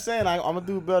 I keep saying I'm gonna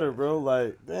do better, bro.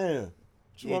 Like, damn. What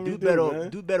you Yeah, want me do to better. man?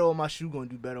 Do better on my shoe. Gonna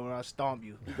do better when I stomp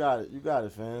you. You got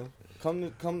it, fam.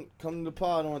 Come to the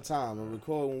pod on time and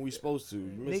record when we supposed to. You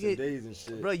missing Nigga, days and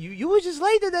shit. Bro, you was just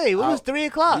late today. It was Out- 3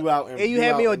 o'clock. you out in- and you you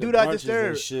had me out on in Do the Not brunches Disturb.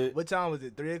 and shit. What time was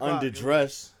it? 3 o'clock.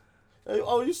 Underdressed. Hey,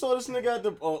 oh, you saw this nigga at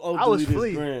the I was delete his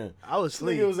asleep. gram. I was This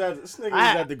asleep. nigga was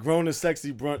at the grown and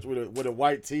sexy brunch with a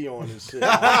white tee on and shit.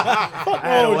 I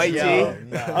had a white tee.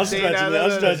 I'm stretching it.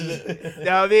 I'm stretching it. You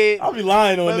know what I mean? I'll be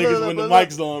lying on But niggas look, when the but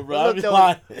mic's on, bro. But I'll be look,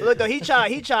 lying. though, look though, he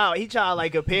tried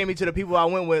like compare me to the people I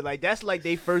went with. Like that's like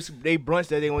they brunch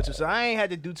that they went to. So I ain't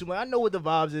had to do too much. I know what the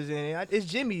vibes is in it. It's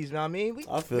Jimmy's, you know what I mean?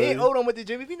 I feel Me and you. Odom with the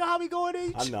Jimmy's. You know how we go in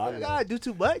there? I know. I gotta do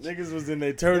too much. Niggas was in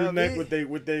their turtleneck Yeah,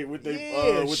 with the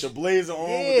Yeah. blazer on, with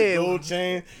Yeah. the gold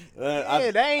chain.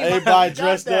 Yeah, they ain't everybody got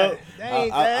dressed that. up. They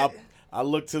ain't I that.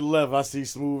 look to the left. I see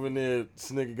Smooth in there.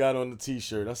 This nigga got on the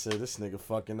t-shirt. I said, this nigga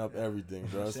fucking up everything,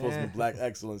 bro. It's supposed to be black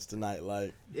excellence tonight.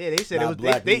 Like, Yeah, they said Not it was.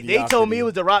 black They told me mediocrity. it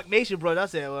was the Rock Nation, bro. I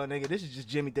said, well, nigga, this is just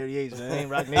Jimmy 38, man. It ain't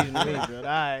Rock Nation to me, bro. All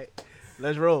right,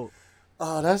 let's roll.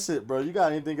 oh, that's it, bro. You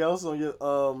got anything else on your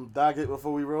docket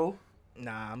before we roll?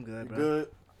 Nah, I'm good, You bro. good?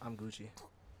 I'm Gucci.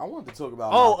 I wanted to talk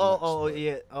about. Oh, Malcolm X,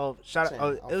 yeah. Oh, shout Damn,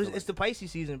 out. I Oh, feel it's the Pisces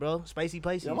season, bro. Spicy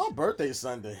Pisces. Yeah, my birthday's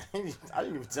Sunday. I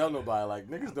didn't even tell nobody. Like,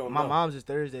 niggas don't My know. mom's is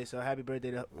Thursday, so happy Word.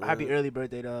 early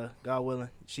birthday to God willing.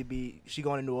 She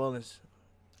going to New Orleans,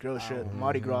 girl trip,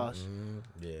 Mardi Gras.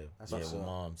 Yeah, That's yeah, what's with up.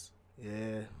 moms.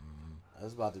 Yeah,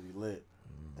 That's about to be lit.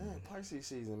 Damn, Pisces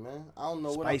season, man. I don't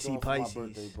know what Spicy I'm doing Pisces. for my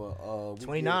birthday, but we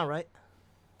 29, right?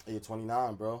 Yeah,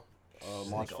 29, bro.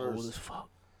 March Nigga old 1st. as fuck.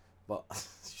 But you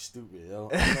stupid, yo.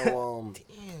 I know,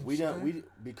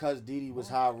 because Didi was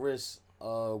high risk.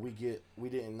 We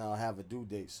didn't have a due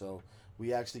date, so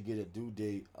we actually get a due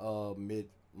date mid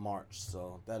March.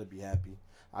 So that'll be happy.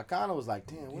 I kind of was like,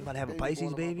 damn, You what about if to have a the baby Pisces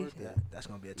born on my baby? birthday? Yeah, that's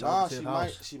gonna be a Nah, talkative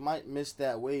house. she might miss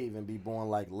that wave and be born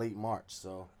like late March.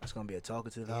 So That's gonna be a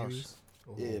talkative house. Aries.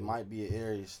 yeah, it might be an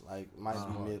Aries, like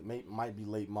might be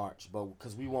late March, but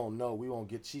because we won't know,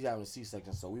 she's having a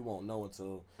C-section, so we won't know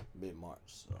until mid March.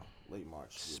 So late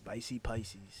March. Spicy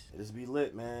Pisces. It'll be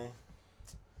lit, man.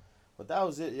 But that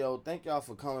was it, yo. Thank y'all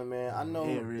for coming, man. I know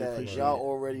Yeah, really that appreciate y'all it.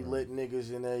 already lit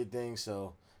niggas and everything,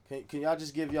 so can y'all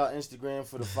just give y'all Instagram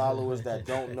for the followers that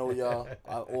don't know y'all?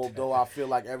 Although I feel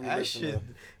like every That listener. shit.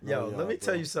 Yo, know let me y'all,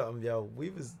 tell bro. you something, yo.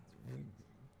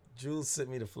 Jules sent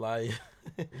me the flyer.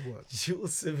 What?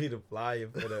 Jules sent me the flyer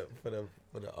for the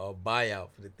buyout,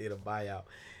 for the theater buyout.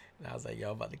 And I was like, yo,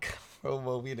 I'm about to come.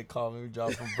 Promo, we in the car, we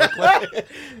driving from Brooklyn.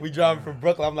 We driving from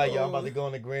Brooklyn. I'm like, yo, I'm about to go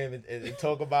on the gram and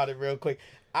talk about it real quick.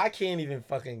 I can't even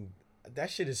fucking. That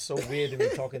shit is so weird to me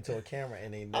talking to a camera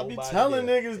and ain't I nobody be telling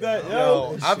there. niggas that,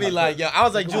 Yo, yo. I be like, yo, I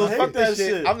was like, Jules, hate fuck that this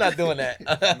shit. shit. I'm not doing that.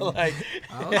 Like,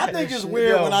 I think it's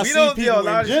weird Yo, when I we see don't- people yo, a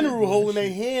lot in of shit general doing holding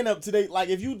shit. their hand up to like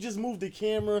if you just move the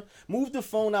camera, move the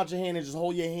phone out your hand and just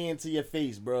hold your hand to your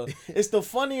face, bro. It's the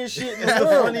funniest shit in the It's the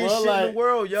world, funniest bro. shit Like, in the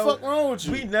world, yo. Fuck wrong with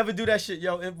you? We never do that shit,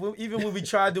 yo. Even when we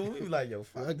try to do it, we be like, yo,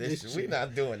 fuck Fuck this this shit. We shit.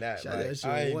 not doing that. Shot Like, that shit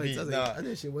I ain't once. be, I was nah. like,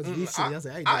 that shit wasn't decent. I was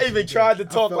like, I even tried to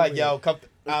talk like, yo, yo. come.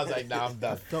 I was like, nah, I'm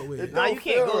done. Felt weird. Nah, you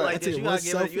can't go feel like right. this. You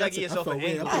gotta get yourself an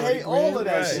angle. I hate all of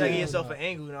that You shit. gotta get yourself an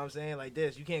angle. You know what I'm saying? Like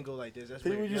this. You can't go like this. That's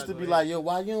People weird. You used to gotta be go like, yo,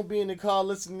 why you don't be in the car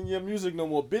listening to your music no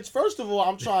more? Bitch, first of all,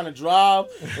 I'm trying to drive.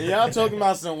 And y'all talking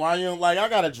about something. Why you don't, like, I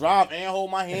gotta drive and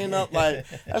hold my hand up. Like,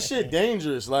 that shit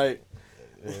dangerous. Like,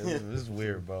 Yeah, it's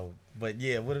weird, bro. But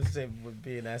yeah, what I'm saying with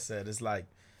being that said, it's like,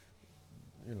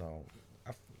 you know,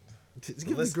 Just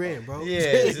give me the gram, bro.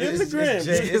 yeah, give him the gram.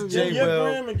 It's J Your Will.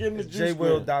 gram and give him the It's juice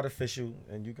JWill gram. .official,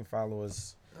 and you can follow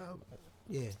us.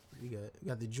 Yeah, we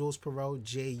got the Jules Perot,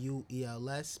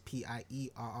 JUELS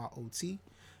PIERROT,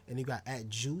 and you got at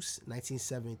Juice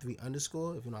 1973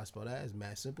 _ If you know how to spell that, it's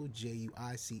mad simple. JUICE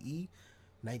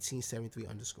 1973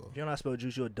 _ If you're not spell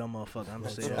juice, you're a dumb motherfucker. I'm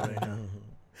just saying that right now.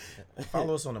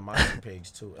 Follow us on the MySpace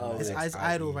page too. Oh, It's yeah.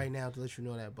 idle right now to let you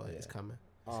know that, but it's coming.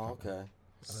 Oh, okay.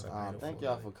 So, Thank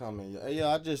y'all for coming. Hey, yo,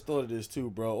 I just thought of this too,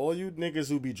 bro. All you niggas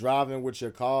who be driving with your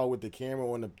car with the camera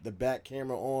on the back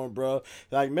camera on, bro.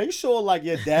 Like, make sure like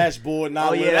your dashboard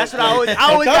not. Oh yeah, lit that's up. what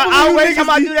I always. A couple Every of time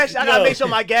you I niggas do that shit, I gotta yo, make sure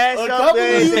my gas a up. couple Yeah,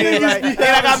 of you yeah, niggas like, be and I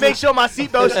gotta having make sure my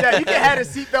seatbelt strap. You can have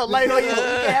the seatbelt light on you. You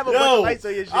can have a bunch of Yo, lights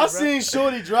on your shit, I bro. seen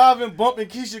Shorty driving, bumping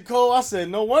Keisha Cole. I said,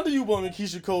 no wonder you bumping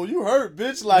Keisha Cole. You hurt,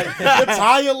 bitch. Like, your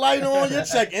tire light on, your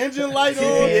check engine light on,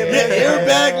 your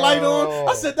airbag light on.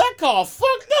 I said, that car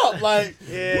fucked up. Like,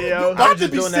 Yeah, you yo. about was to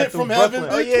just be doing that sent through from heaven, Brooklyn.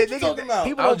 bitch. Oh, yeah, What you nigga, talking about?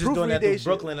 people I was don't just doing proofread that they through shit.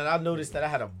 Brooklyn, and I noticed that I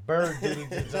had a bird.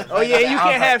 Oh yeah, you I was can't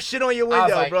like, have shit on your window, I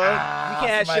was like, bro. ah, You can't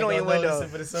have shit somebody on your gonna notice window. it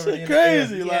for the summer Shit in the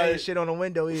crazy. You can't have Like, shit on the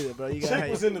window either, bro. You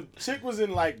gotta chick was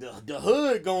in like the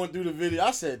hood going through the video.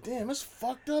 I said, damn, it's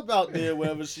fucked up out there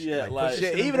wherever she at. Like, shit.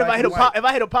 shit in Even if black I hit a and white. if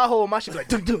I hit a pothole, my shit be like,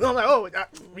 dunk, dunk. I'm like, oh,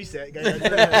 reset. Gotta do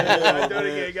it again. Gotta do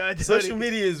it again. Social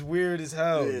media is weird as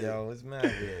hell, Yeah. yo. It's mad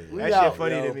weird. We That out, shit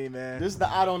funny yo. to me, man. This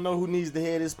the I Don't Know Who Needs to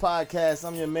Hear This podcast.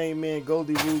 I'm your main man,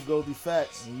 Goldie Rude, Goldie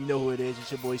Facts. And you know who it is.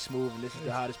 It's your boy Smooth, and this is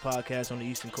the hottest podcast on the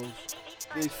Eastern Coast.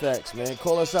 Big facts, man.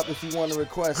 Call us up if you want to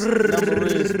request. Number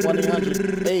is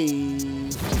 1-800. Hey.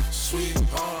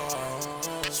 Sweetheart,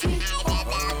 sweetheart,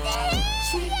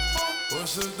 sweetheart.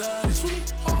 What's the daddy?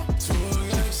 Sweetheart, to a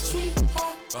gangster.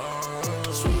 Sweetheart,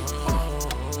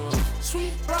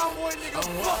 sweetheart. Brown boy nigga,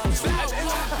 fuck. At the end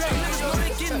of the day, niggas know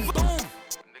they getting boom.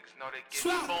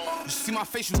 You see my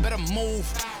face, you better move.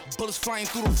 Bullets flying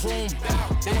through the room.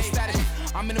 They want static,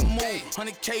 I'm in the mood.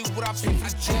 100K what I pay for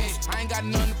the jewels. I ain't got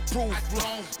nothing to prove.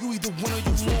 You either win or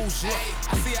you lose.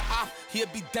 Look, I see an op, he'll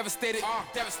be devastated.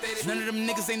 None of them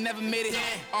niggas ain't never made it.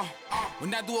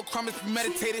 When I do a crime, it's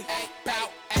premeditated. Bow,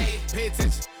 pay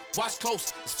attention. Watch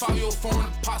close, it's 504 in the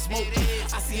pot smoke.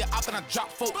 I see it up and I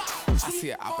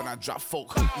drop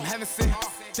folk. I'm heaven sent,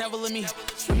 devil in me.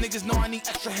 Some niggas know I need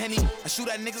extra Henny. I shoot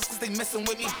at niggas cause they messing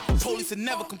with me. Police will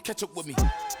never come catch up with me.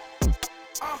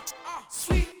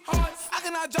 Sweethearts, I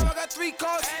cannot drive, I got 3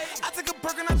 cars. I take a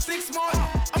perk and I think smart.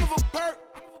 I'm of a perk.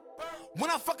 When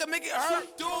I fucking make it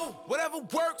hurt, do whatever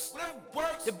works.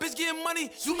 Your bitch getting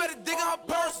money, you better dig in her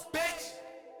purse, bitch.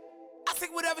 I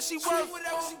take whatever she worth.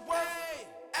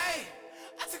 Ay,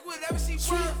 I take whatever she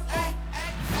worth.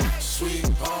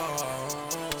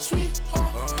 Sweetheart,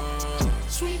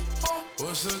 sweetheart, sweetheart.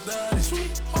 What's the daddy?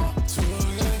 Sweetheart, to a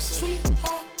gangster.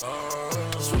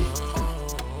 Sweetheart,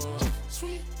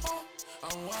 sweetheart.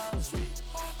 I'm wild,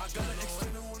 sweetheart. I got an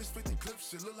extended on his 50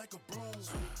 clips. It look like a broom.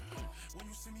 When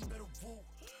you see me, better woo.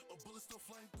 A bullet still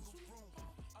flying through the room.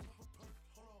 I love a perk.